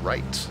bit to the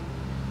right.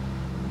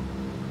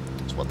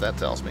 That's what that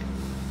tells me.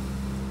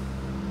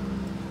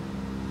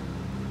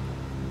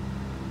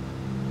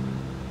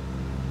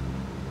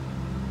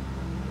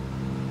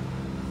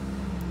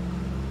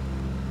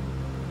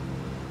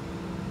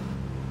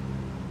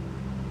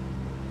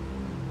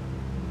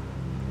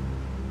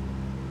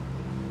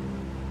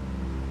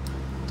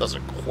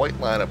 Doesn't quite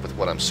line up with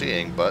what I'm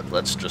seeing, but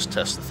let's just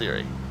test the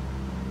theory.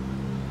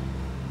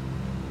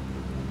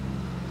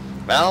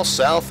 Al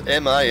South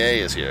MIA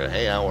is here.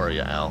 Hey, how are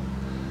you, Al?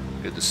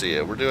 Good to see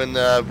you. We're doing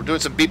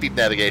some beep beep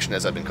navigation,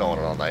 as I've been calling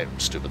it all night,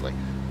 stupidly,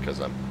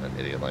 because I'm an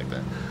idiot like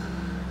that.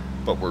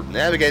 But we're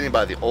navigating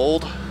by the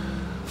old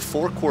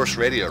 4-course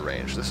radio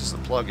range. This is the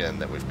plug-in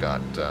that we've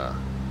got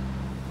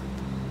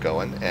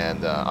going,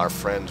 and our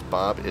friend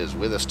Bob is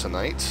with us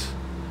tonight,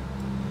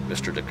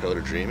 Mr.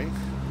 DakotaDreaming.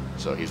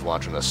 So he's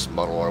watching us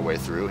muddle our way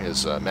through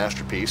his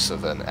masterpiece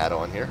of an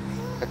add-on here.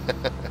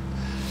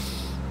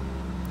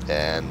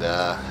 And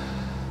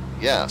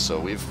yeah, so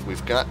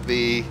we've got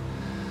the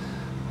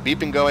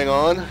beeping going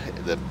on.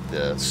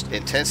 The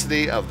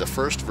intensity of the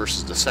first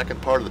versus the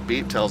second part of the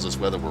beep tells us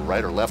whether we're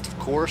right or left of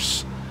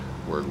course.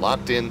 We're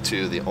locked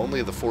into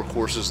only the 4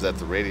 courses that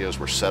the radios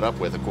were set up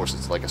with. Of course,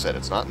 it's like I said,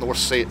 it's not north,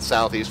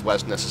 south, east,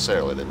 west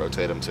necessarily. They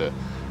rotate them to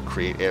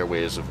create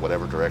airways of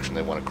whatever direction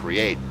they want to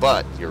create,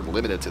 but you're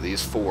limited to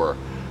these 4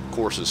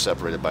 courses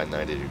separated by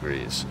 90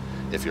 degrees.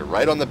 If you're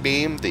right on the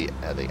beam, the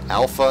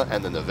alpha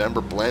and the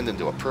November blend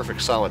into a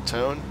perfect solid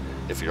tone.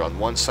 If you're on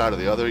one side or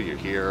the other, you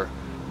hear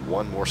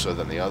one more so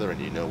than the other,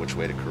 and you know which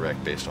way to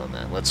correct based on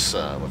that.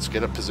 Let's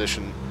get a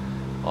position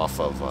off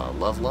of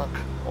Lovelock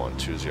on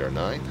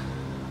 209.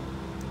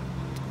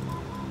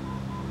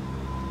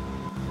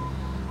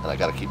 And I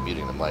got to keep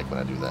muting the mic when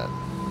I do that.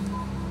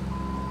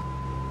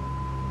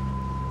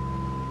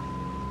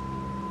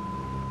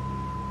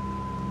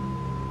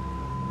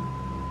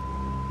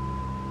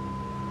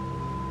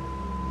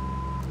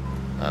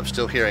 I'm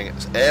still hearing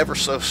ever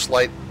so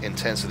slight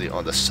intensity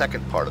on the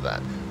second part of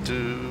that.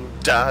 Do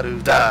da do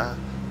da.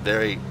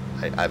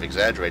 I've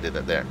exaggerated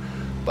it there,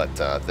 but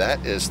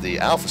that is the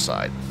alpha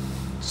side.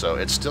 So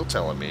it's still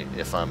telling me,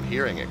 if I'm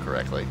hearing it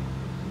correctly,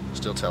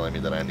 still telling me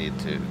that I need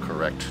to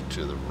correct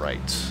to the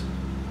right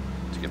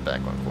to get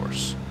back on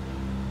course.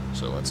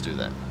 So let's do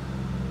that.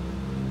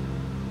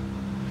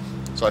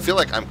 So I feel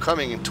like I'm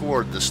coming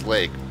toward this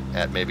lake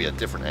at maybe a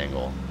different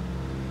angle.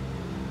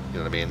 You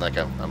know what I mean? Like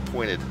I'm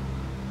pointed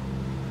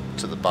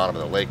to the bottom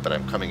of the lake, but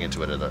I'm coming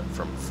into it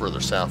from further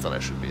south than I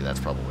should be. That's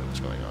probably what's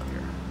going on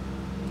here.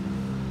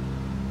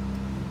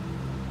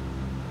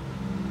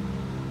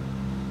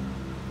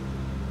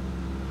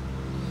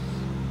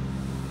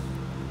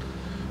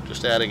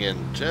 Just adding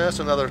in just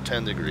another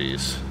 10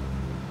 degrees.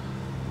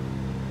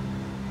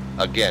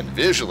 Again,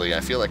 visually,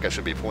 I feel like I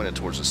should be pointed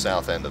towards the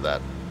south end of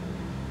that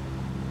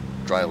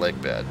dry lake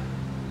bed.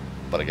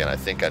 But again, I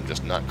think I'm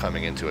just not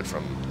coming into it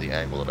from the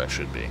angle that I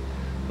should be.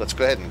 Let's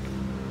go ahead and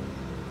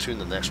tune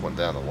the next one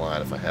down the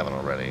line if I haven't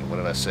already. What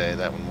did I say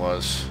that one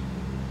was?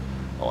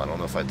 Oh, I don't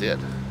know if I did.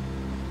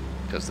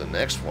 Because the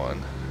next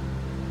one...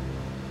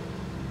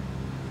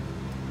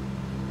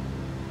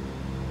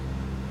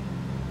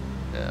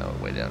 yeah,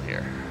 way down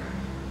here.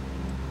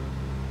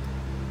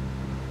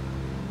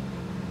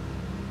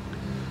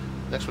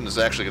 Next one is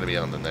actually going to be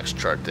on the next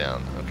chart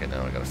down. Okay,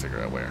 now I got to figure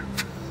out where.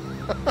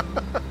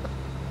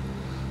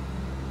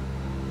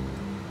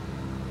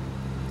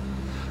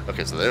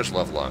 Okay, so there's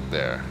Lovelock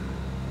there.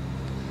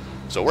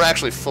 So we're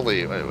actually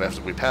fully,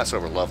 after we pass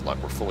over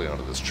Lovelock, we're fully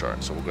onto this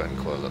chart. So we'll go ahead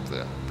and close up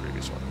the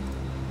previous one.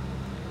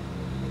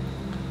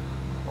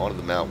 Onto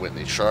the Mount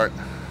Whitney chart.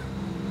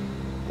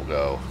 We'll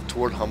go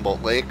toward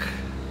Humboldt Lake.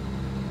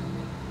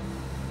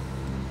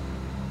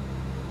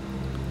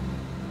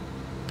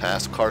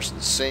 Past Carson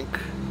Sink.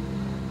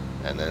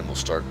 And then we'll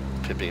start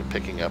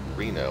picking up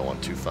Reno on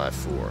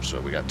 254.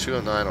 So we got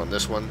 209 on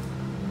this one.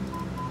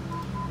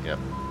 Yep.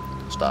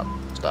 Stop.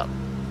 Stop.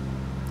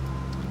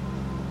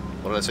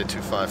 What did I say,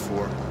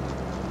 254?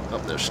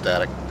 Oh, there's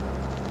static.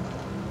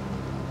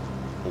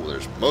 Oh,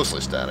 there's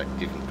mostly static.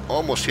 You can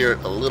almost hear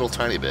it a little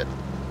tiny bit,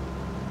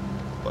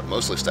 but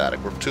mostly static.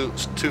 We're too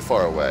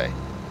far away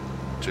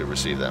to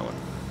receive that one.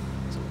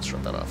 So let's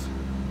shut that off.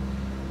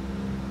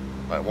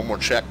 All right, one more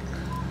check.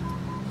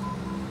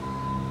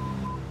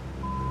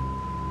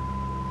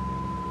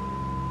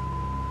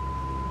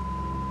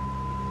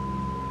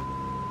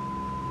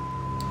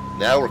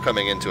 Now we're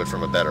coming into it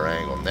from a better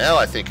angle. Now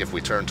I think if we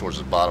turn towards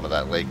the bottom of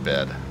that lake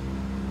bed,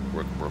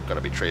 we're going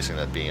to be tracing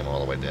that beam all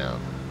the way down.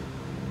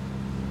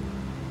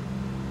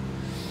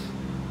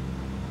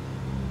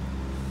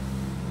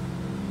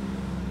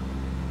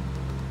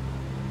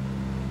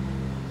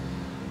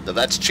 Now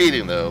that's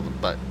cheating though,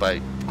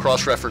 by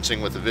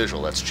cross-referencing with the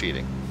visual, that's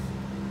cheating.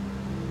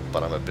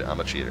 But I'm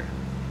a cheater.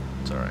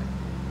 It's alright.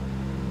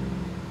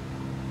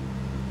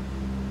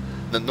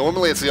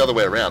 Normally it's the other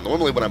way around.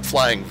 Normally when I'm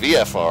flying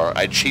VFR,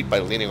 I cheat by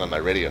leaning on my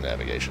radio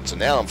navigation. So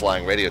now I'm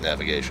flying radio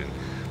navigation,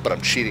 but I'm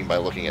cheating by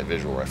looking at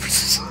visual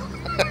references.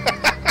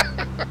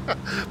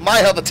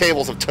 My, how the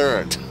tables have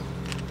turned.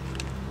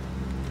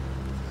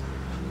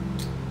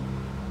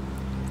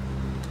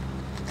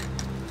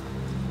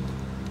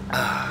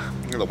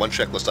 The one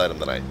checklist item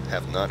that I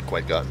have not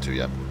quite gotten to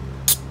yet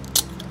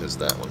is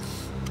that one.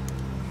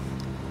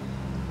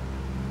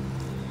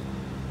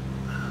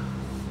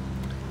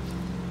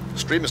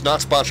 Stream is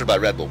not sponsored by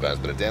Red Bull, guys,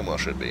 but it damn well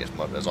should be,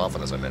 as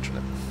often as I mention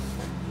it.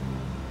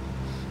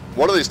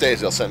 One of these days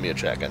they'll send me a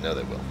check. I know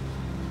they will.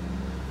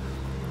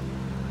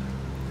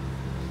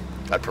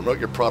 I promote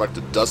your product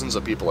to dozens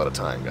of people at a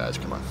time, guys.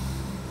 Come on.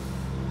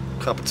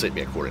 Compensate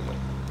me accordingly.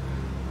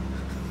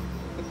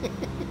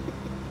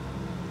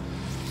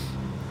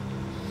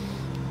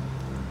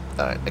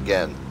 Alright,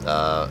 again,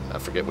 I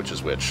forget which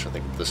is which. I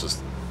think this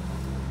is...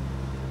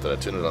 Did I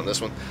tune it on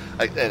this one?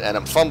 And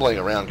I'm fumbling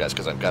around, guys,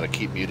 because I've got to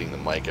keep muting the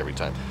mic every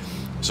time.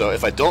 So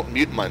if I don't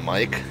mute my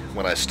mic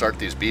when I start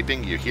these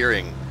beeping, you'll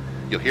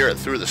hear it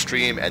through the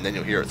stream, and then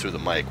you'll hear it through the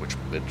mic,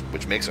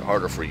 which makes it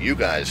harder for you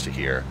guys to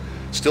hear.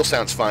 Still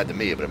sounds fine to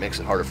me, but it makes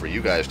it harder for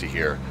you guys to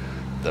hear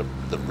the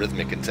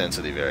rhythmic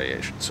intensity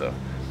variation. So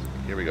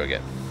here we go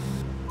again.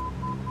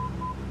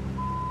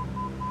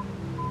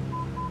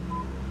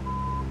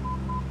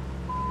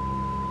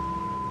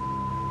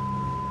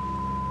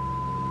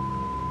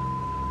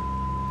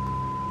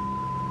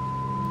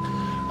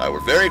 We're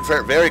very,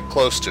 very, very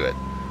close to it.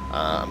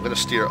 I'm going to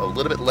steer a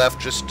little bit left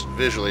just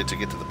visually to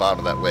get to the bottom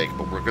of that lake,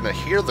 but we're going to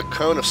hear the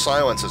cone of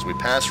silence as we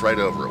pass right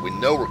over it. We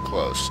know we're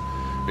close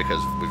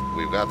because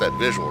we've got that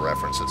visual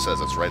reference that says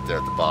it's right there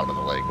at the bottom of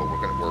the lake. But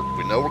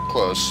we know we're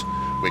close.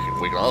 We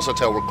can also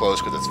tell we're close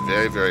because it's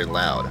very, very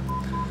loud.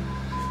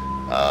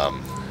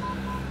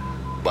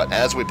 But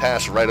as we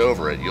pass right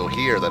over it, you'll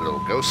hear that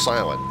it'll go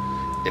silent.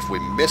 If we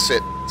miss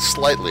it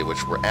slightly,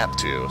 which we're apt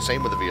to,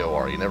 same with the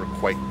VOR, you never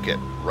quite get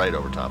right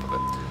over top of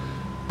it.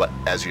 But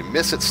as you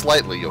miss it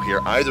slightly, you'll hear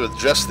either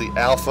just the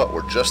alpha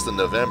or just the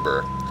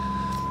November,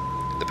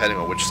 depending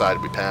on which side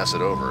we pass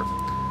it over.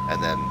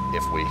 And then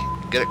if we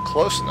get it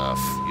close enough,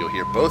 you'll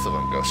hear both of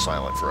them go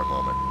silent for a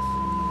moment.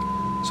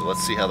 So let's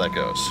see how that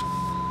goes.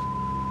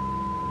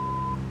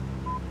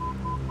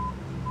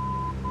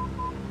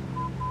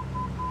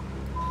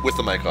 With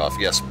the mic off,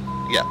 yes.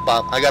 Yeah,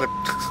 Bob, I got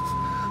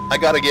I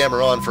got a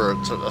gammer on for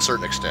a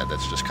certain extent.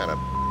 That's just kind of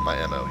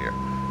my MO here.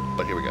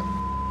 But here we go.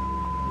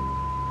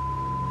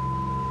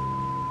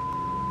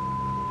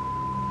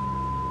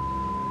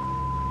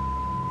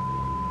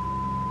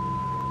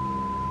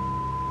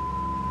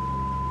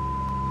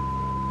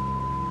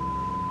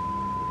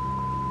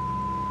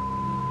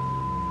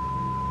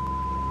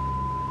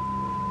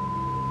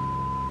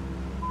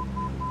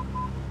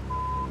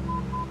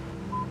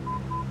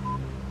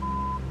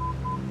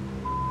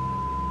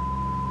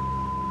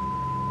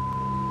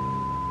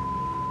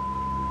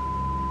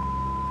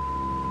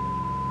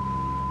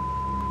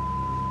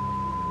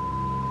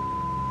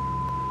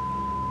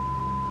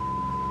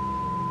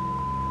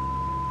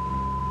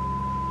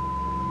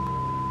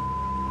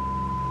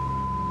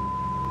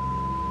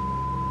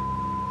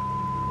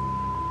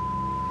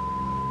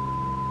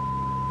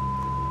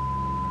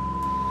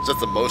 Is that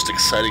the most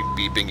exciting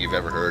beeping you've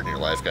ever heard in your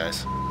life,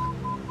 guys?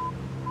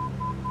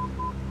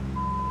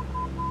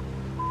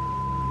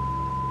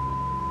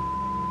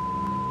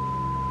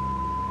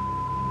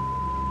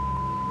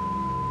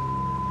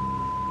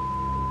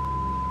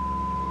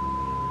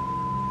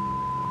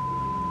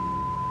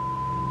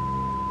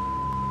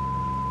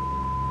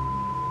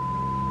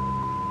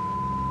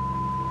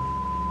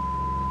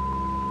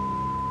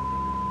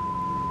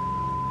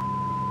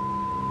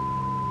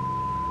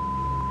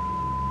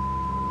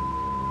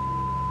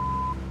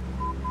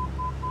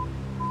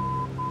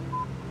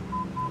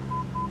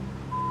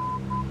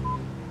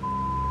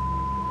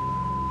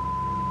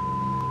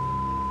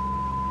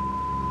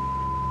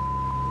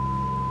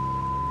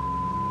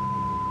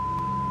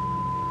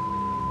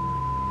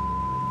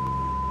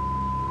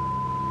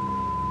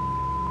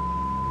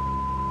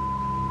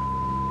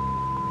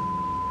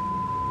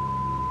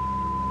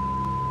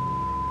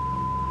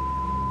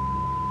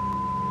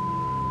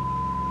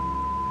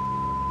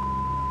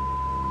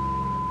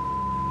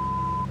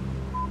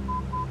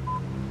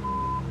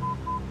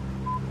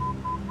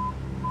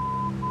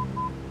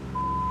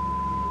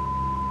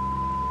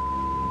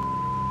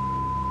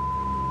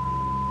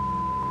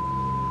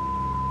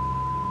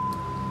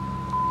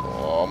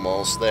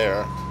 Almost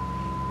there.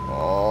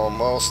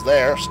 Almost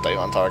there. Stay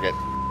on target.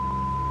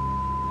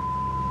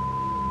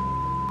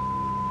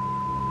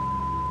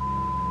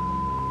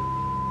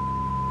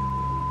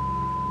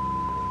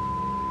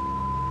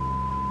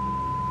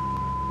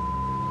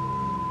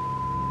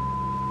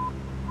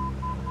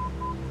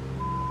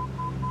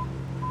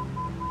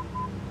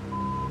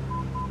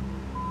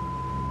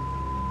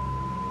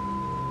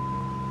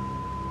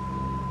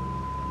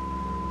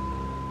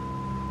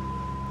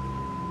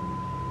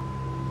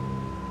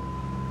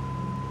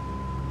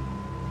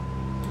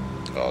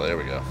 Oh, there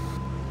we go.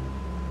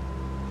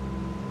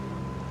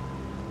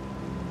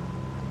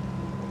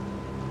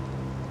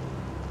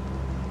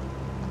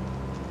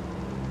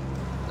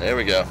 There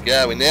we go.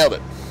 Yeah, we nailed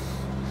it.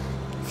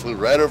 Flew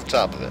right over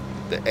top of it.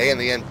 The A and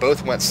the N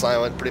both went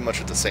silent pretty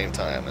much at the same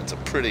time. It's a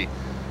pretty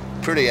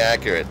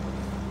accurate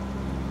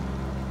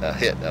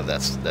hit of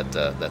that's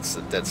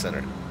the dead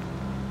center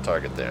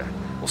target there.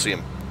 We'll see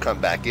him come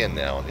back in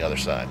now on the other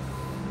side.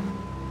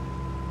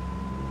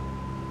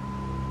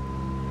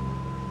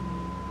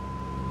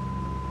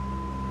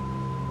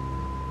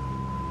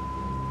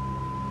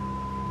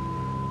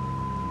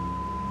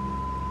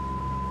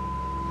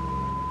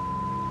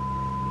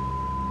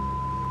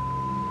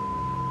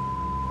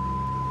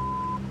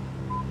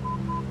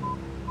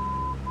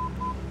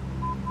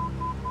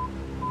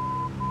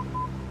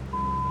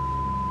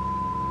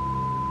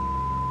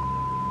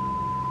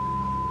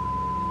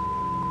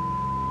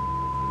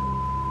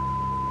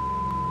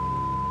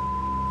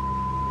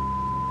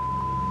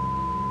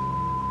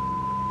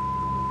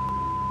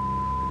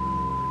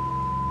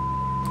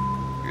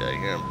 Yeah, you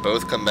hear them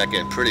both come back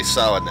in pretty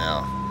solid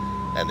now.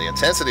 And the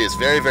intensity is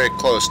very, very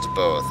close to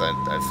both.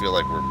 I feel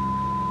like we're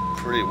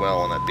pretty well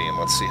on that beam.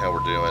 Let's see how we're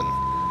doing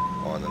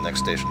on the next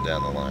station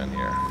down the line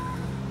here.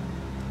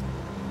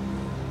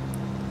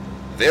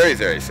 Very,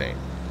 very faint.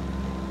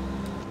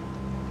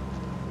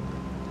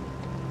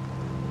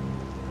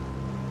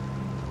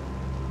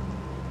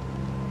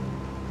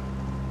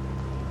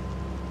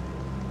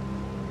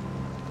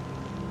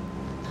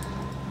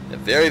 Yeah,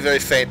 very, very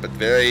faint, but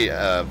very,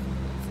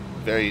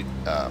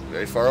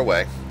 very far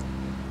away.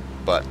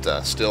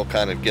 But still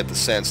kind of get the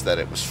sense that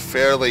it was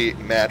fairly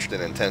matched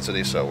in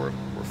intensity, so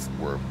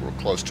we're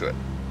close to it.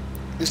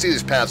 You see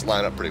these paths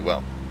line up pretty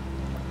well.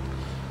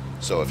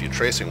 So if you're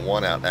tracing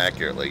one out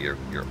accurately,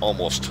 you're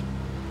almost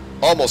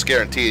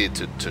guaranteed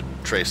to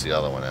trace the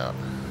other one out.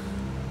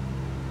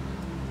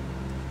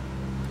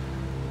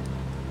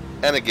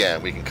 And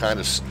again, we can kind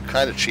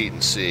of cheat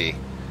and see,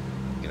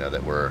 you know,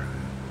 that we're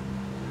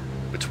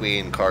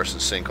between Carson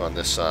Sink on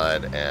this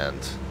side and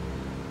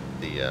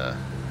the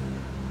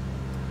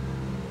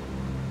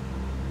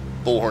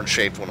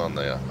bullhorn-shaped one on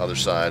the other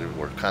side.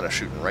 We're kind of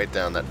shooting right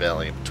down that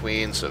valley in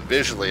between, so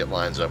visually it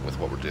lines up with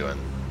what we're doing.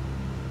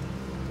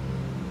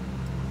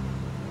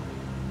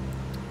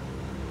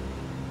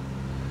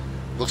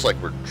 Looks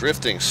like we're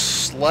drifting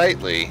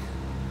slightly,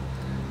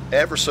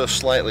 ever so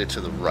slightly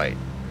to the right.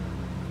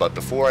 But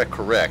before I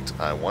correct,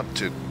 I want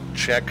to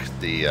check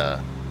the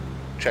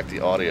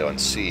audio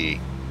and see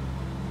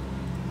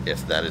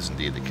if that is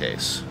indeed the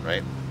case,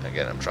 right?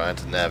 Again, I'm trying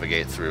to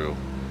navigate through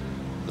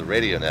the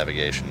radio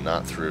navigation,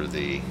 not through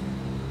the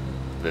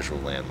visual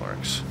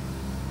landmarks.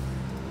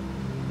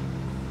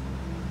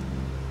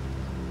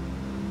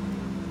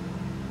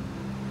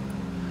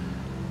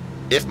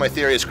 If my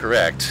theory is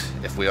correct,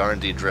 if we are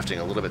indeed drifting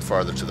a little bit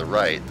farther to the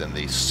right, then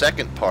the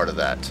second part of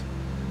that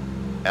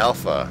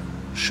alpha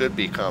should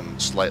become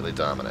slightly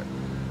dominant.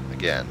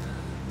 Again,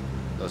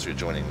 those who are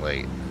joining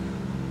late.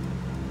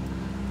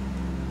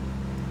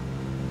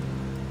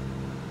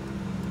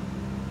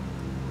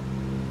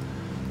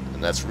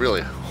 And that's really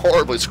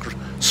horribly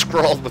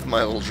scrawled with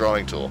my little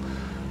drawing tool.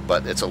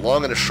 But it's a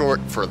long and a short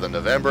for the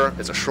November.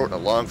 It's a short and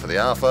a long for the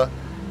alpha.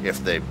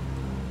 If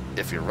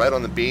you're right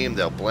on the beam,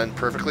 they'll blend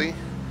perfectly.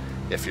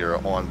 If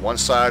you're on one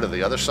side or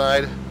the other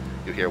side,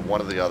 you hear one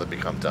or the other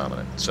become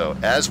dominant. So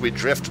as we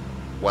drift,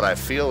 what I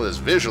feel is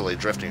visually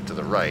drifting to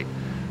the right,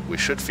 we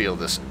should feel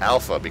this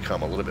alpha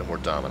become a little bit more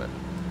dominant.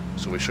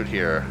 So we should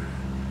hear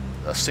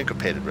a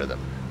syncopated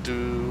rhythm.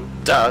 Do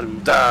da do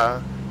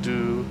da,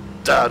 do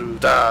da do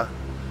da.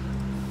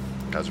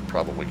 You guys are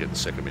probably getting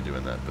sick of me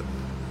doing that, but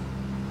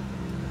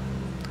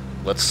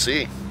let's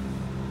see.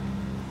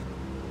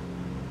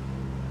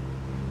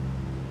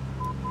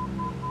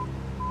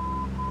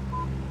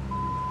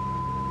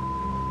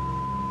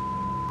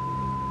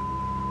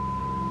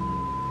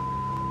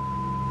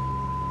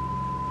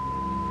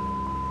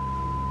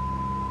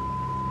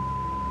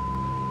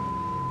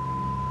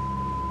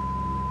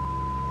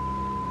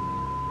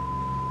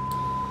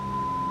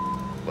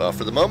 Well,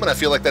 for the moment, I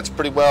feel like that's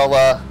pretty well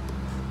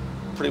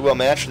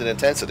matched in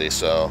intensity.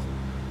 So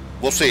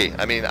we'll see.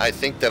 I mean, I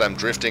think that I'm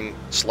drifting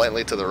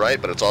slightly to the right,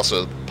 but it's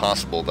also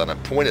possible that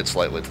I'm pointed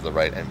slightly to the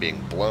right and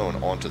being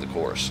blown onto the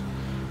course.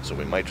 So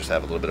we might just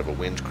have a little bit of a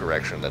wind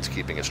correction that's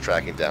keeping us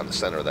tracking down the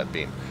center of that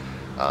beam.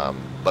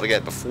 But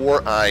again,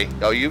 before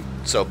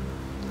so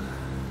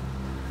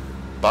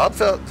Bob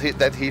felt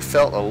that he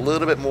felt a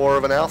little bit more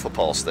of an alpha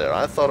pulse there.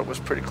 I thought it was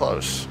pretty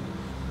close.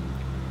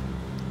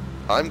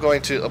 I'm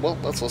going to, well,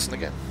 let's listen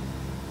again.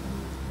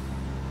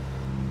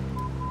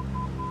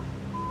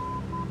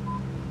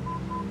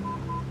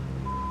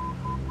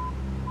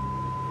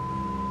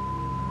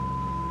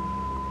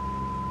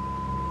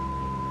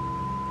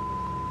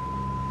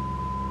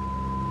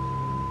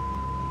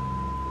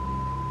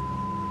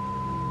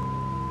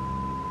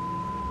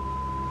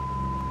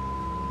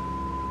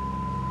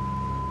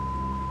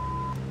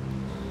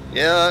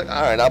 Yeah,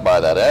 alright, I'll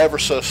buy that. Ever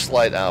so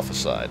slight alpha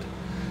side.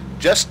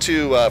 Just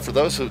to, for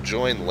those who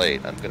joined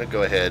late, I'm going to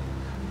go ahead,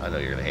 I know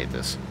you're going to hate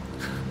this,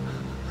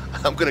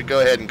 I'm going to go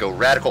ahead and go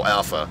radical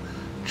alpha,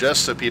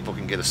 just so people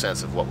can get a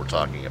sense of what we're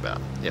talking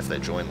about, if they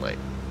join late.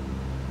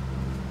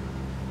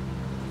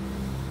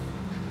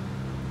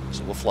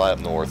 So we'll fly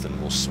up north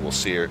and we'll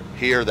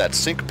hear that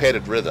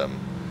syncopated rhythm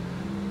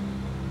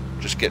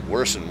just get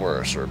worse and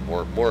worse, or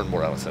more and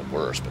more, I would say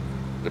worse, but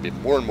it'll be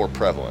more and more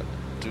prevalent.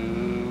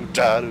 Do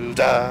da do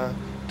da,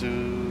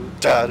 do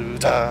da do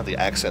da, the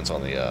accents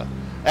on the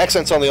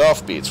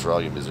offbeats for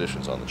all you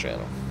musicians on the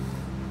channel.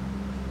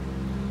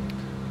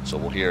 So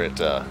we'll hear it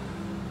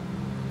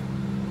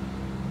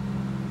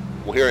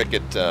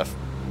get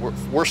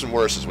worse and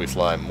worse as we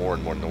fly more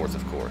and more north,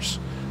 of course.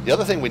 The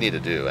other thing we need to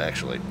do,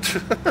 actually,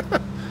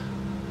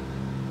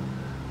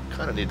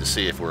 kind of need to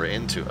see if we're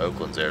into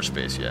Oakland's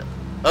airspace yet.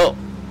 Oh,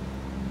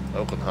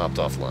 Oakland hopped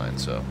offline,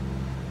 so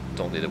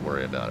don't need to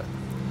worry about it.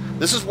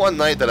 This is one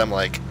night that I'm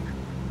like,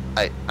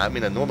 I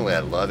mean, normally I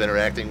love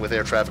interacting with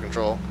air traffic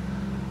control,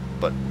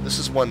 but this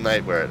is one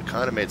night where it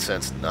kind of made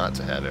sense not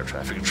to have air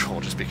traffic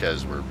control, just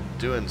because we're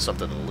doing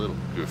something a little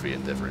goofy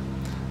and different.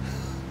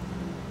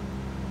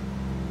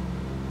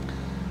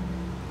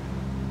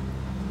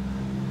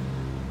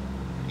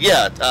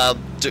 Yeah,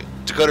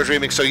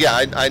 DakotaDreaming. So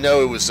yeah, I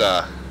know it was.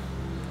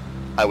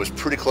 I was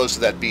pretty close to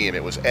that beam.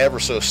 It was ever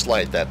so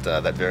slight, that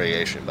that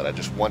variation. But I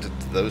just wanted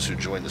those who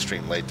joined the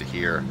stream late to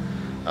hear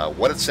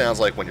what it sounds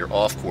like when you're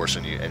off course.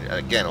 And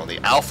again, on the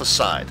alpha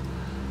side,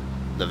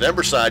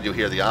 November side, you'll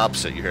hear the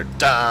opposite. You hear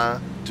da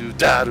do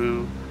da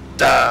do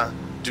da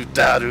do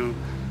da do.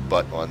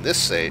 But on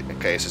this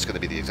case, it's going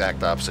to be the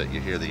exact opposite. You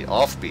hear the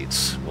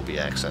offbeats will be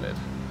accented.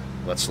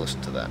 Let's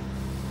listen to that.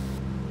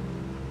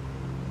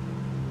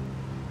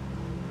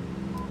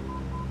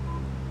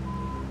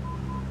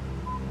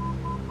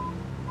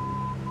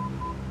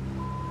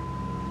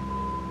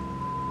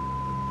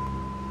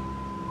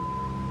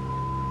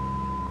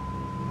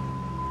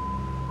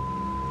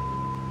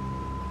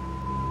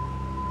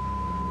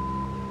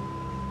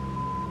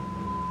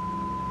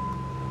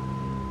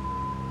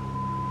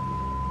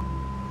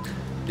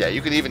 Yeah,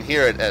 you could even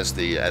hear it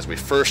as we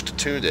first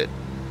tuned it.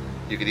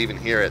 You could even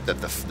hear it that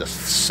the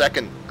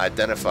second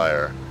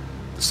identifier,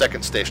 the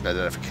second station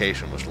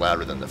identification, was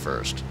louder than the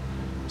first.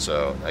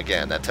 So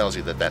again, that tells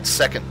you that that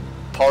second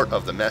part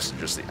of the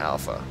message is the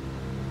alpha.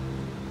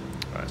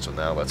 All right, so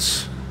now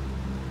let's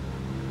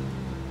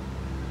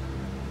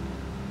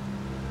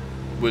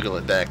wiggle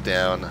it back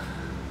down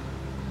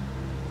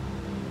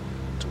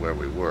to where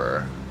we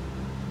were,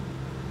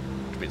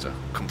 which means a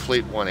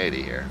complete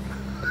 180 here.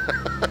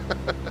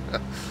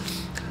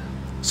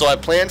 So I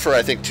planned for,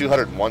 I think,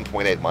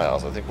 201.8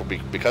 miles. I think we'll be,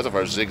 because of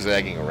our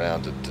zigzagging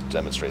around to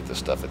demonstrate this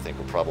stuff, I think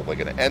we're probably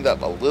going to end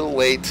up a little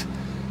late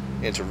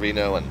into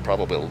Reno and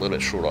probably a little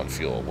bit short on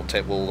fuel. We'll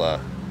take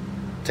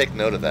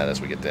note of that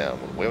as we get down.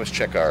 We always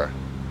check our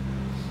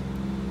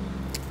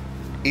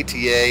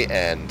ETA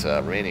and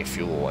remaining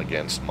fuel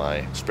against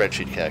my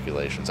spreadsheet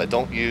calculations. I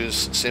don't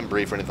use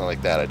SimBrief or anything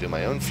like that. I do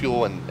my own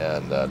fuel and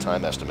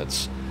time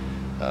estimates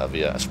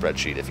via a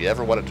spreadsheet. If you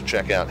ever wanted to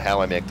check out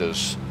how I make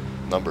those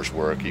numbers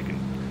work, you can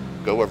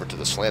go over to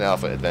the Slant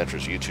Alpha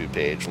Adventures YouTube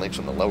page. Links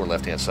on the lower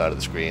left-hand side of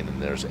the screen,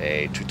 and there's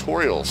a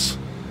tutorials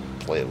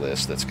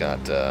playlist that's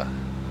got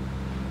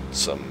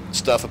some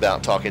stuff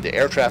about talking to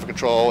air traffic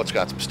control. It's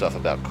got some stuff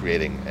about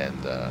creating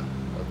and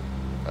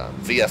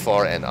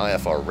VFR and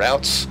IFR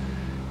routes,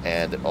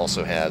 and it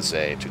also has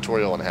a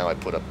tutorial on how I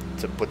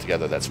put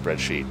together that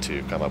spreadsheet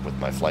to come up with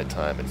my flight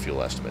time and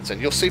fuel estimates.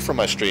 And you'll see from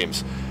my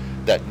streams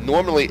that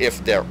normally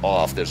if they're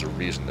off, there's a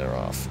reason they're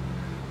off.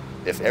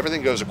 If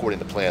everything goes according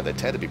to plan, they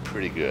tend to be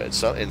pretty good.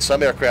 So in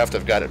some aircraft,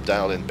 I've got it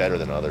dialed in better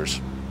than others.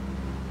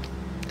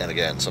 And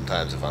again,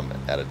 sometimes if I'm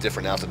at a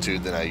different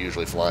altitude than I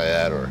usually fly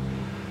at, or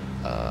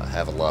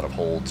have a lot of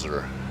holds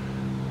or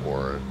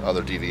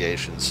other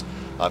deviations,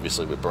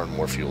 obviously we burn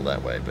more fuel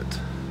that way. But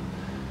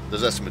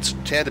those estimates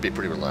tend to be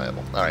pretty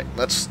reliable. All right,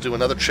 let's do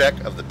another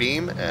check of the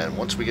beam, and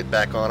once we get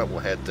back on it,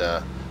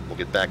 we'll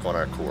get back on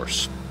our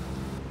course.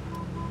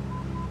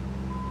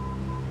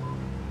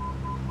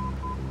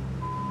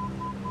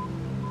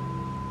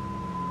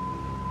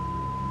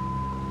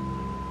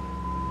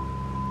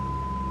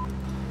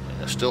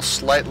 Still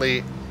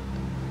slightly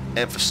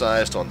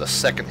emphasized on the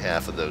second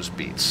half of those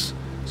beats.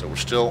 So we're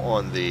still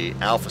on the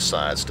alpha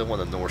side, still on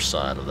the north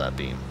side of that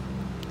beam.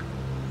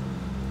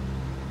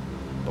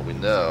 But we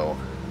know,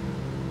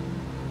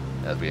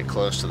 as we get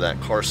close to that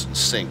Carson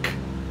Sink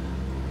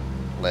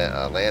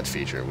land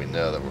feature, we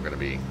know that we're going to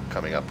be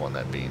coming up on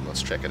that beam.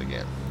 Let's check it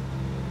again.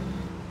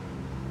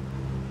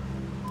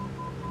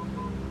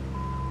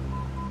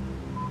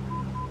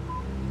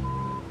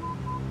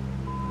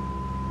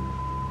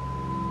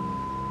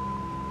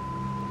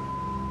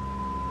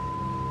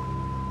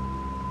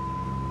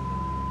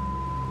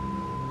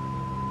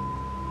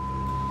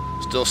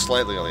 Still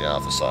slightly on the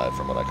alpha side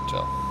from what I can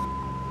tell.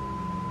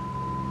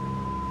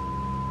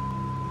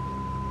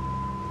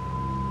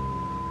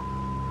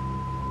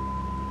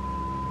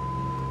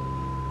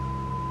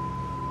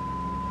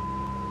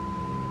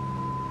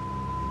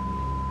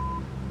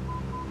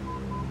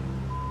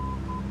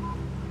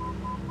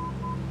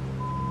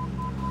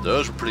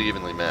 Those were pretty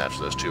evenly matched,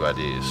 those two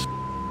IDs.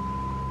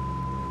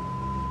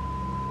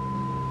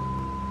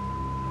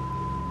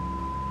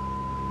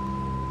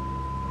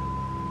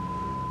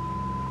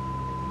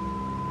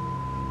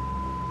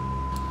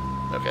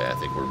 Okay, I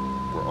think we're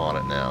on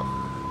it now.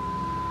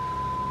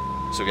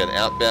 So again,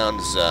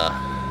 outbound is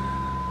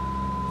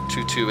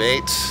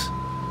 228,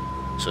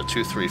 so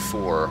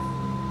 234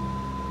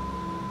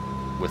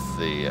 with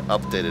the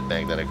updated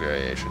magnetic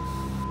variation.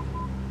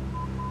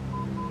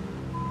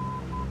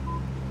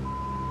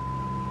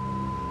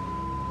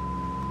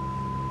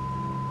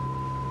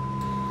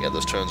 Yeah,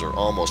 those tones are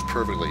almost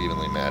perfectly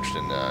evenly matched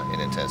in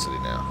intensity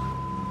now.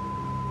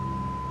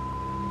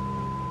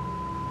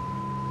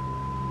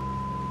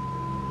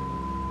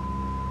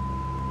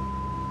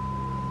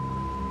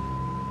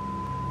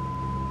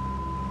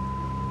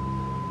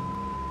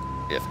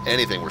 If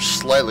anything, we're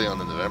slightly on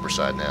the November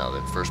side now.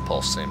 The first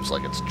pulse seems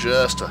like it's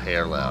just a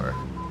hair louder.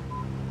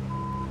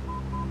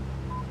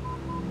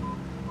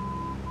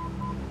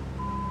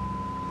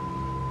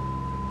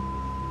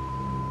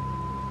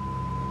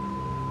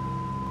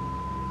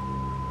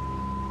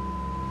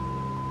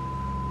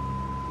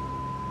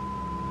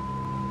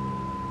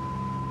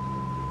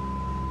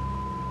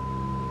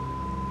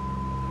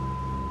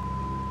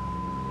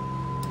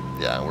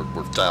 Yeah,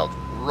 we're dialed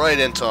right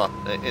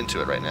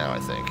into it right now, I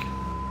think.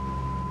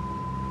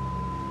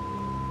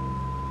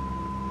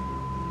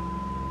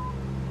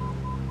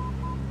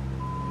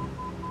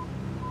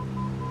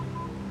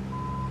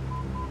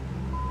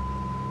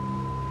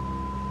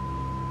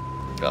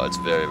 Oh, it's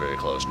very, very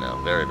close now.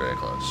 Very, very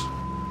close.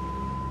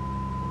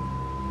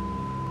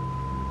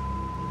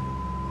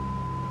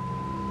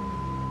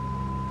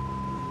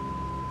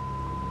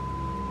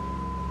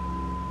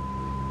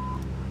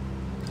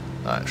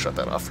 Alright, shut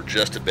that off for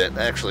just a bit.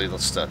 Actually,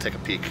 let's take a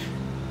peek.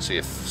 See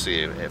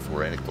if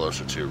we're any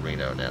closer to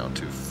Reno now.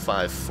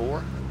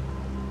 254.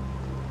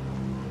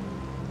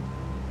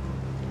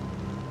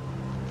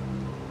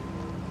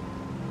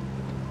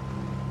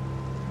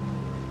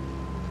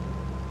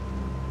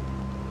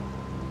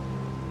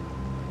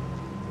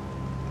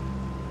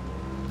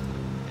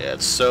 Yeah,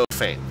 it's so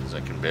faint, I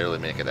can barely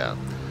make it out.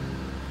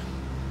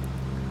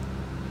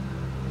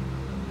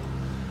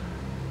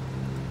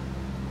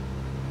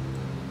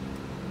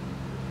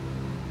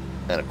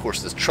 And of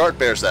course, this chart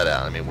bears that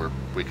out. I mean,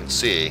 we can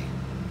see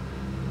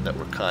that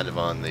we're kind of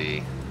on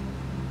the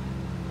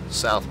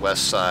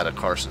southwest side of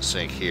Carson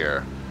Sink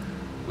here.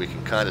 We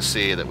can kind of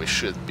see that we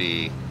should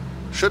be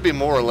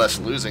more or less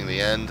losing the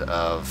end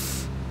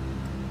of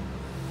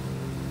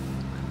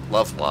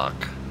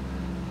Lovelock,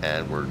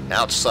 and we're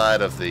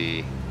outside of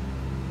the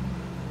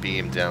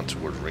beam down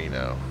toward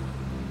Reno.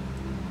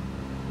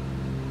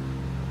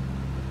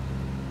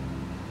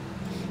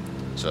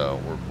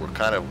 So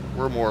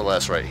we're more or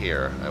less right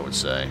here, I would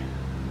say.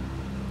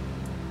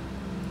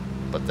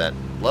 But that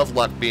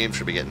Lovelock beam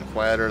should be getting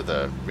quieter,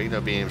 the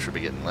Reno beam should be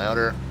getting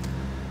louder,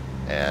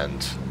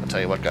 and I'll tell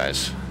you what,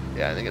 guys,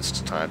 yeah, I think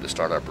it's time to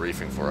start our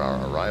briefing for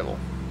our arrival.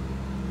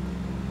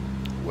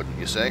 Wouldn't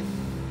you say?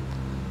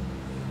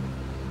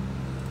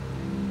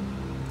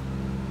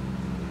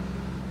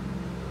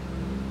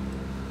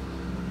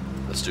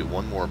 Let's do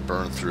one more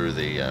burn through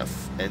the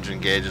engine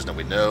gauges. Now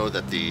we know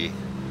that the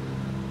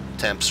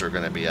temps are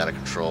going to be out of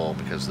control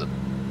because the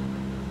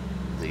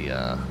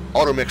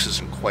auto mix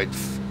isn't quite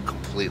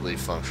completely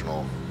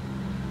functional.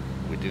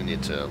 We do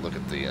need to look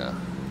at the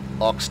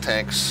aux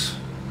tanks.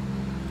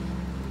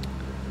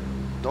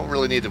 Don't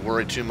really need to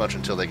worry too much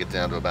until they get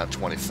down to about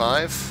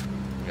 25.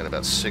 We got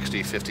about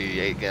 60,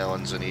 58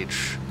 gallons in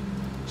each,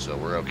 so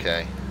we're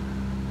okay.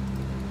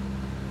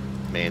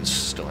 Mains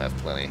still have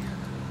plenty.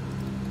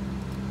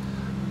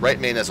 Right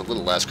main has a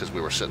little less because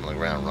we were sitting on the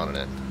ground running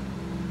it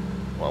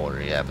while we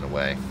were yapping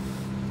away.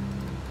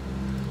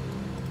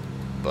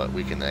 But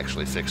we can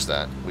actually fix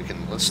that. We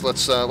can let's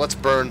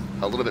burn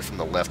a little bit from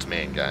the left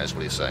main, guys. What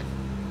do you say?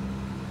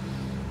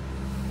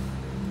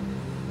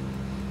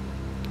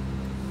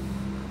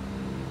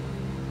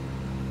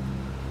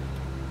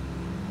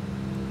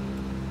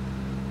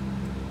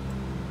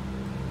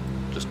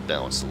 Just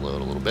balance the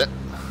load a little bit.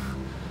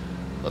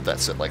 Let that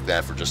sit like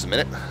that for just a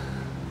minute.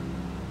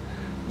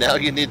 Now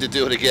you need to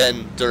do it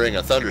again during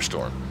a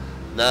thunderstorm.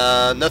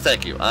 Nah, no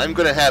thank you. I'm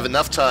going to have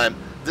enough time.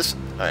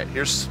 Alright,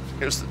 here's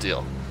the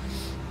deal.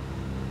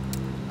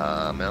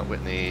 Mount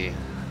Whitney,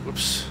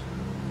 whoops.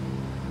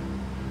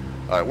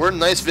 Alright, we're in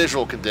nice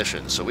visual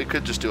conditions, so we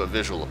could just do a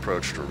visual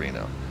approach to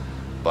Reno.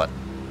 But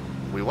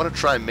we want to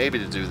try maybe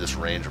to do this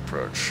range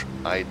approach.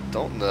 I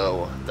don't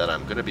know that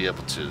I'm going to be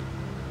able to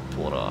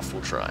pull it off.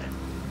 We'll try.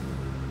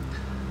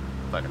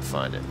 If I can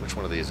find it. Which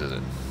one of these is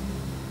it?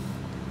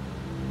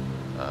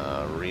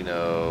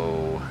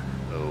 Reno,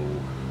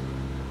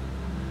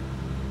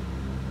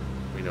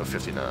 Reno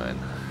 59.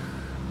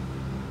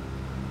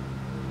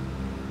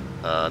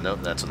 Nope,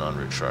 that's an en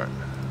route chart.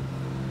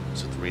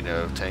 Is it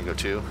Reno Tango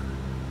 2?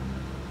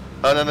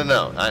 Oh,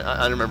 no.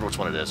 I don't remember which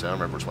one it is. I don't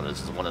remember which one it is.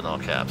 It's the one in all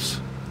caps.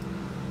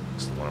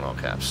 It's the one in all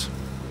caps.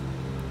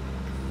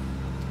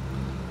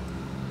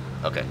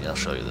 Okay, yeah, I'll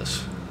show you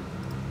this.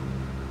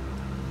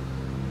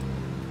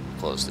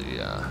 Close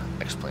the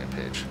X-plane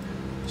page.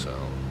 So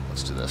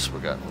let's do this.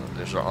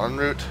 There's our en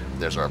route,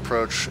 there's our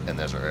approach, and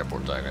there's our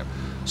airport diagram.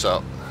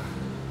 So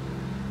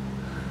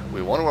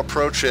we want to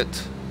approach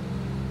it.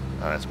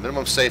 Alright, it's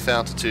minimum safe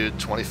altitude,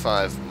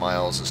 25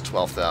 miles is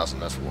 12,000,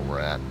 that's where we're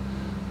at.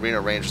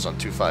 Reno range is on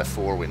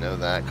 254, we know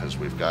that because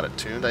we've got it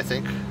tuned, I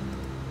think.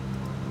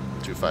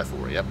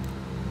 254, yep.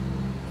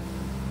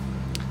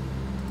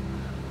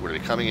 We're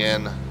going to be coming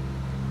in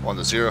on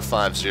the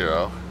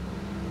 050.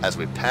 As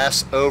we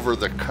pass over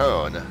the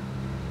cone,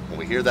 when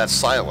we hear that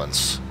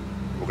silence,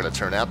 we're going to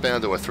turn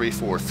outbound to a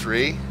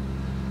 343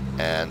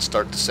 and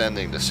start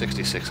descending to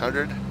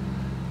 6600.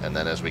 And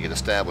then as we get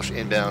established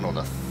inbound on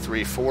the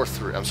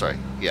 343, I'm sorry,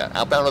 yeah,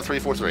 outbound on the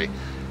 343,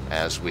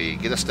 as we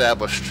get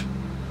established,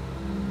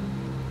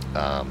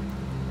 inbound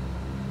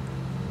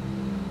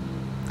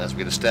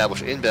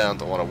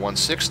on a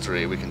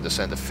 163, we can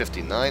descend to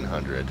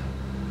 5900,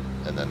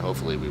 and then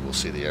hopefully we will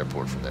see the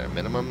airport from there.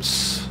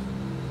 Minimums.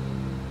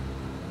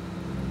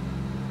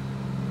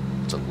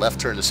 It's a left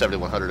turn to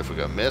 7100 if we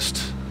go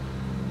missed.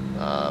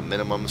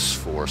 Minimums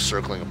for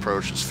circling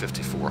approach is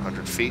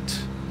 5400 feet.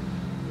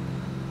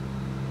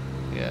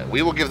 Yeah,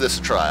 we will give this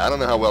a try. I don't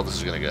know how well this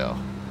is going to go.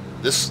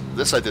 This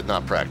I did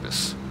not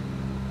practice.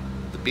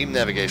 beam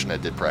navigation I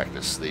did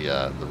practice.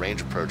 The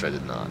range approach I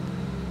did not.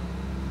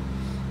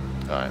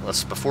 All right,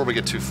 let's, before we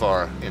get too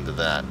far into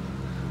that,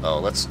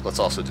 let's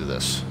also do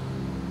this.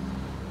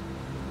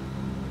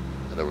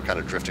 I know we're kind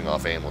of drifting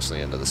off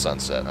aimlessly into the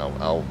sunset.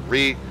 I'll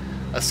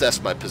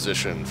reassess my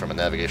position from a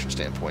navigation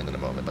standpoint in a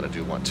moment, but I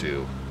do want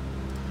to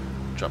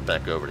jump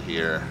back over to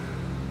here.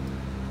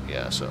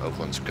 Yeah, so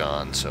Oakland's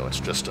gone, so it's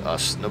just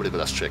us, nobody but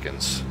us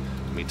chickens.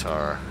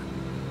 METAR,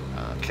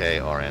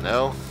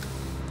 KRNO.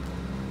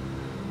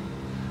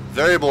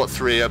 Variable at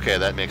 3, okay,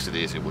 that makes it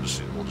easy. We'll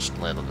just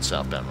land on the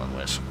southbound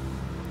runways.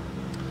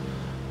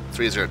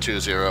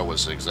 3020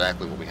 was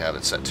exactly what we had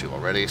it set to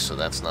already, so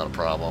that's not a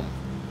problem.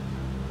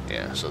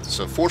 Yeah,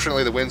 so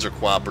fortunately the winds are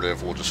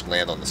cooperative. We'll just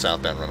land on the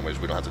southbound runways.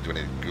 We don't have to do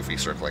any goofy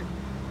circling.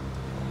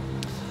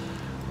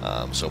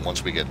 So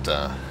once we get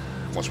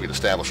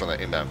established on that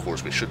inbound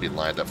course, we should be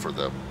lined up for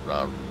the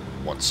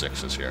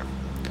 16s here.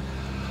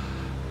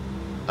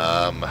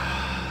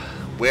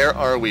 Where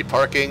are we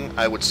parking?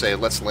 I would say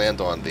let's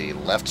land on the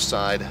left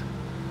side.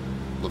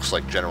 Looks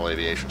like general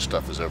aviation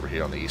stuff is over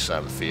here on the east side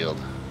of the field.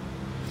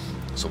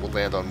 So we'll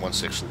land on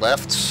 16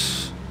 left,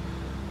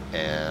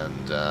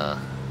 and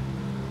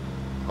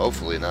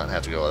hopefully not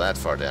have to go that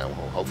far down.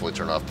 We'll hopefully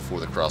turn off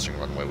before the crossing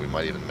runway. We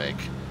might even make,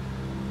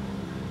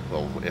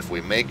 well, if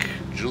we make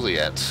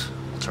Juliet,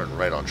 we'll turn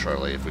right on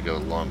Charlie. If we go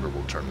longer,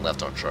 we'll turn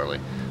left on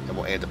Charlie, and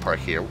we'll aim to park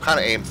here. We'll kind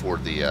of aim for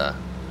the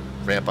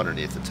ramp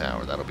underneath the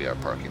tower. That'll be our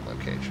parking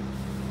location.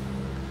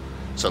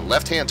 So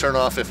left-hand turn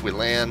off if we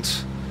land,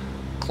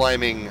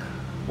 climbing,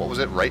 what was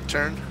it, right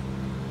turn?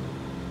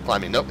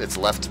 Climbing, nope, it's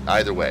left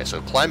either way. So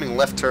climbing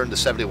left turn to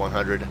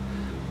 7100,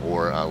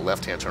 or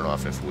left-hand turn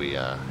off if we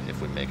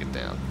make it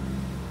down.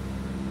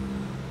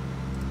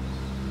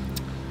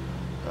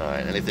 All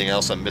right, anything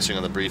else I'm missing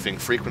on the briefing?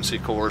 Frequency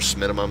course,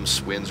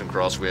 minimums, winds and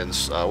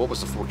crosswinds. What was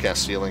the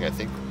forecast ceiling? I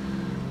think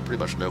pretty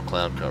much no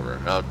cloud cover.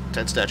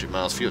 10 statute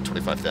miles, few at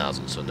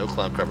 25,000, so no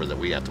cloud cover that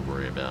we have to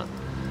worry about.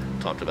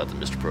 Talked about the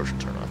missed approach and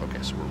turn off.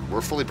 Okay, so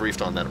we're fully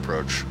briefed on that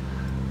approach.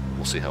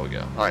 We'll see how we go.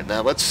 All right,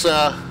 now let's,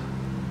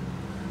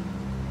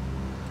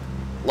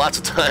 lots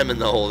of time in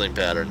the holding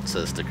pattern,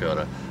 says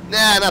Dakota.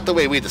 Nah, not the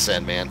way we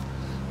descend, man.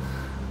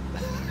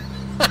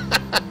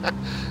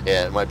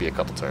 Yeah, it might be a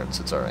couple turns.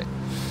 It's all right.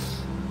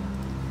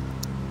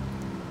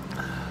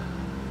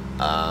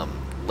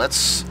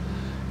 Let's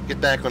get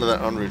back onto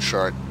that en route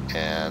chart,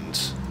 and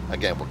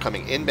again, we're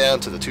coming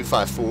inbound to the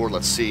 254.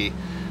 Let's see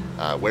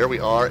where we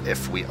are.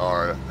 If we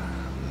are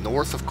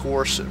north of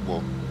course, it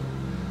will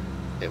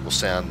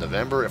sound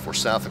November. If we're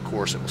south of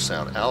course, it will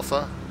sound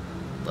Alpha.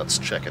 Let's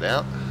check it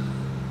out.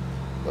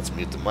 Let's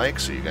mute the mic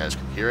so you guys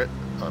can hear it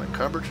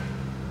unencumbered.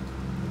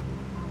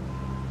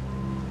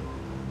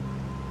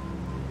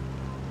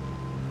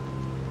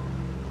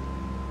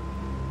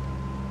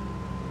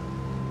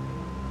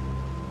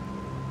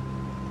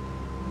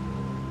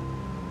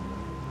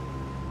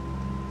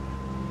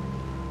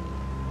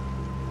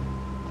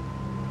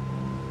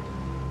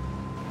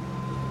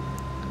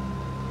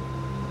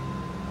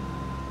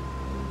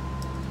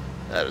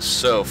 That is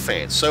so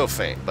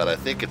faint, but I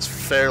think it's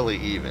fairly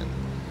even.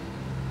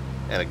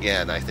 And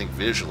again, I think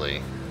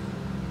visually,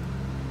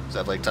 is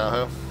that Lake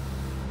Tahoe?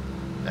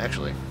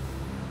 Actually.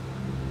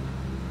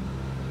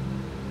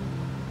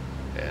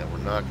 Yeah, we're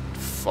not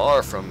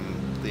far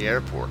from the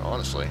airport,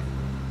 honestly.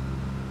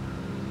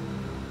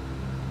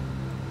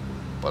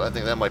 But I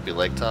think that might be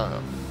Lake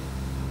Tahoe.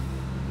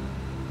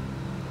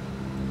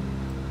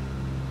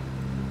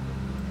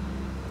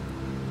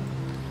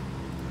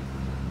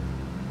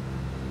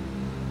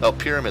 Oh,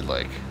 Pyramid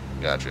Lake.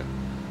 Gotcha.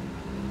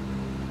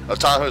 Oh,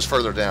 Tahoe's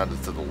further down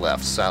to the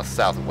left,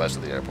 south and west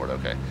of the airport.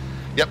 Okay.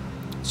 Yep.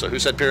 So who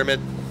said Pyramid?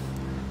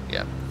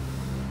 Yeah.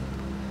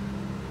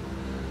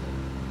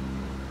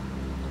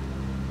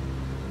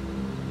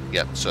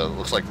 Yep. So it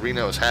looks like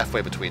Reno is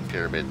halfway between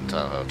Pyramid and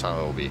Tahoe.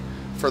 Tahoe will be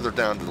further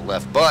down to the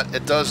left, but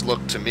it does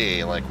look to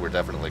me like we're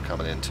definitely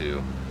coming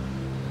into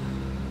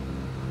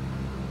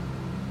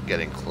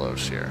getting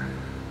close here.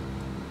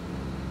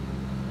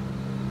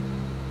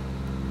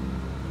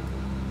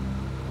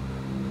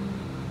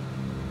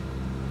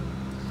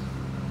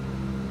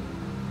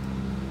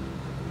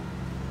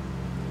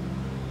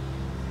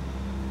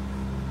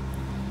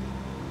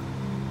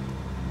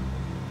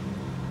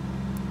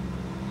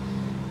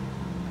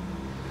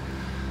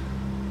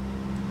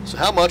 So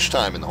how much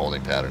time in the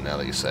holding pattern now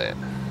that you say it?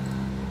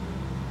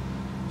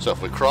 So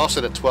if we cross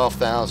it at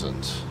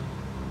 12,000,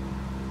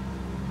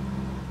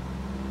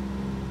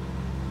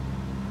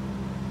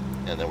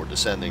 and then we're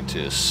descending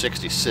to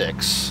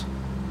 66,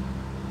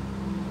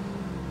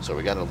 so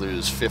we got to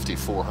lose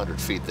 5,400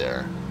 feet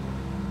there.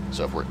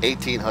 So if we're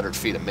 1,800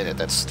 feet a minute,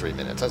 that's 3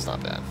 minutes. That's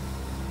not bad.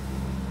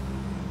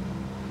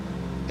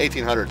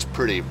 1,800 is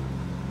pretty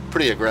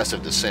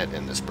aggressive descent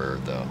in this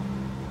bird, though.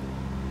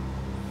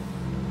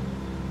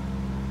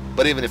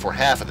 But even if we're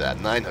half of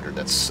that, 900,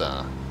 that's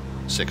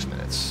 6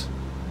 minutes.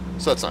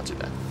 So that's not too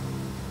bad.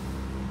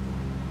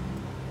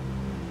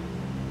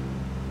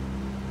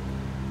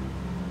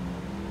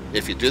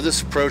 If you do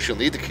this approach, you'll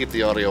need to keep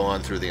the audio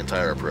on through the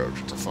entire approach.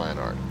 It's a fine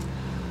art.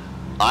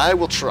 I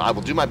will try. I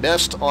will do my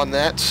best on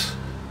that.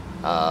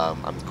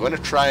 I'm going to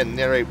try and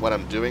narrate what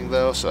I'm doing,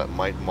 though, so it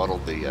might muddle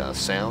the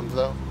sound,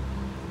 though.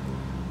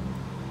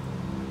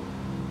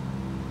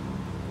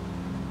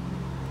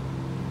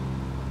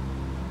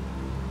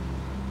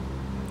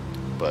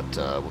 But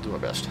we'll do our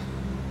best.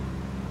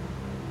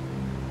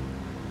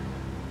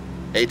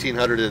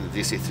 1800 in the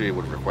DC-3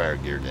 would require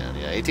gear down.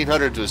 Yeah,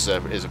 1800 is a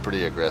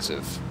pretty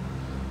aggressive.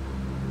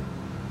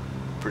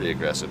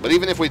 But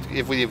even if we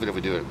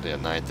do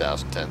it,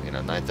 9,000,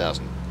 10,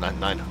 9,000,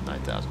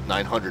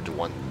 900 to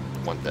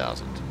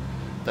 1,000.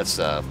 That's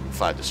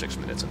 5 to 6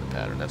 minutes in the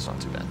pattern. That's not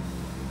too bad.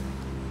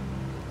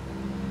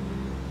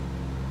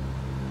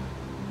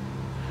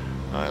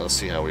 All right, let's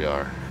see how we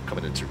are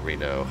coming into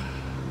Reno.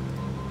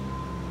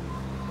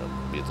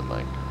 Mute the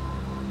mic.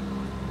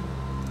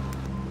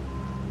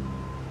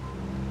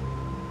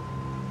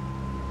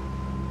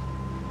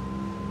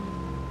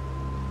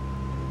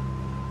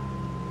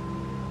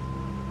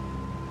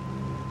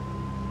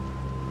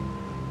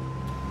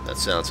 That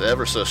sounds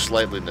ever so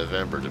slightly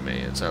November to me.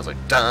 It sounds like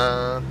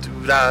da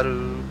do da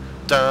do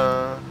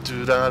da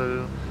do da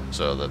do.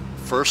 So the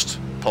first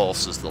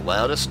pulse is the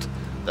loudest.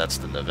 That's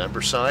the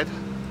November side.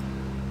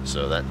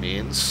 So that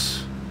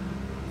means,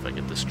 if I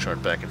get this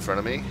chart back in front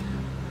of me,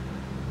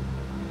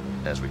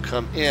 as we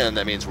come in,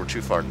 that means we're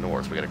too far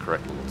north. We got to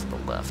correct a little to the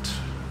left.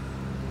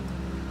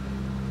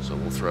 So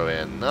we'll throw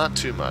in not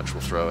too much.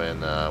 We'll throw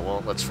in.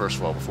 Well, let's first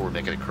of all, before we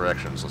make any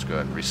corrections, let's go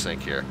ahead and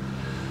resync here.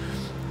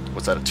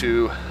 What's that? A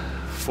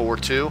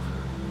 2-4-2?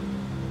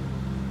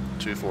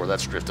 2-4.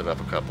 That's drifted up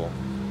a couple.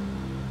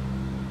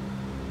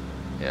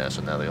 Yeah.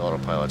 So now the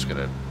autopilot's going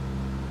to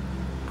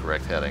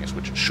correct headings,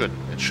 which it shouldn't.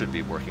 It should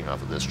be working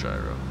off of this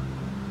gyro.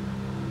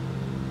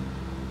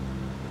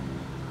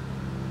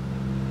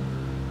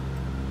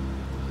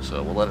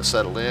 So we'll let it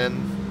settle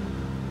in.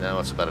 Now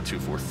it's about a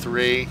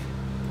 2-4-3.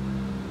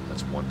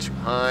 That's one too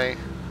high.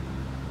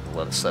 We'll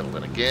let it settle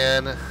in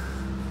again.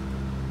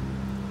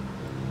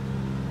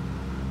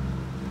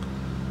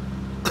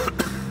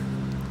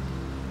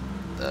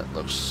 That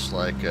looks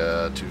like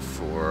a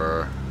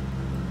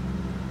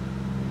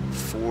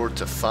 2-4-4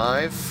 to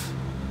 5.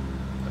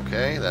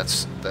 Okay,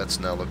 that's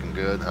now looking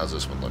good. How's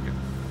this one looking?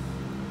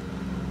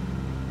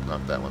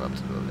 Knock that one up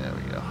to the, there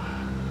we go.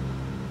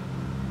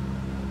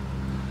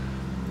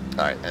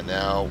 Alright, and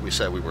now we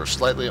said we were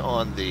slightly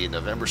on the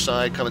November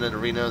side coming into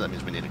Reno. That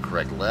means we need to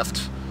correct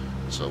left.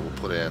 So we'll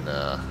put in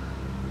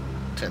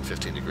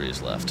 10-15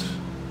 degrees left.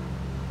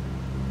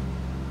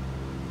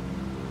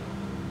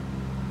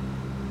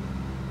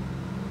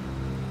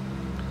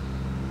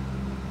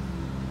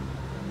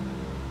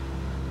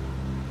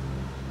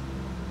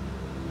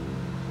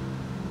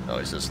 Oh,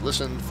 he says,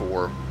 listen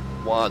for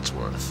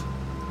Wadsworth.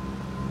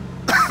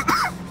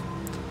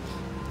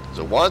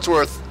 So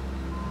Wadsworth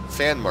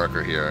fan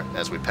marker here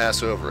as we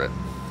pass over it.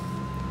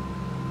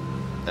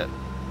 That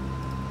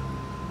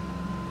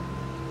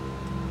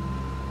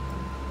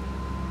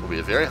will be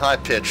a very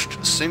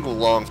high-pitched single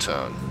long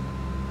tone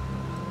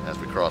as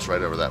we cross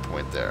right over that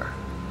point there.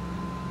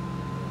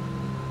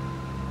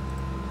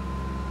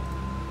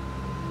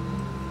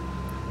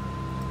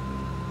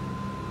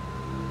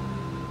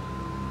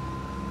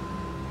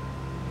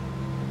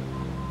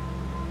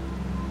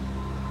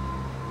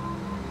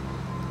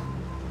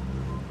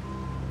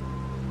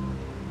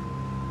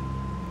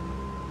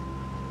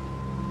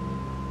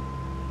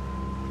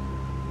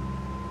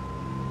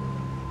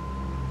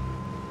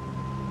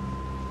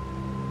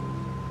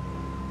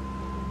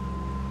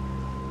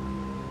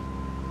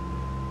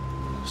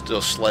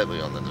 Still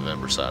slightly on the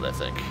November side, I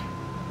think.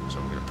 So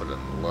I'm going to put in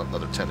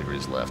another 10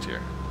 degrees left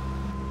here.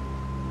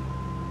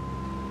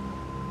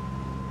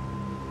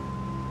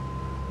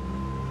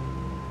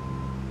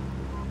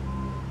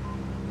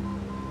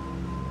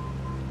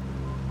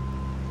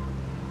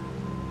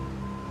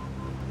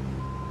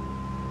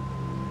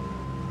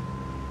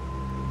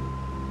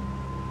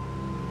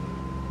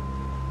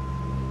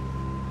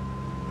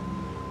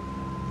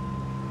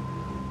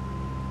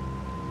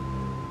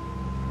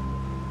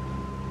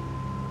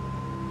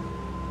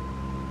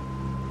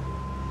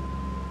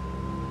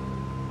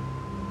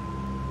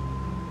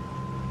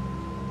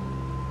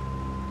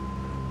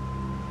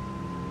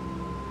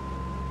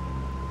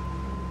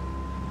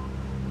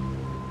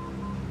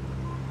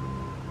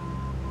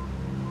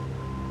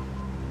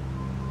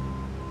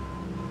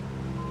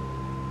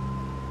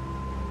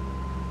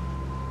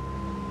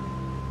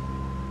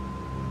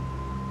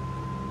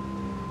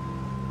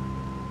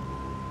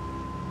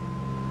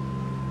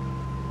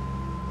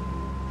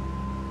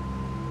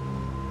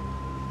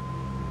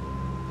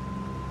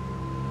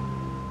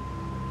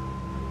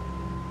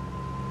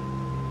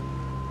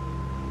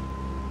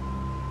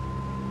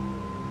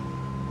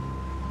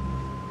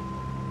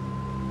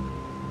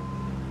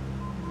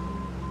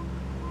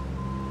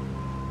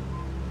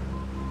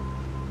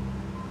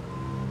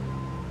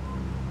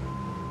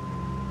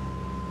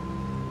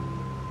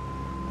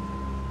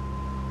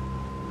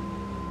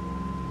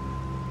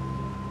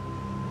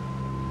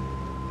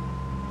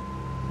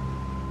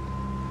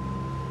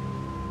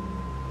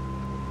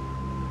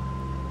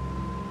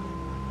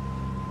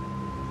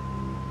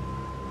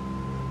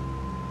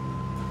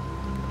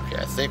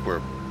 I think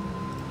we're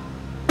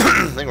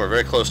I think we're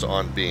very close to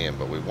on beam,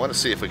 but we want to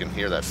see if we can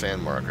hear that fan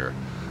marker.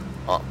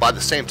 By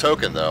the same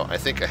token, though, I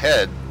think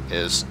ahead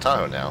is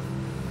Tahoe now,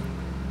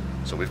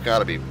 so we've got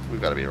to be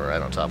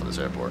right on top of this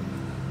airport.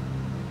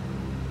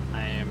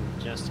 I am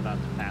just about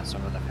to pass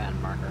over the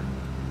fan marker.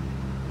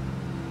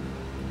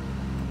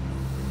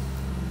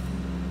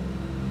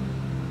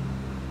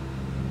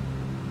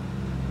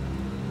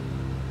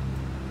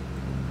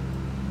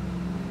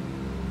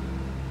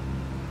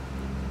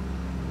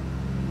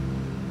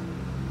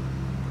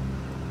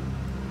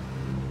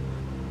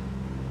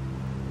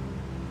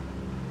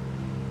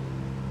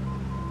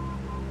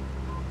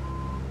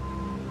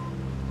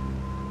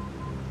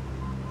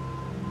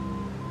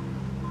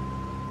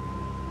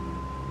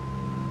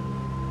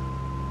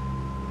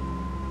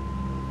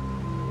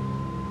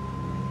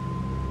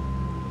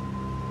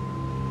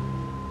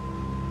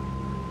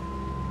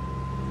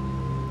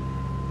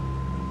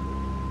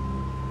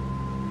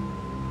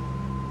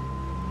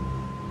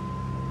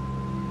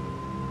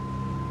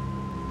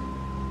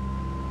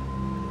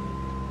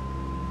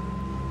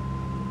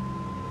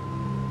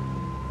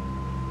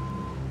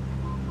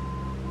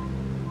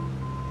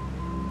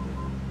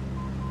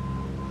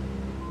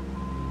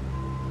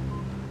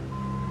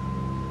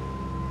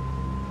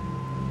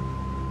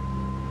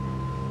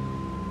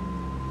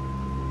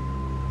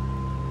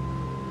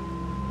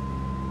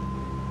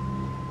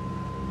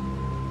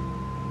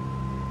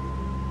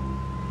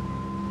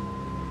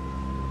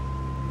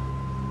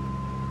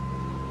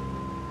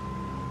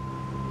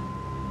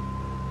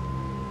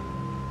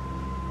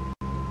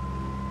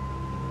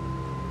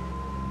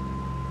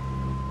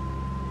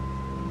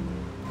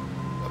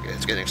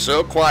 It's getting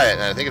so quiet,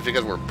 and I think it's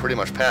because we're pretty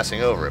much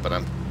passing over it, but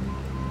I'm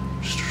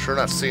sure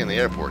not seeing the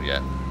airport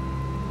yet.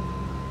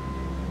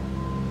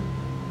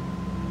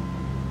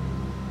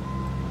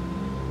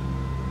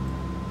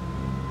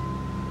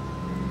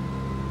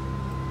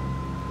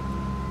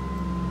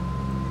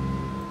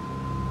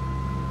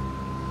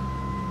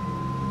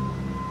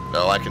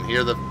 No, I can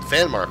hear the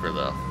fan marker,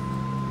 though.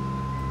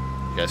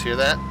 You guys hear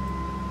that?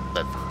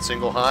 That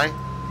single high?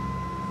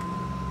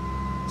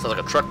 Sounds like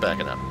a truck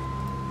backing up.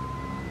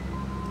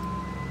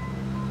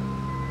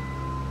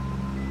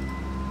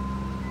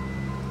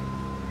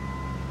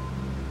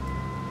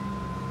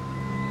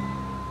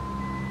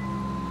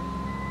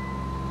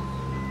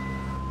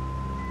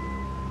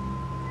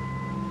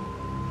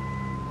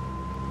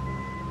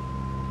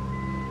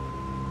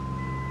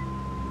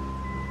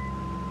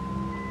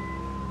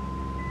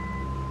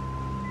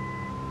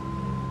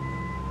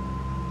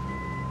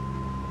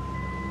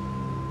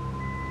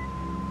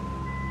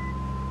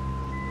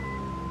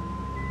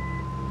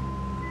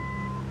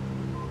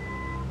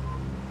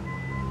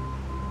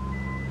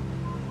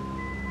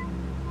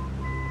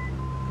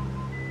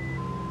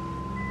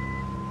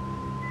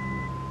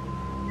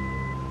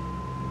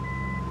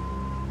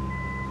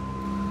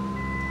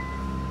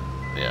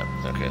 Yeah,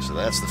 okay, so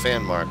that's the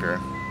fan marker.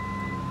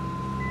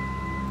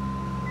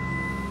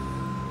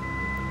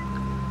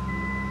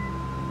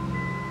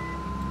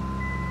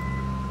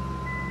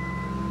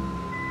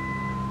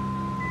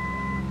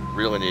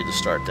 Really need to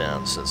start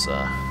down, says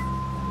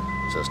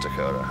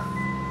Dakota.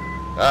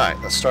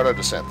 Alright, let's start our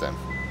descent then.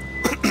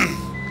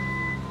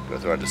 Go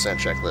through our descent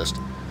checklist.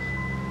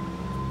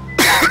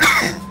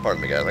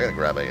 Pardon me, guys, I gotta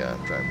grab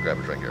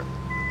a drink here.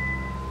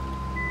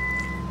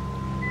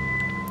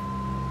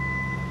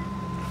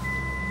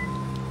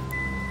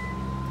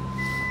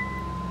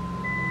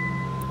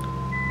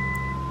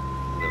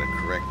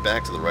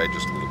 Back to the right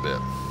just a little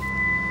bit,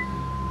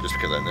 just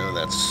because I know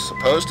that's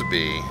supposed to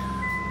be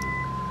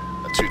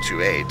a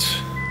 228.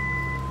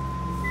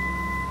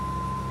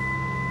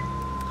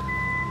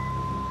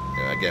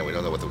 Again, we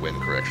don't know what the wind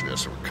correction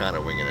is, so we're kind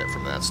of winging it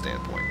from that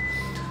standpoint.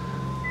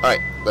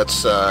 Alright,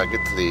 let's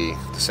get to the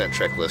descent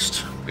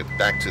checklist. We'll get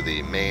back to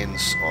the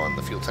mains on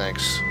the fuel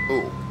tanks.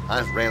 Ooh,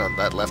 I ran on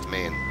that left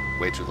main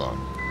way too long.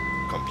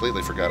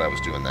 Completely forgot I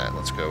was doing that.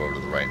 Let's go over to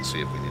the right and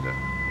see if we need to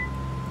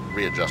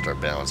readjust our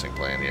balancing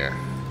plan here.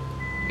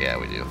 Yeah,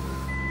 we do.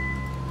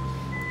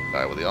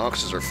 Alright, well the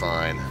auxes are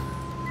fine.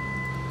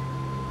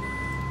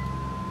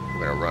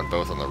 We're going to run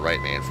both on the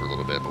right main for a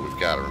little bit, but we've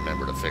got to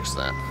remember to fix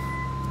that.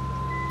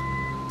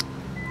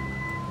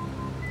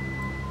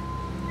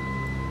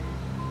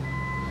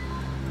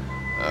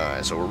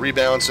 Alright, so we're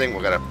rebalancing.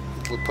 We've got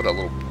to put a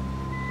little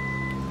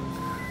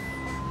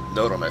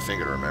note on my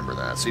finger to remember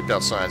that.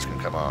 Seatbelt signs can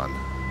come on.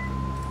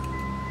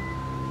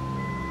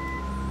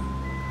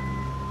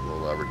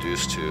 We'll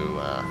reduce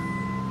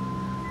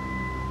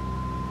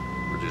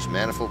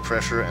manifold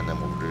pressure, and then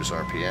we'll reduce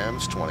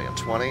RPMs, 20 and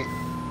 20.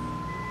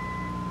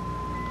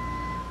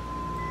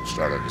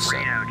 Start our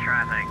descent. Reno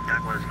traffic,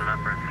 Douglas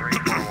November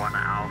 341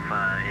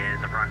 Alpha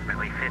is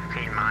approximately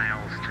 15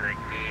 miles to the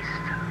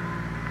east,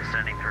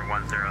 descending through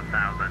 10,000.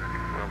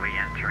 We'll be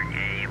entering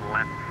a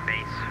left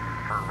base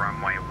for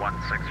runway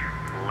 16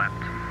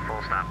 left,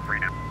 full stop,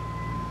 Reno.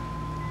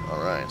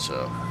 Alright,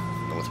 so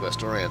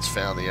Northwest Orient's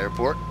found the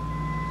airport.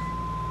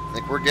 I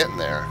think we're getting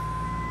there.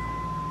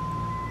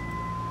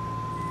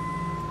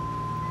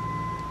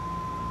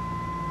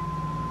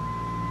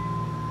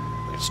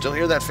 Still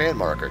hear that fan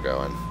marker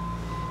going.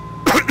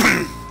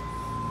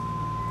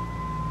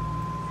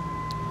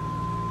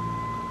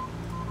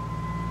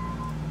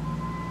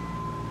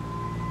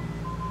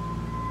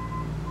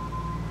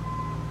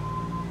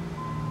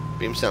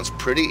 Beam sounds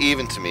pretty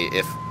even to me,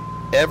 if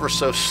ever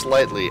so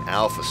slightly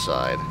alpha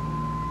side.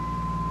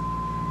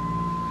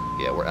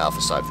 Yeah, we're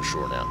alpha side for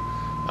sure now.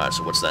 Alright,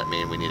 so what's that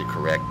mean? We need to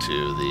correct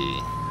to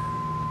the...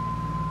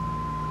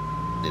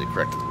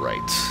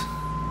 right.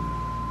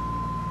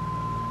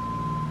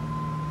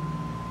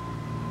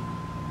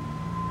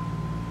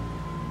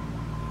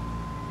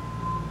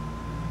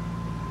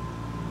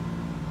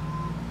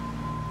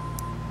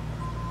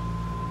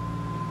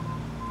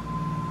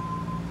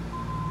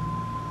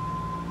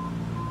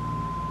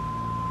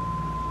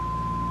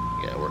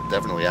 Yeah, we're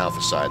definitely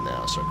alpha side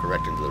now, so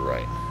correcting to the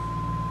right.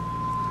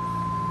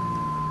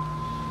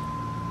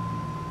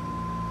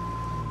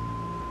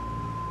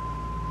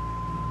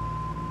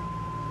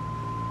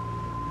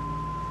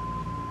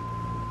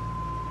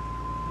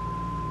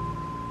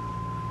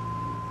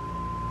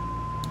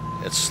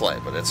 It's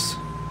slight, but it's...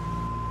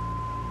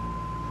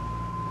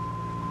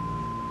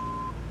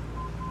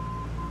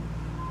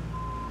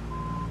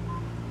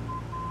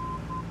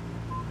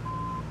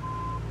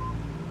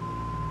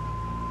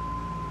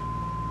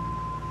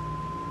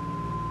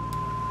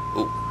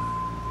 Ooh.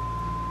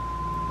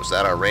 Was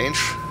that our range?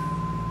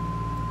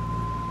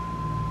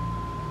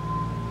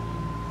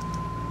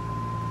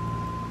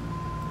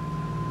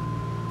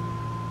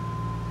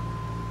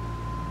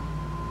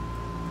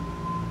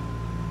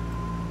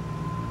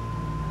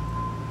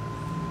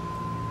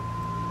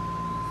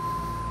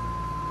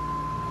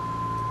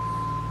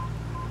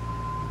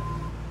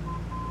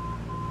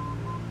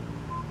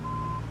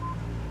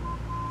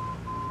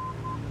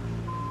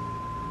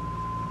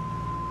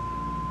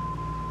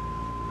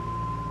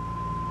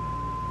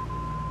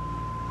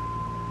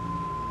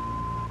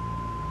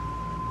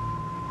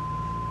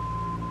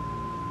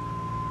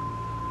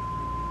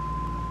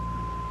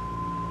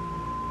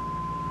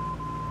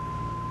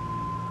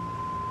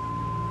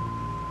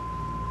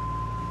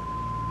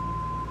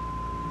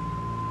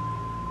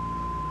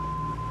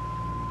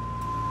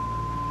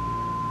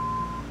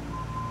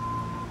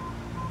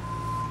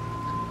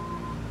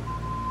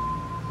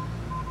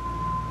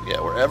 Yeah,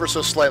 we're ever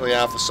so slightly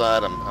alpha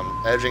side.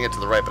 I'm edging it to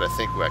the right, but I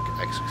think I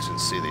can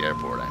see the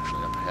airport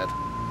actually up ahead.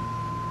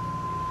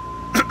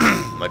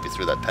 Might be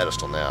through that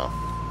pedestal now.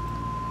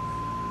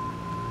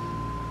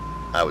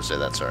 I would say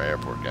that's our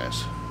airport,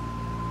 guys.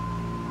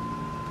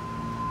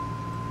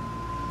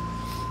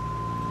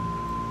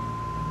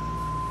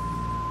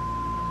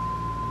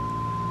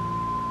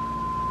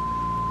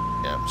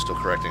 Yeah, I'm still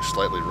correcting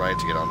slightly right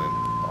to get on the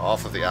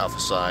off of the alpha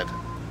side.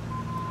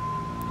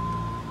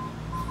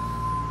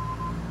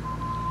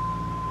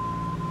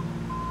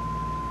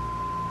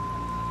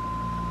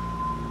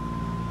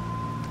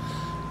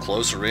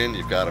 Closer in,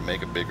 you've got to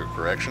make a bigger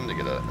correction to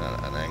get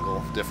an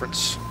angle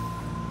difference.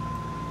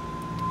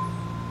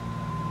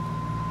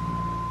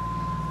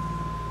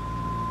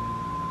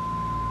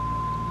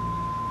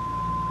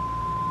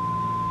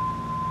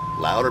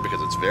 Louder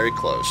because it's very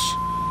close.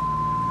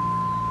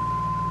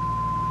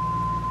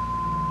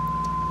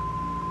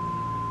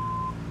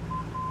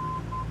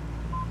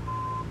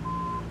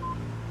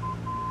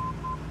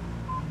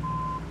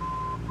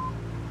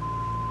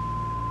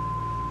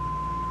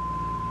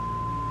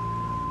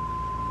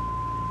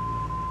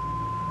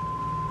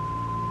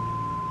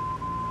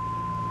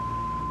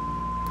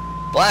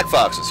 Black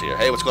Fox is here.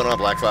 Hey, what's going on,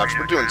 Black Fox?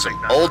 We're doing some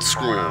old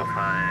school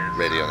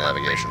radio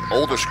navigation.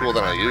 Older school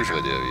than I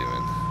usually do,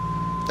 even.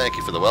 Thank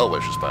you for the well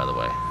wishes, by the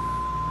way.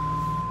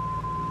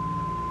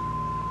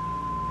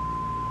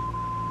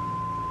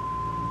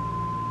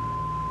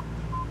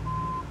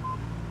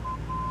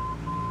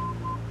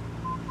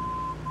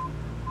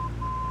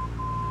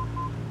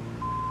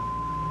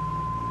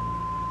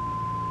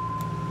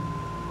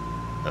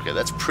 Okay,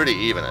 that's pretty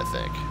even, I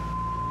think.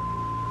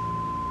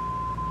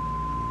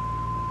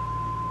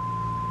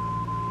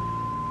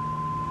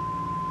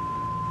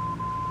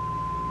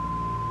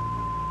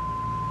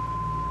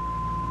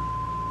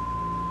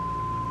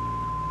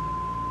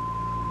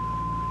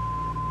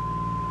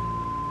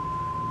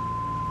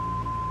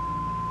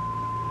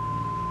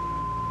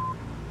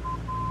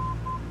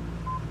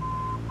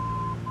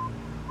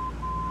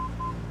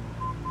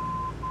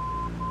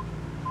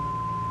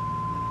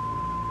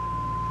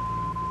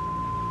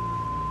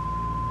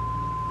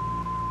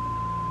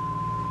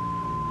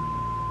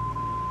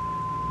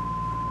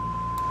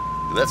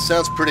 That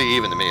sounds pretty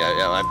even to me.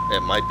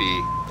 It might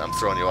be I'm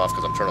throwing you off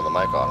because I'm turning the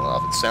mic on and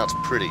off. It sounds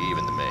pretty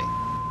even to me.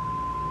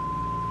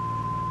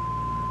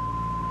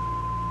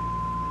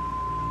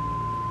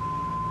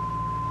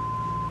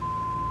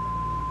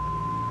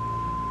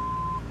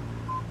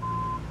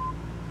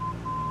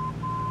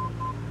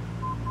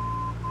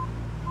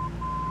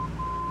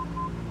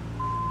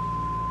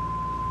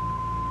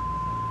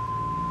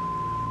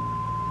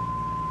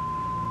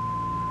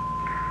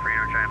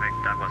 Traffic,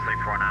 Douglas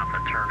 341 Alpha,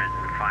 turn in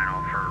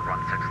final for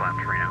 16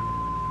 left, Reno.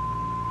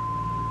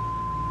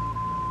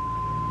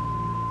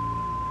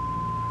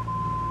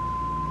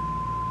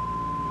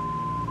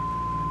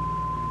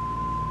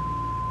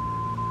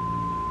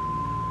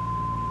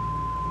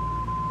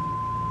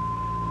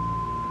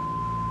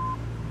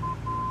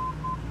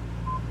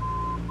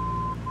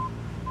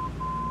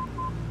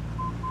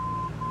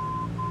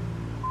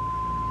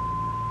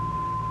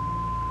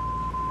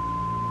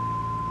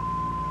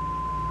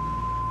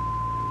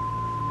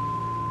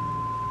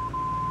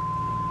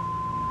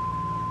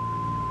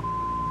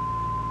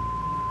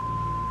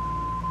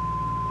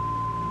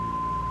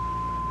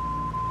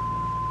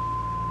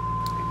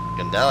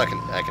 And now I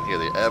can hear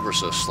the ever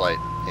so slight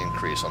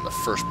increase on the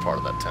first part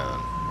of that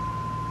tone.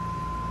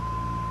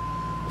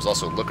 I was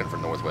also looking for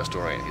Northwest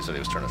Orient. He said he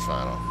was turning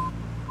final.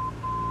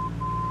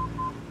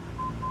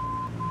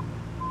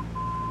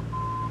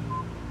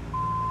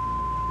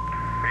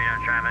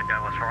 Reno traffic,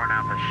 Douglas 4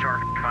 Alpha,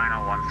 short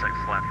final,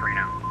 16 left,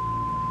 Reno.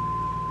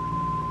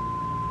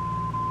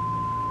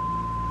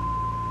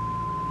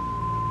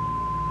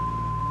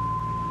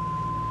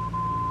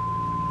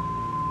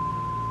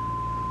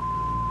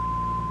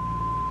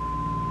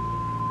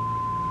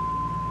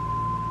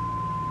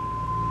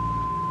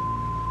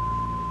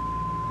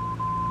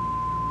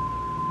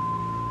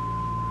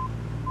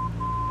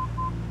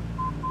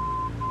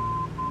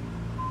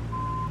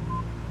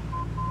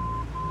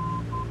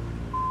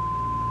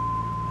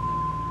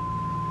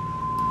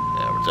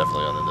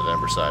 Definitely on the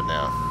November side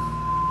now.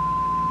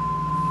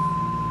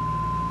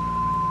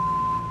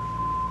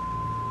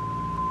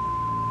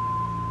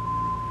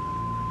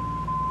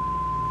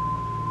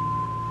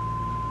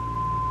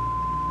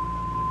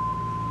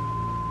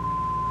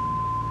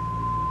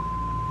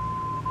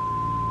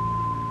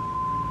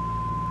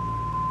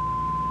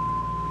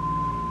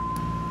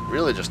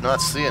 Really just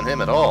not seeing him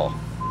at all.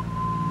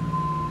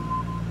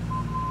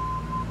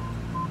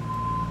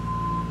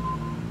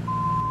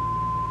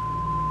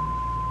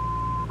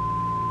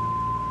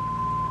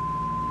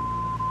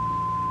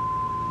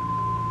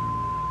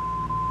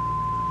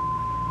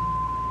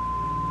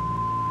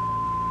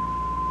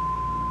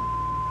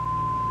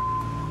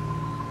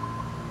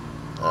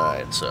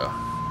 Alright, so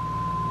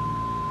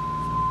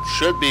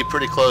should be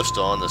pretty close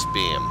to on this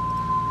beam.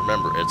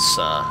 Remember, it's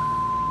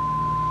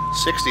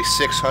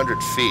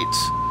 6,600 feet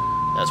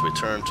as we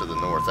turn to the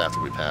north after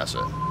we pass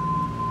it.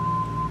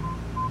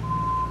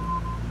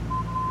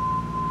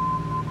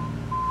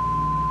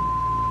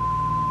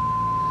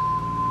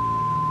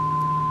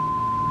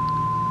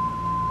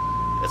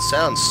 It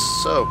sounds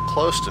so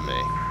close to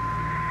me.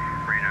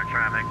 Reno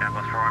traffic,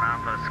 Douglas 4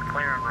 Alpha is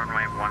clear on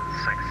runway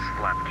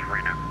 16 left,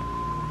 Reno.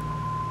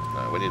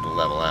 We need to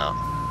level out.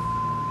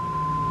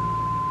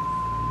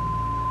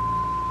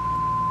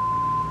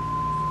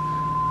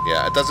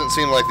 Yeah, it doesn't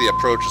seem like the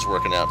approach is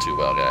working out too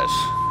well, guys.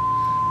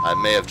 I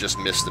may have just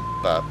missed the...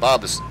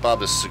 Bob is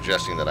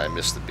suggesting that I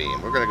missed the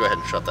beam. We're going to go ahead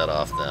and shut that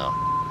off now.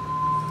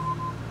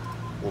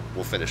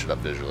 We'll finish it up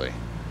visually.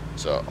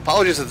 So,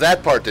 apologies if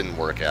that part didn't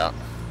work out.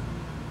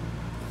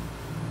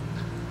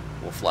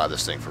 We'll fly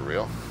this thing for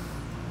real.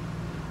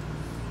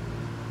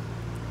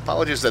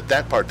 Apologies that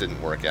that part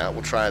didn't work out.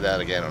 We'll try that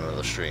again on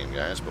another stream,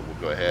 guys, but we'll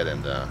go ahead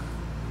and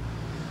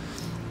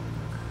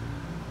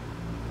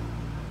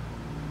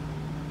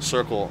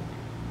circle.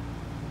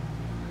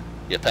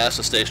 Yeah, past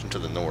the station to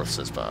the north,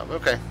 says Bob.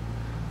 Okay,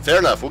 fair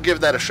enough. We'll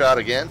give that a shot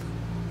again.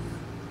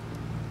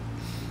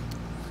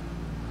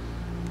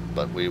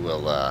 But we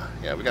will,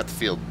 yeah, we got the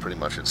field pretty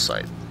much in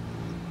sight.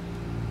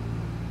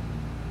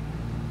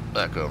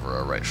 Back over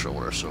our right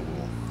shoulder, so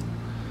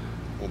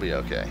we'll be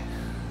okay.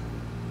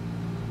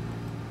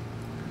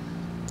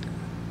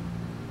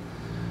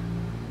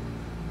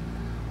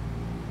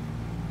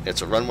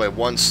 It's a runway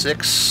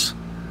 16,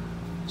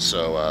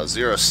 so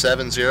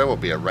 070 will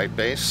be a right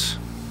base.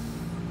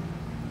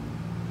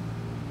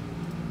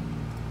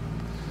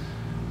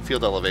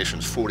 Field elevation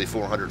is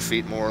 4,400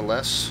 feet more or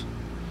less,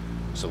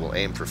 so we'll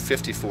aim for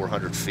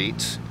 5,400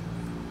 feet.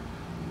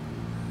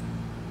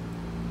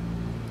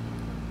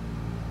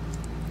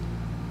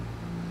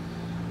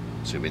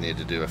 So we need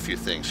to do a few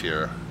things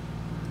here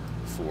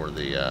for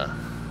the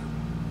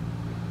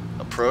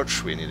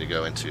approach. We need to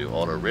go into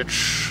auto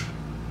rich.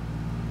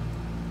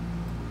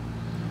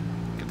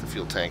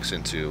 Fuel tanks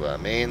into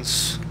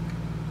mains.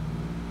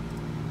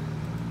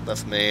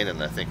 Left main,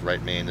 and I think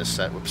right main is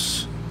set.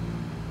 Whoops.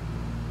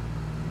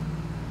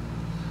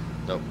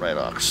 Nope, right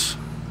aux.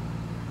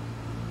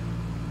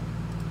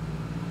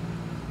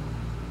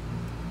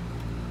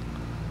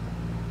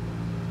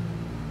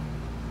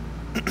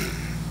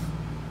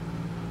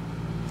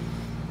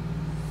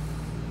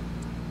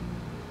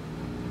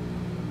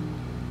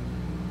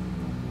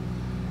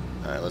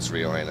 Alright, let's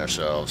reorient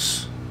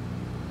ourselves.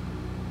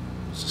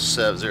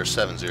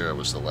 070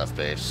 was the left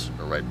base,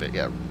 or right base,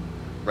 yeah,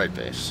 right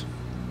base.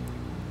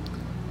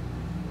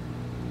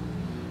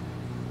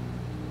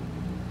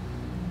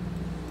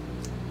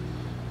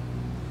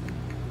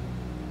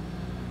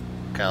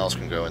 Cowls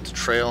can go into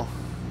trail.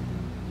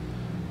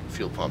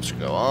 Fuel pumps can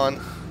go on.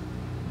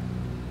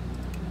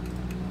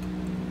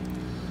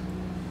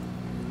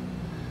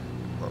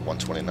 We're at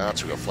 120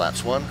 knots, we go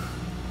flaps 1.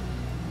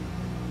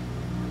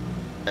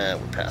 And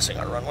we're passing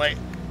our runway.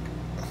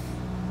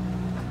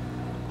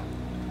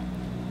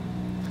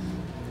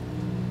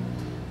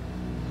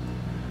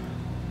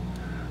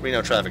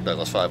 Reno traffic,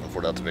 Douglas 5 and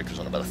 4 Delta Victor's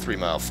on about a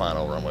 3-mile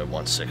final, runway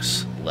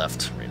 16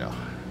 left, Reno.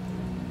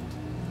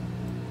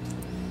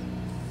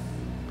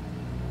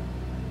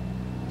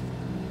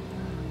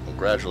 We'll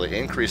gradually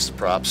increase the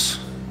props.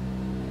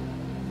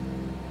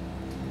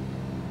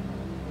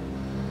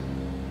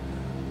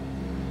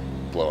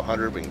 Below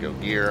 100, we can go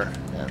gear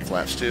and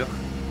flaps 2.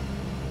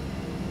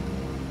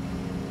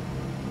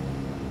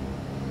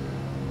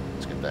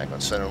 Back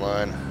on center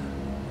line.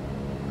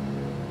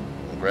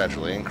 We'll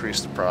gradually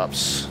increase the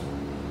props.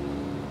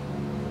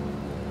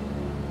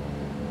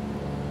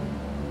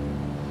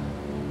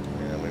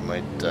 And we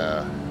might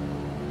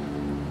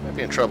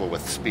be in trouble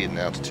with speed and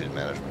altitude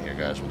management here,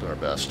 guys. We'll do our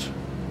best.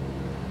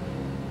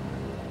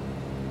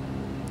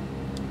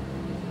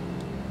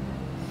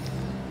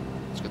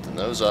 Let's get the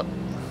nose up.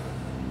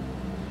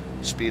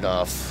 Speed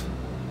off.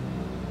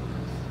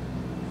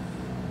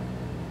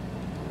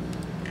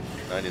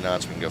 90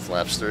 knots, we can go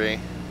flaps 3.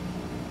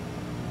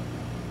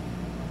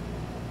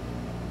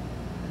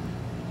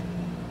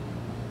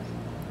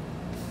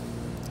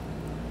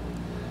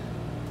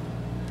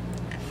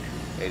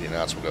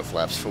 Knots, we'll go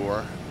flaps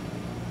 4.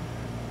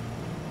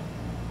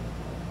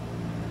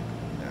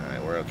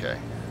 Alright, we're okay.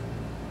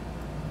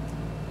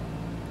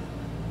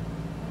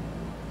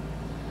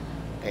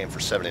 Aim for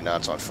 70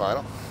 knots on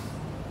final.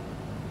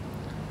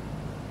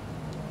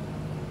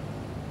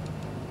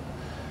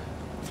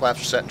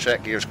 Flaps are set and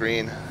check, gears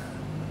green.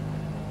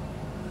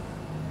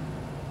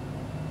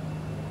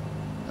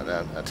 And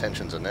then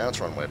attention's announced,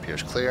 runway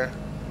appears clear.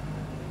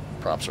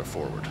 Props are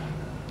forward.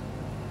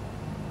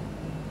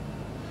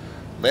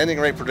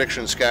 Landing rate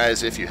predictions,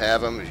 guys, if you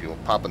have them, if you will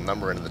pop a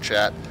number into the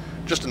chat.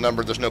 Just a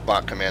number, there's no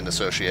bot command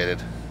associated.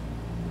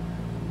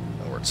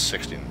 Oh, we're at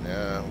 60.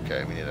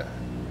 Okay, we need to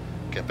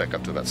get back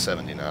up to about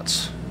 70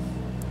 knots.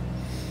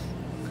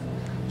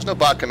 There's no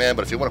bot command,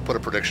 but if you want to put a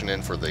prediction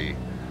in for the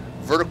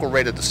vertical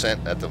rate of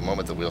descent at the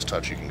moment the wheels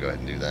touch, you can go ahead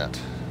and do that.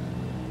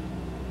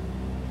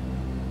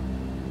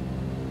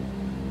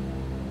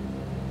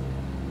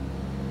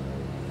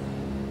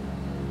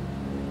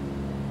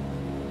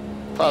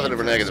 Positive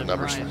or negative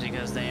numbers?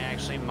 Because they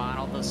actually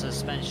modeled the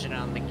suspension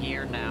on the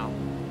gear now.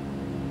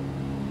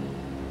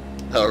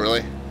 Oh,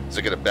 really? Is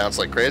it going to bounce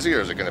like crazy,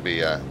 or is it going to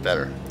be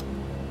better?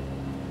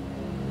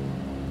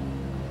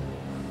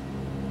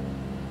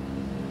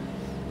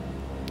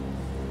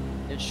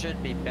 It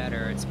should be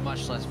better. It's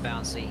much less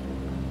bouncy.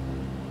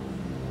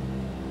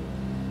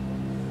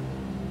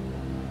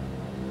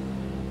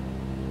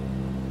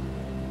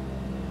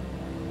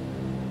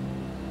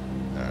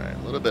 Alright,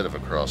 a little bit of a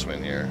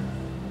crosswind here.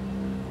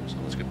 So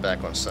let's get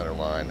back on center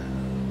line.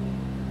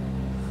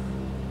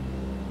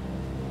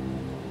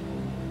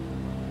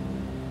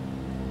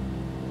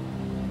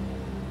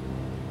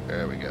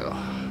 There we go.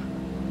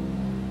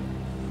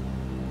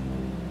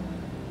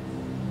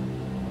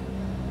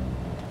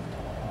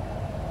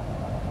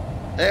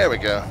 There we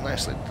go.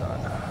 Nicely done.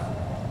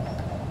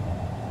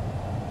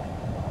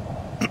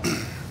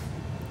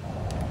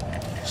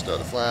 Stow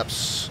the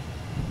flaps.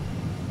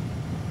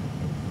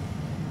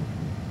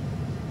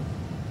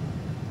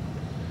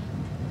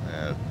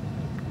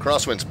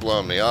 Crosswind's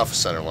blowing me off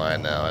center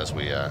line now as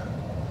we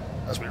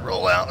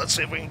roll out. Let's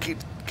see if we can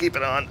keep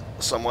it on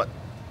somewhat.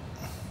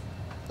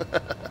 All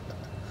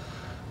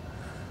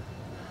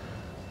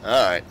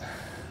right.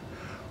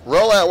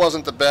 Rollout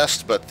wasn't the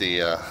best, but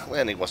the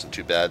landing wasn't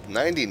too bad.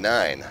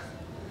 99.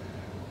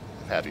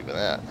 I'm happy with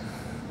that.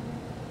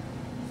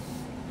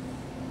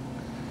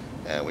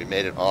 And we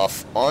made it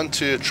off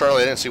onto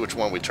Charlie. I didn't see which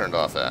one we turned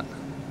off at,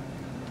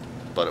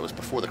 but it was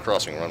before the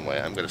crossing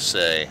runway. I'm going to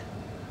say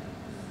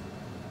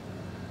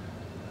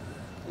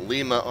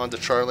Lima onto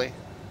Charlie.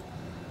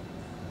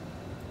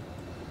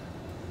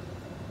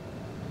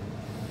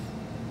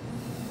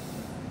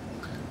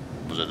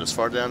 Was it as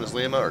far down as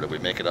Lima, or did we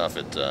make it off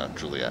at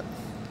Juliet?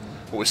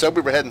 Well, we said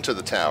we were heading to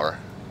the tower.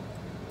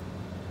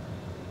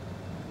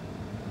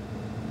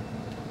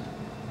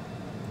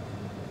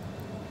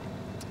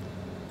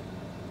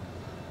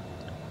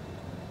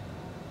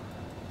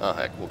 Oh,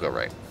 heck, we'll go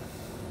right.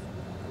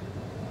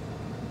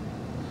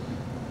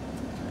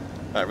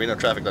 Alright, Reno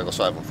traffic, Douglas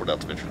 514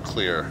 Delta Venture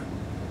clear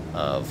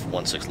of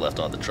 16 left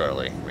on the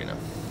Charlie, Reno.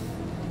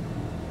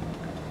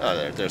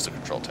 Oh, there's the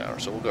control tower,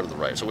 so we'll go to the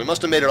right. So we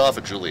must have made it off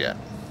at Juliet.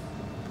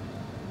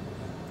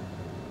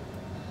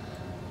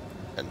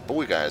 And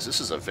boy, guys,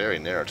 this is a very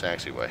narrow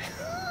taxiway.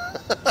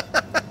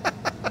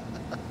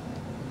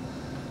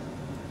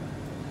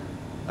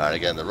 Alright,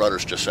 again, the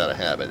rudder's just out of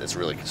habit. It's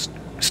really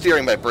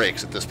steering by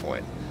brakes at this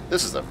point.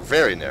 This is a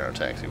very narrow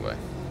taxiway.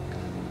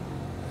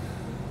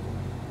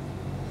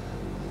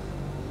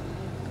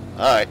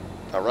 Alright,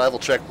 arrival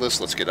checklist,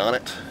 let's get on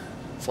it.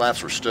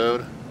 Flaps were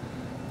stowed.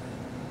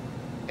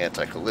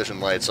 Anti-collision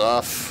lights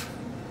off.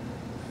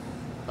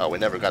 Oh, we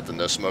never got the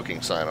no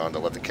smoking sign on to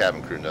let the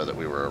cabin crew know that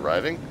we were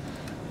arriving,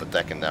 but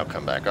that can now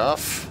come back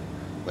off.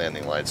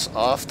 Landing lights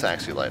off,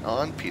 taxi light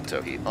on,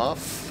 pitot heat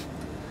off,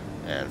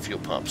 and fuel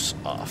pumps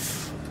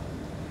off.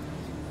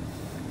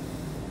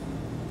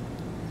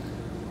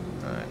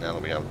 Alright, now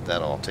that we have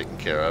that all taken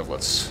care of,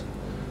 let's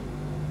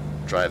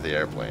drive the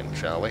airplane,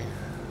 shall we?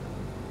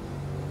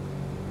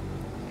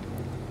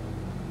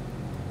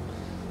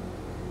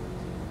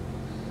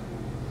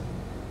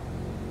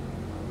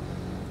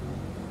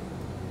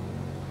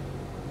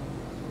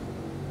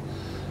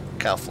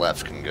 Cow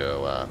flaps can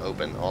go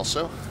open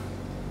also.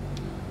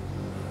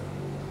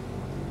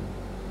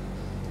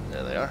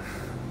 There they are.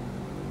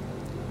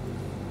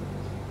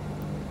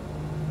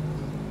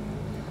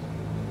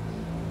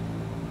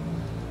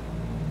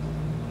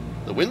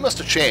 The wind must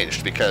have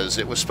changed because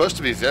it was supposed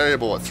to be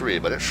variable at 3,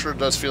 but it sure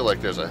does feel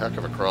like there's a heck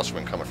of a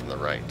crosswind coming from the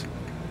right.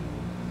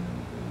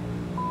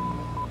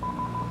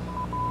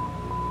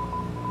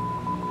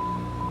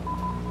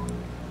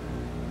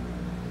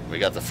 We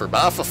got the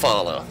Furbafa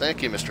follow.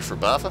 Thank you, Mr.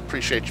 Furbafa.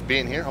 Appreciate you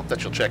being here. Hope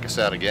that you'll check us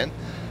out again.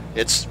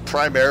 It's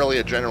primarily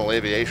a general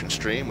aviation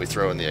stream. We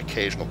throw in the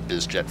occasional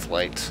bizjet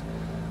flight,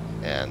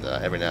 and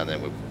every now and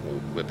then we'll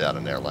whip out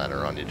an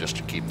airliner on you just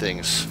to keep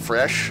things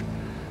fresh.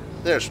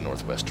 There's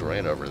Northwest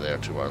terrain over there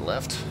to our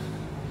left.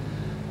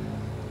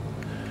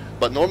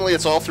 But normally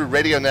it's all through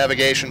radio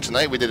navigation.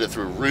 Tonight we did it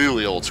through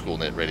really old school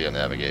radio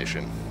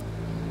navigation.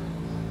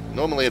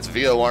 Normally it's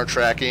VOR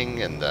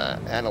tracking and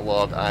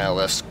analog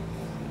ILS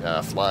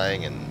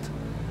flying and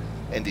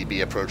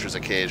NDB approaches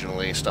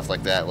occasionally, stuff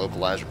like that,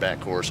 localizer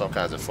back course, all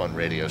kinds of fun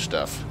radio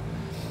stuff.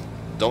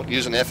 Don't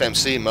use an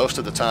FMC most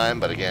of the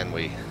time, but again,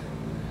 we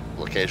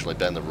will occasionally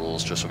bend the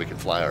rules just so we can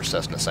fly our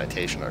Cessna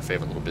Citation, our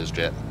favorite little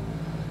bizjet.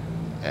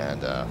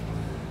 And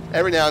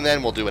every now and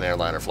then we'll do an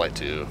airliner flight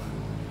too,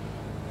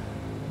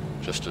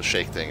 just to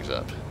shake things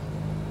up.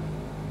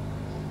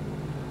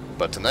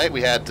 But tonight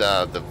we had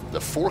the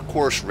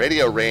 4-course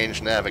radio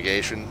range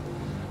navigation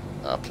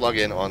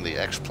plug-in on the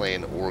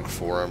X-Plane org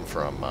forum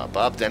from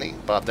Bob Denny.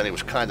 Bob Denny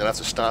was kind enough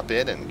to stop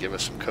in and give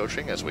us some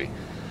coaching as we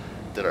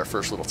did our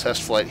first little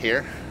test flight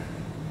here.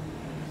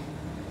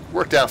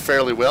 Worked out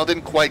fairly well.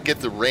 Didn't quite get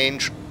the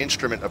range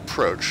instrument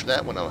approach.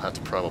 That one I'll have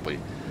to probably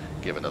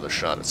give another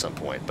shot at some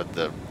point. But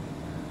the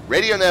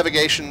radio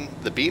navigation,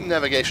 the beam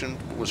navigation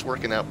was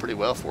working out pretty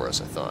well for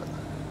us, I thought.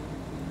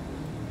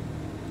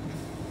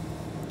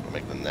 We'll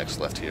make the next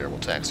left here. We'll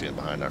taxi in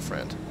behind our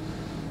friend.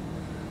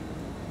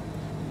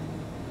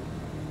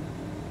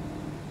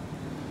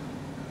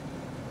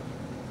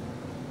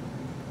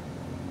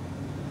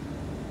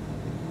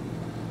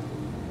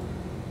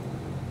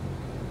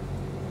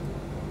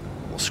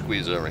 We'll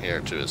squeeze over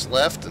here to his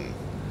left and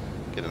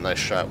get a nice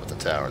shot with the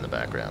tower in the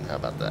background. How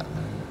about that?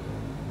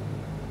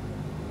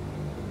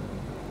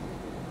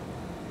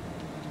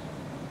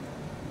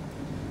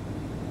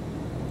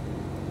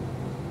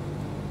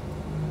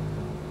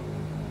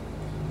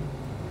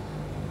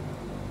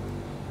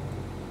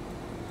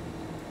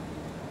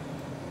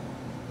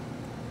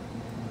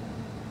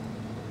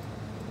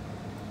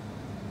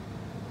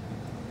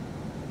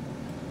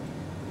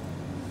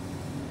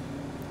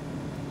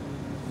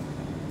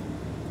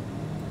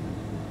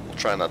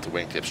 Try not to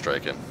wingtip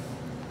strike him.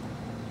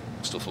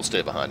 Still will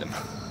stay behind him.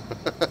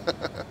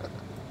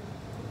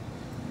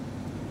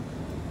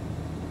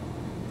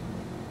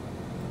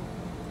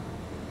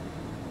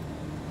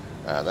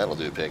 That'll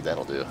do, pig.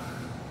 That'll do.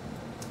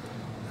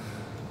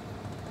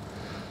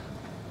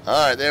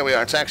 Alright, there we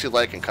are. Taxi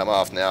light can come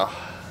off now.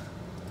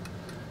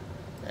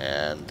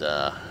 And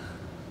I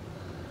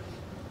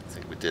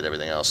think we did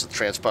everything else. The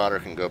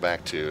transponder can go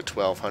back to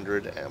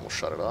 1200 and we'll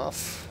shut it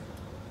off.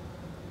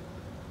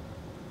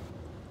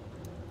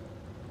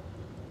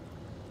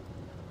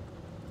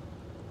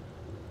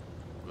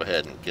 Go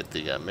ahead and get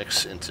the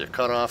mix into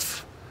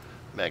cutoff.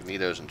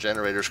 Magnetos and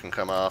generators can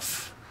come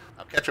off.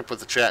 I'll catch up with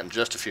the chat in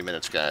just a few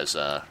minutes, guys.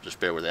 Just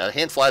bear with me. I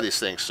hand fly these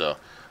things, so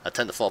I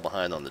tend to fall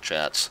behind on the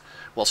chats.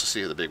 We'll also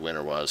see who the big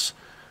winner was.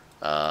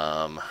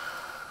 Let's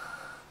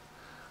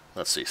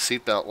see.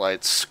 Seatbelt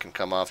lights can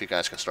come off. You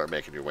guys can start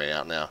making your way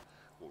out now.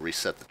 We'll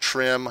reset the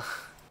trim. If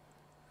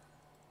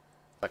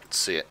I can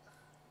see it.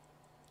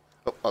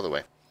 Oh, other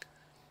way.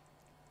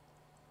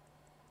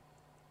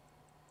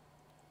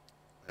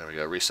 There we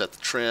go, reset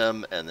the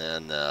trim, and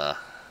then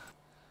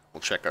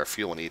we'll check our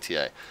fuel and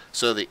ETA.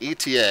 So the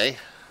ETA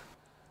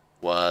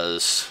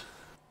was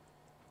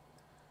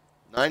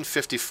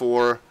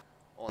 9:54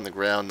 on the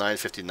ground,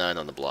 9:59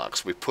 on the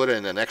blocks. We put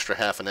in an extra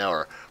half an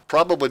hour,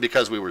 probably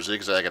because we were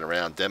zigzagging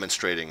around,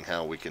 demonstrating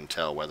how we can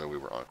tell whether we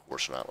were on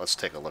course or not. Let's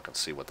take a look and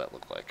see what that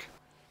looked like.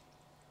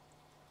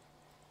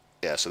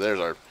 Yeah, so there's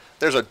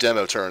our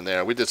demo turn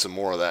there. We did some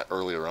more of that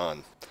earlier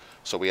on.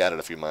 So we added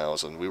a few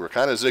miles, and we were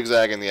kind of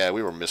zigzagging. Yeah,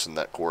 we were missing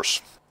that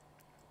course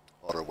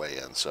on our way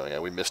in. So yeah,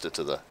 we missed it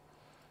to the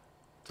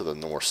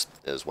north,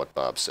 is what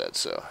Bob said.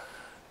 So,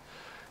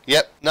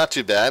 yep, not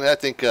too bad. I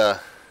think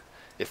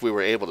if we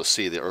were able to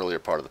see the earlier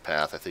part of the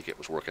path, I think it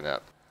was working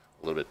out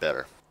a little bit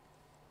better.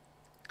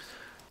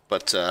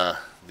 But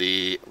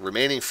the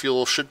remaining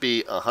fuel should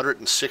be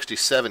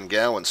 167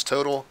 gallons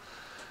total.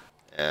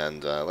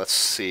 And let's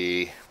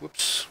see.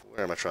 Whoops,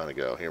 where am I trying to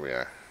go? Here we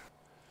are.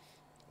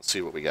 Let's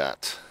see what we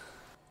got.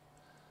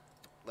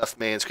 Left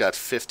main's got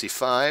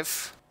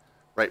 55,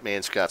 right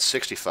main's got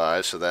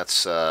 65, so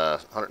that's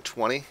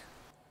 120.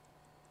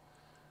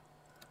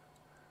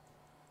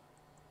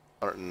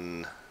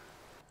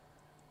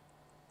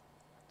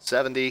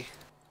 170,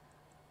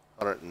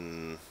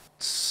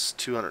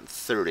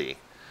 230.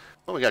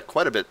 Well, we got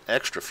quite a bit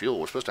extra fuel.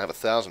 We're supposed to have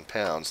 1,000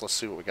 pounds. Let's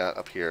see what we got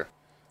up here.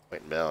 Weight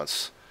and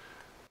balance.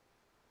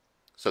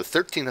 So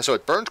 13. So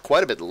it burned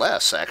quite a bit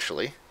less,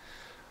 actually.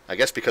 I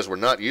guess because we're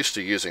not used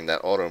to using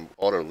that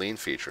auto lean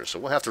feature. So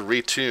we'll have to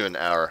retune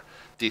our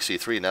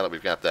DC-3 now that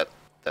we've got that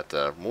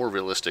more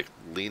realistic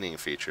leaning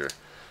feature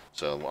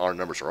So our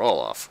numbers are all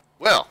off.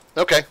 Well,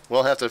 okay,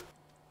 we'll have to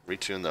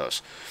retune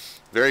those.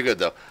 Very good,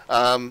 though.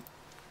 All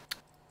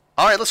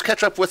right, let's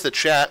catch up with the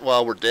chat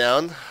while we're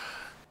down.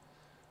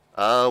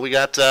 We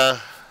got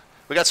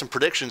some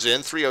predictions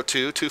in: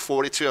 302,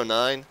 240,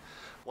 209,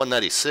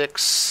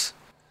 196,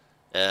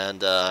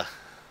 and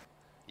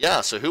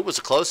yeah. So who was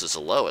the closest, the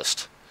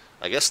lowest?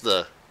 I guess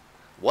the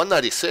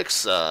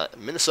 196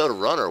 Minnesota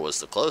Runner was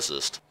the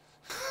closest.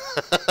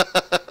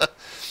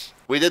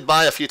 We did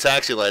buy a few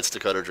taxi lights,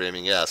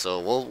 DakotaDreaming, yeah. So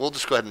we'll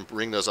just go ahead and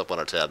bring those up on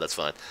our tab. That's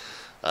fine.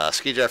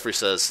 Ski Jeffrey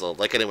says,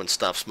 like anyone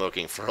stop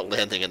smoking for a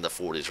landing in the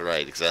 40s.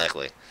 Right,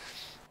 exactly.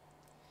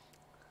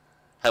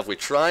 Have we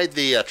tried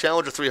the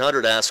Challenger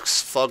 300,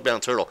 asks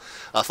Fogbound Turtle.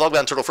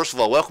 Fogbound Turtle, first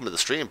of all, welcome to the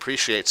stream.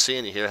 Appreciate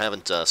seeing you here.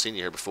 Haven't seen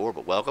you here before,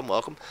 but welcome,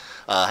 welcome.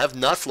 Have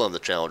not flown the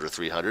Challenger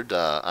 300.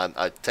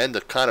 I tend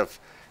to kind of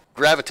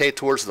gravitate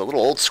towards the little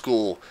old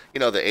school,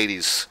 you know, the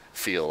 80s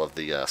feel of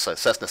the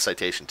Cessna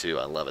Citation 2.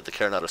 I love it. The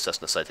Coronado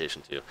Cessna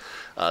Citation 2.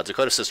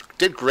 Dakota says,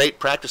 did great.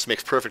 Practice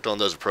makes perfect on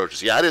those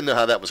approaches. Yeah, I didn't know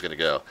how that was going to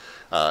go.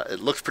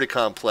 It looks pretty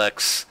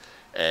complex,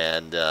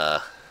 and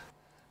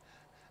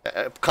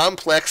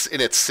complex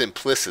in its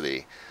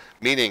simplicity,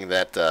 meaning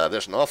that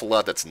there's an awful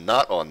lot that's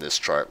not on this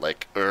chart,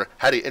 like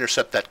how do you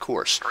intercept that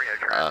course.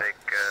 Traffic,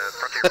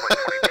 frontier point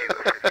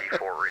 22,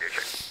 54 radio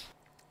check.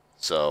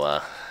 So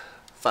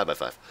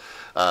 5x5.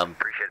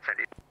 Appreciate it,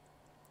 Sandy.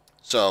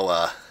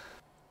 So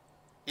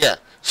yeah,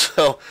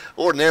 so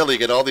ordinarily you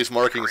get all these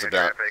markings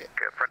about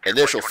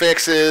initial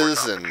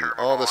fixes and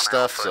all this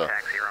stuff. So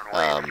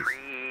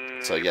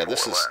so yeah,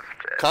 this is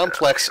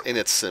complex in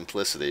its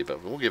simplicity,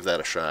 but we'll give that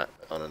a shot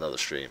on another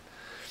stream.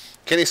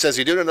 Kenny says,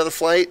 you doing another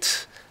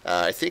flight?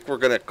 I think we're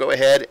going to go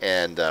ahead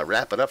and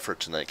wrap it up for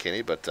tonight,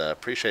 Kenny, but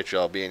appreciate you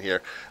all being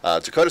here.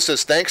 Dakota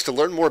says, thanks. To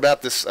learn more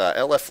about this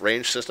LF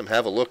range system,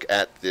 have a look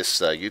at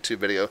this YouTube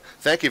video.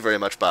 Thank you very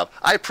much, Bob.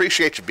 I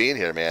appreciate you being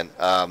here, man.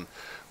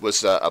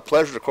 Was a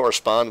pleasure to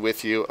correspond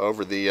with you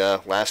over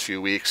the last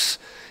few weeks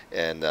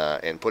and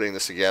putting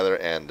this together,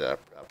 and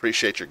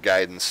appreciate your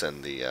guidance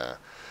and the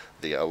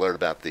alert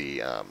about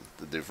the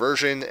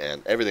diversion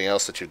and everything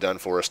else that you've done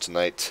for us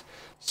tonight.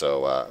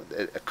 So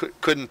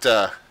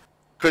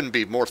couldn't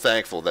be more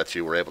thankful that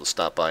you were able to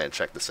stop by and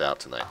check this out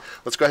tonight.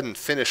 Let's go ahead and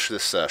finish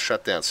this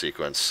shutdown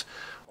sequence.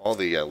 All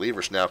the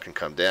levers now can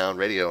come down.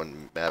 Radio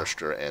and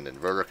Magister and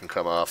inverter can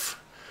come off.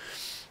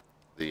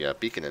 The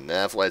beacon and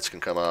nav lights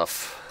can come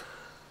off.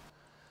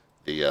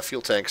 The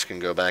fuel tanks can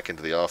go back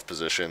into the off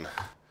position.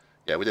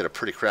 Yeah, we did a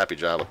pretty crappy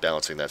job of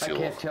balancing that fuel.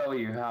 I can't tell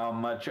you how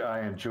much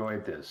I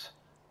enjoyed this.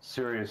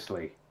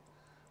 Seriously.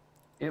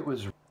 It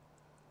was...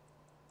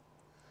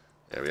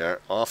 There we are,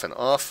 off and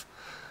off.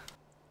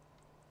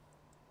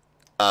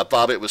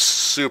 Bob, it was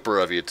super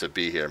of you to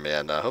be here,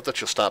 man. I hope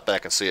that you'll stop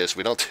back and see us.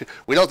 We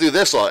don't do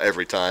this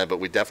every time, but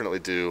we definitely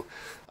do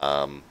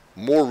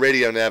more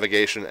radio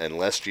navigation and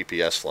less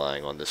GPS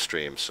flying on this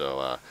stream.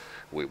 So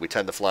we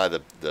tend to fly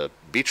the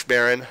Beach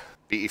Baron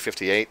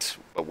BE-58,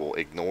 but we'll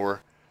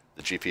ignore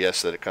the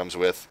GPS that it comes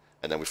with.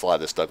 And then we fly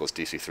this Douglas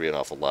DC-3 an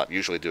awful lot,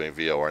 usually doing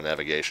VOR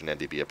navigation,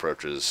 NDB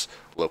approaches,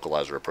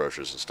 localizer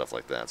approaches, and stuff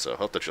like that. So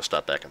hope that you'll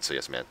stop back and see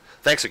us, man.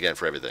 Thanks again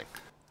for everything.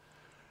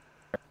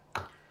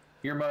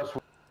 You're most...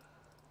 All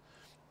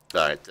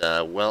right,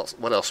 well,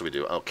 what else do we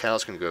do? Oh,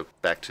 Cal's can go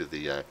back to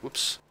the,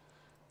 whoops.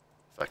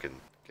 If I can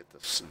get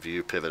this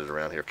view pivoted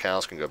around here.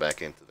 Cal's can go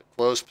back into the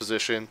closed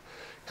position.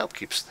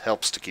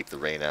 Helps to keep the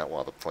rain out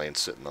while the plane's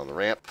sitting on the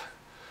ramp.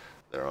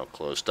 They're all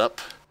closed up.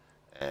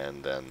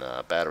 And then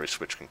battery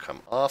switch can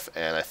come off,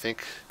 and I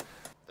think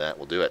that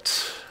will do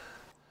it.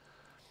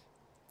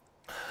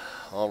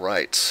 All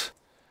right.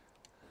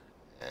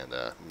 And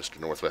Mr.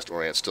 Northwest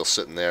Orient still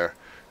sitting there.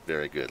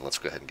 Very good. Let's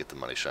go ahead and get the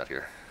money shot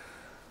here.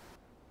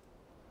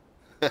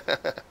 There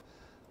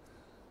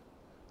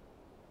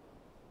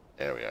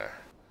we are.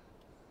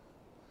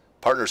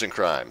 Partners in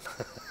crime.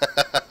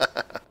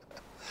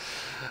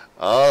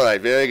 All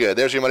right, very good.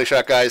 There's your money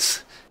shot,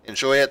 guys.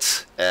 Enjoy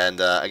it,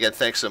 and again,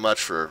 thanks so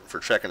much for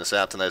checking us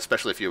out tonight,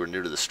 especially if you were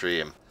new to the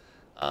stream.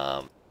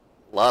 A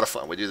lot of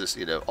fun. We do this,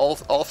 you know,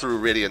 all through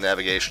radio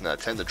navigation. I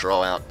tend to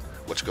draw out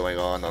what's going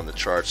on the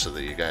chart so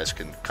that you guys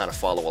can kind of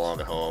follow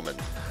along at home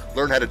and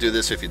learn how to do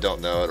this if you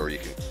don't know it, or you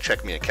can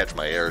check me and catch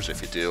my errors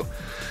if you do.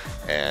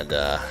 And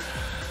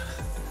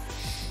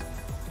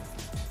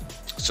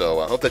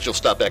so I hope that you'll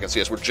stop back and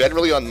see us. We're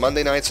generally on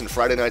Monday nights and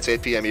Friday nights,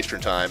 8 p.m. Eastern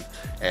Time.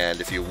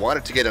 And if you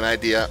wanted to get an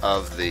idea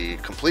of the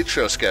complete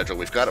show schedule,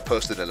 we've got it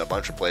posted in a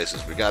bunch of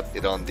places. We got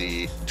it on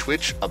the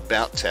Twitch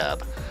About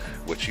tab,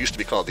 which used to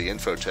be called the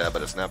Info tab,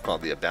 but it's now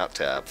called the About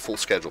tab. Full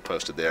schedule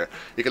posted there.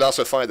 You can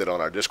also find it on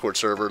our Discord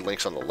server.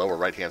 Links on the lower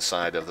right-hand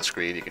side of the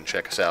screen. You can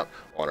check us out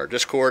on our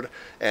Discord,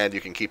 and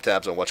you can keep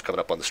tabs on what's coming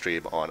up on the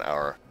stream on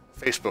our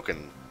Facebook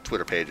and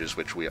Twitter pages,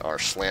 which we are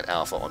Slant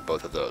Alpha on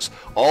both of those.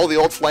 All the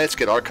old flights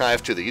get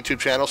archived to the YouTube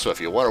channel, so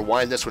if you want to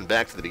wind this one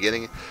back to the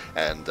beginning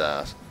and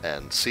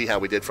see how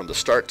we did from the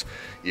start,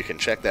 you can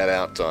check that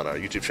out on our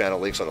YouTube channel.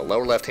 Links on the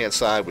lower left-hand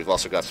side. We've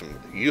also got some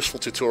useful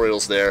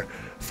tutorials there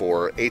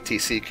for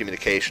ATC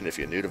communication if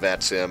you're new to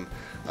VATSIM,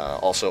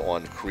 also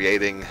on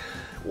creating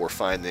or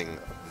finding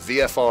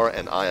VFR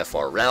and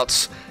IFR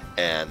routes,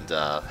 and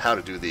how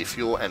to do the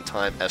fuel and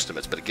time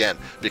estimates. But again,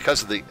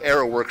 because of the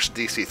Aeroworx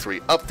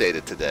DC-3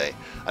 updated today,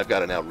 I've got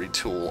to now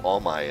retool all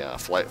my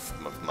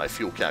my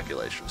fuel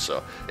calculations.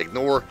 So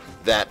ignore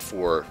that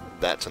for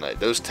that tonight.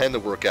 Those tend to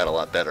work out a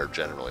lot better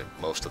generally,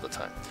 most of the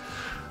time.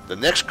 The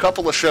next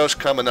couple of shows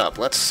coming up,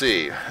 let's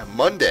see.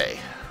 Monday,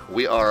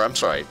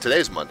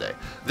 today's Monday.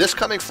 This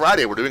coming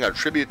Friday, we're doing our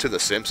tribute to The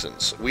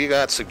Simpsons. We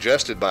got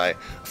suggested by a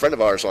friend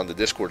of ours on the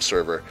Discord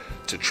server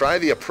to try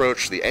the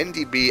approach, the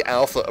NDB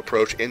Alpha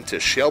approach into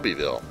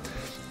Shelbyville.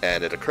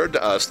 And it occurred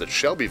to us that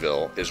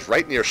Shelbyville is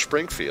right near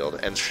Springfield,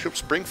 and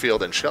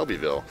Springfield and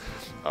Shelbyville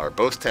are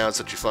both towns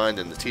that you find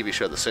in the TV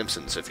show The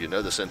Simpsons. If you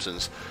know The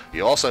Simpsons,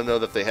 you also know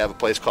that they have a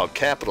place called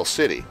Capital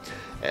City.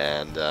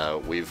 And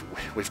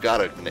we've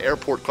got an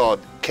airport called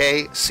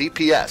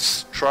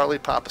KCPS, Charlie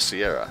Papa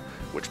Sierra,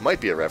 which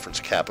might be a reference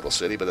to Capital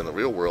City, but in the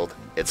real world,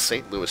 it's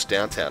St. Louis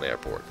Downtown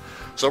Airport.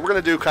 So we're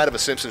going to do kind of a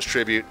Simpsons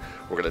tribute.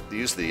 We're going to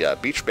use the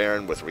Beach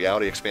Baron with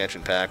Reality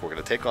Expansion Pack. We're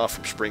going to take off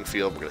from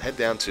Springfield. We're going to head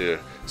down to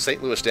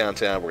St. Louis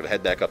Downtown. We're going to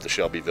head back up to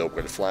Shelbyville. We're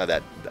going to fly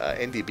that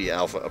NDB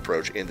Alpha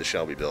approach into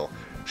Shelbyville,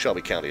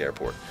 Shelby County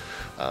Airport.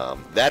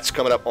 That's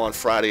coming up on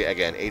Friday.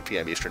 Again, 8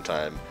 p.m. Eastern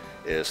Time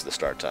is the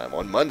start time.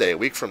 On Monday, a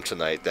week from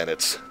tonight, then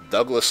it's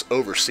Douglas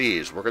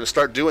Overseas. We're going to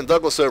start doing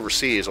Douglas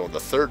Overseas on the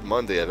third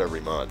Monday of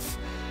every month.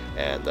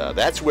 And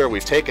that's where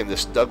we've taken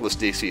this Douglas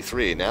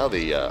DC-3, now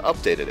the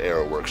updated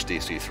Aeroworx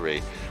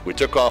DC-3. We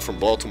took off from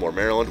Baltimore,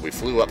 Maryland. We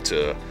flew up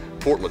to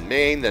Portland,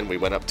 Maine. Then we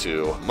went up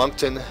to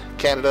Moncton,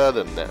 Canada.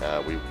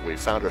 Then we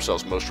found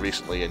ourselves most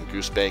recently in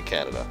Goose Bay,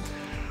 Canada.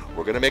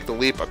 We're going to make the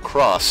leap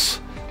across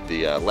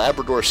the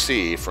Labrador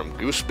Sea from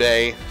Goose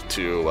Bay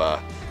to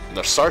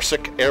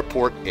Narsarsuaq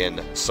Airport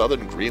in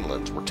southern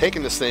Greenland. We're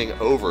taking this thing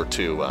over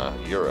to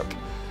Europe.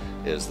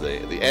 Is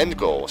the end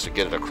goal is to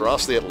get it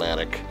across the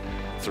Atlantic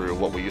through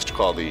what we used to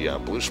call the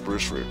blue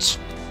spruce routes.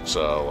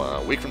 So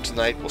a week from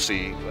tonight, we'll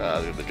see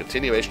the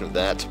continuation of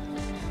that.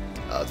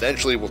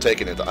 Eventually, we'll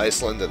take it into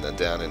Iceland and then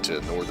down into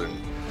northern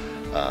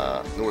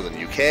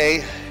UK,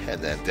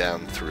 and then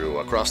down through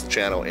across the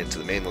channel into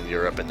the mainland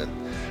Europe, and then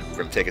we're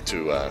going to take it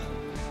to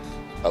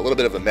a little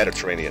bit of a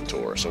Mediterranean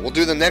tour. So we'll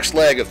do the next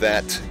leg of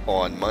that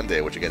on Monday,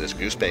 which again is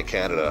Goose Bay,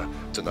 Canada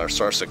to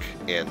Narsarsuaq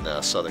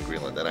in southern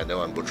Greenland. And I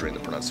know I'm butchering the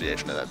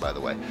pronunciation of that, by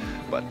the way,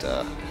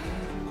 but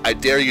I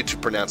dare you to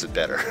pronounce it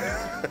better.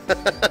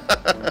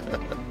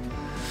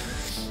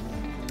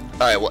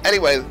 All right, well,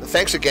 anyway,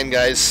 thanks again,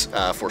 guys,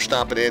 for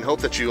stopping in. Hope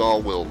that you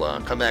all will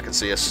come back and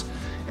see us.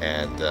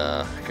 And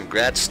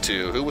congrats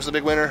to, who was the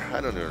big winner?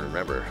 I don't even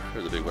remember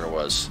who the big winner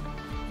was.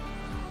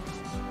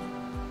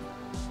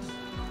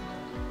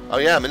 Oh,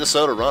 yeah,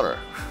 Minnesota runner.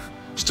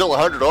 Still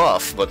 100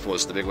 off, but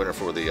was the big winner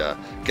for the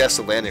Guess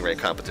the Landing Rate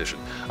competition.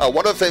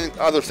 One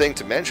other thing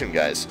to mention,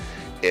 guys,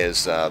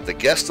 is the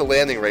Guess the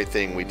Landing Rate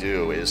thing we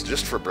do is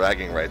just for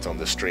bragging rights on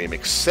this stream,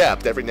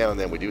 except every now and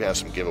then we do have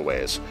some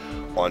giveaways.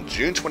 On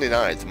June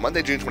 29th,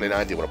 Monday, June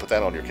 29th, you want to put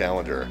that on your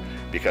calendar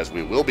because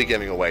we will be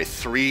giving away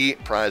 3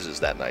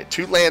 prizes that night.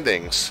 2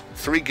 landings,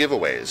 3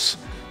 giveaways.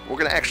 We're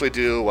going to actually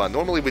do,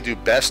 normally we do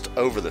best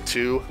over the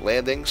 2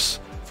 landings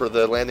for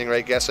the landing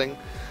rate guessing,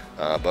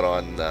 but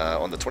on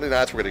the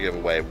 29th, we're going to give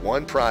away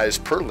 1 prize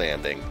per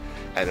landing,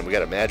 and then we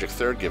got a magic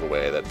 3rd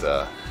giveaway that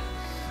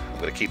I'm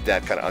going to keep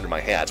that kind of under my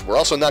hat. We're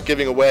also not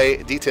giving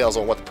away details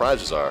on what the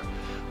prizes are.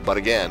 But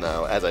again,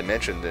 as I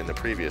mentioned in the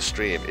previous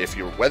stream,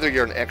 whether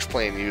you're an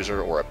X-Plane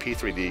user or a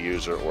P3D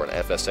user or an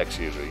FSX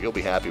user, you'll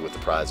be happy with the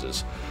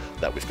prizes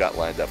that we've got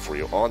lined up for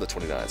you on the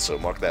 29th. So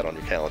mark that on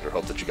your calendar.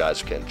 Hope that you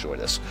guys can join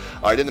us.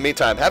 All right, in the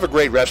meantime, have a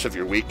great rest of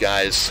your week,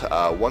 guys.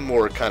 One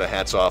more kind of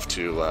hats off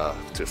to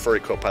Furry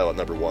Co-Pilot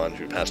number 1,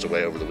 who passed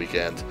away over the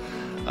weekend.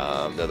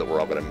 Know that we're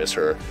all going to miss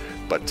her.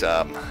 But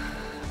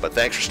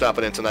thanks for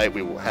stopping in tonight.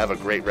 We will have a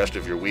great rest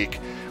of your week.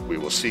 We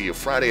will see you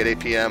Friday at 8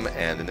 p.m.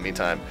 And in the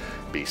meantime,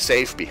 be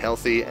safe, be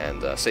healthy,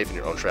 and safe in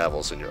your own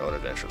travels and your own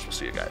adventures. We'll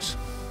see you guys.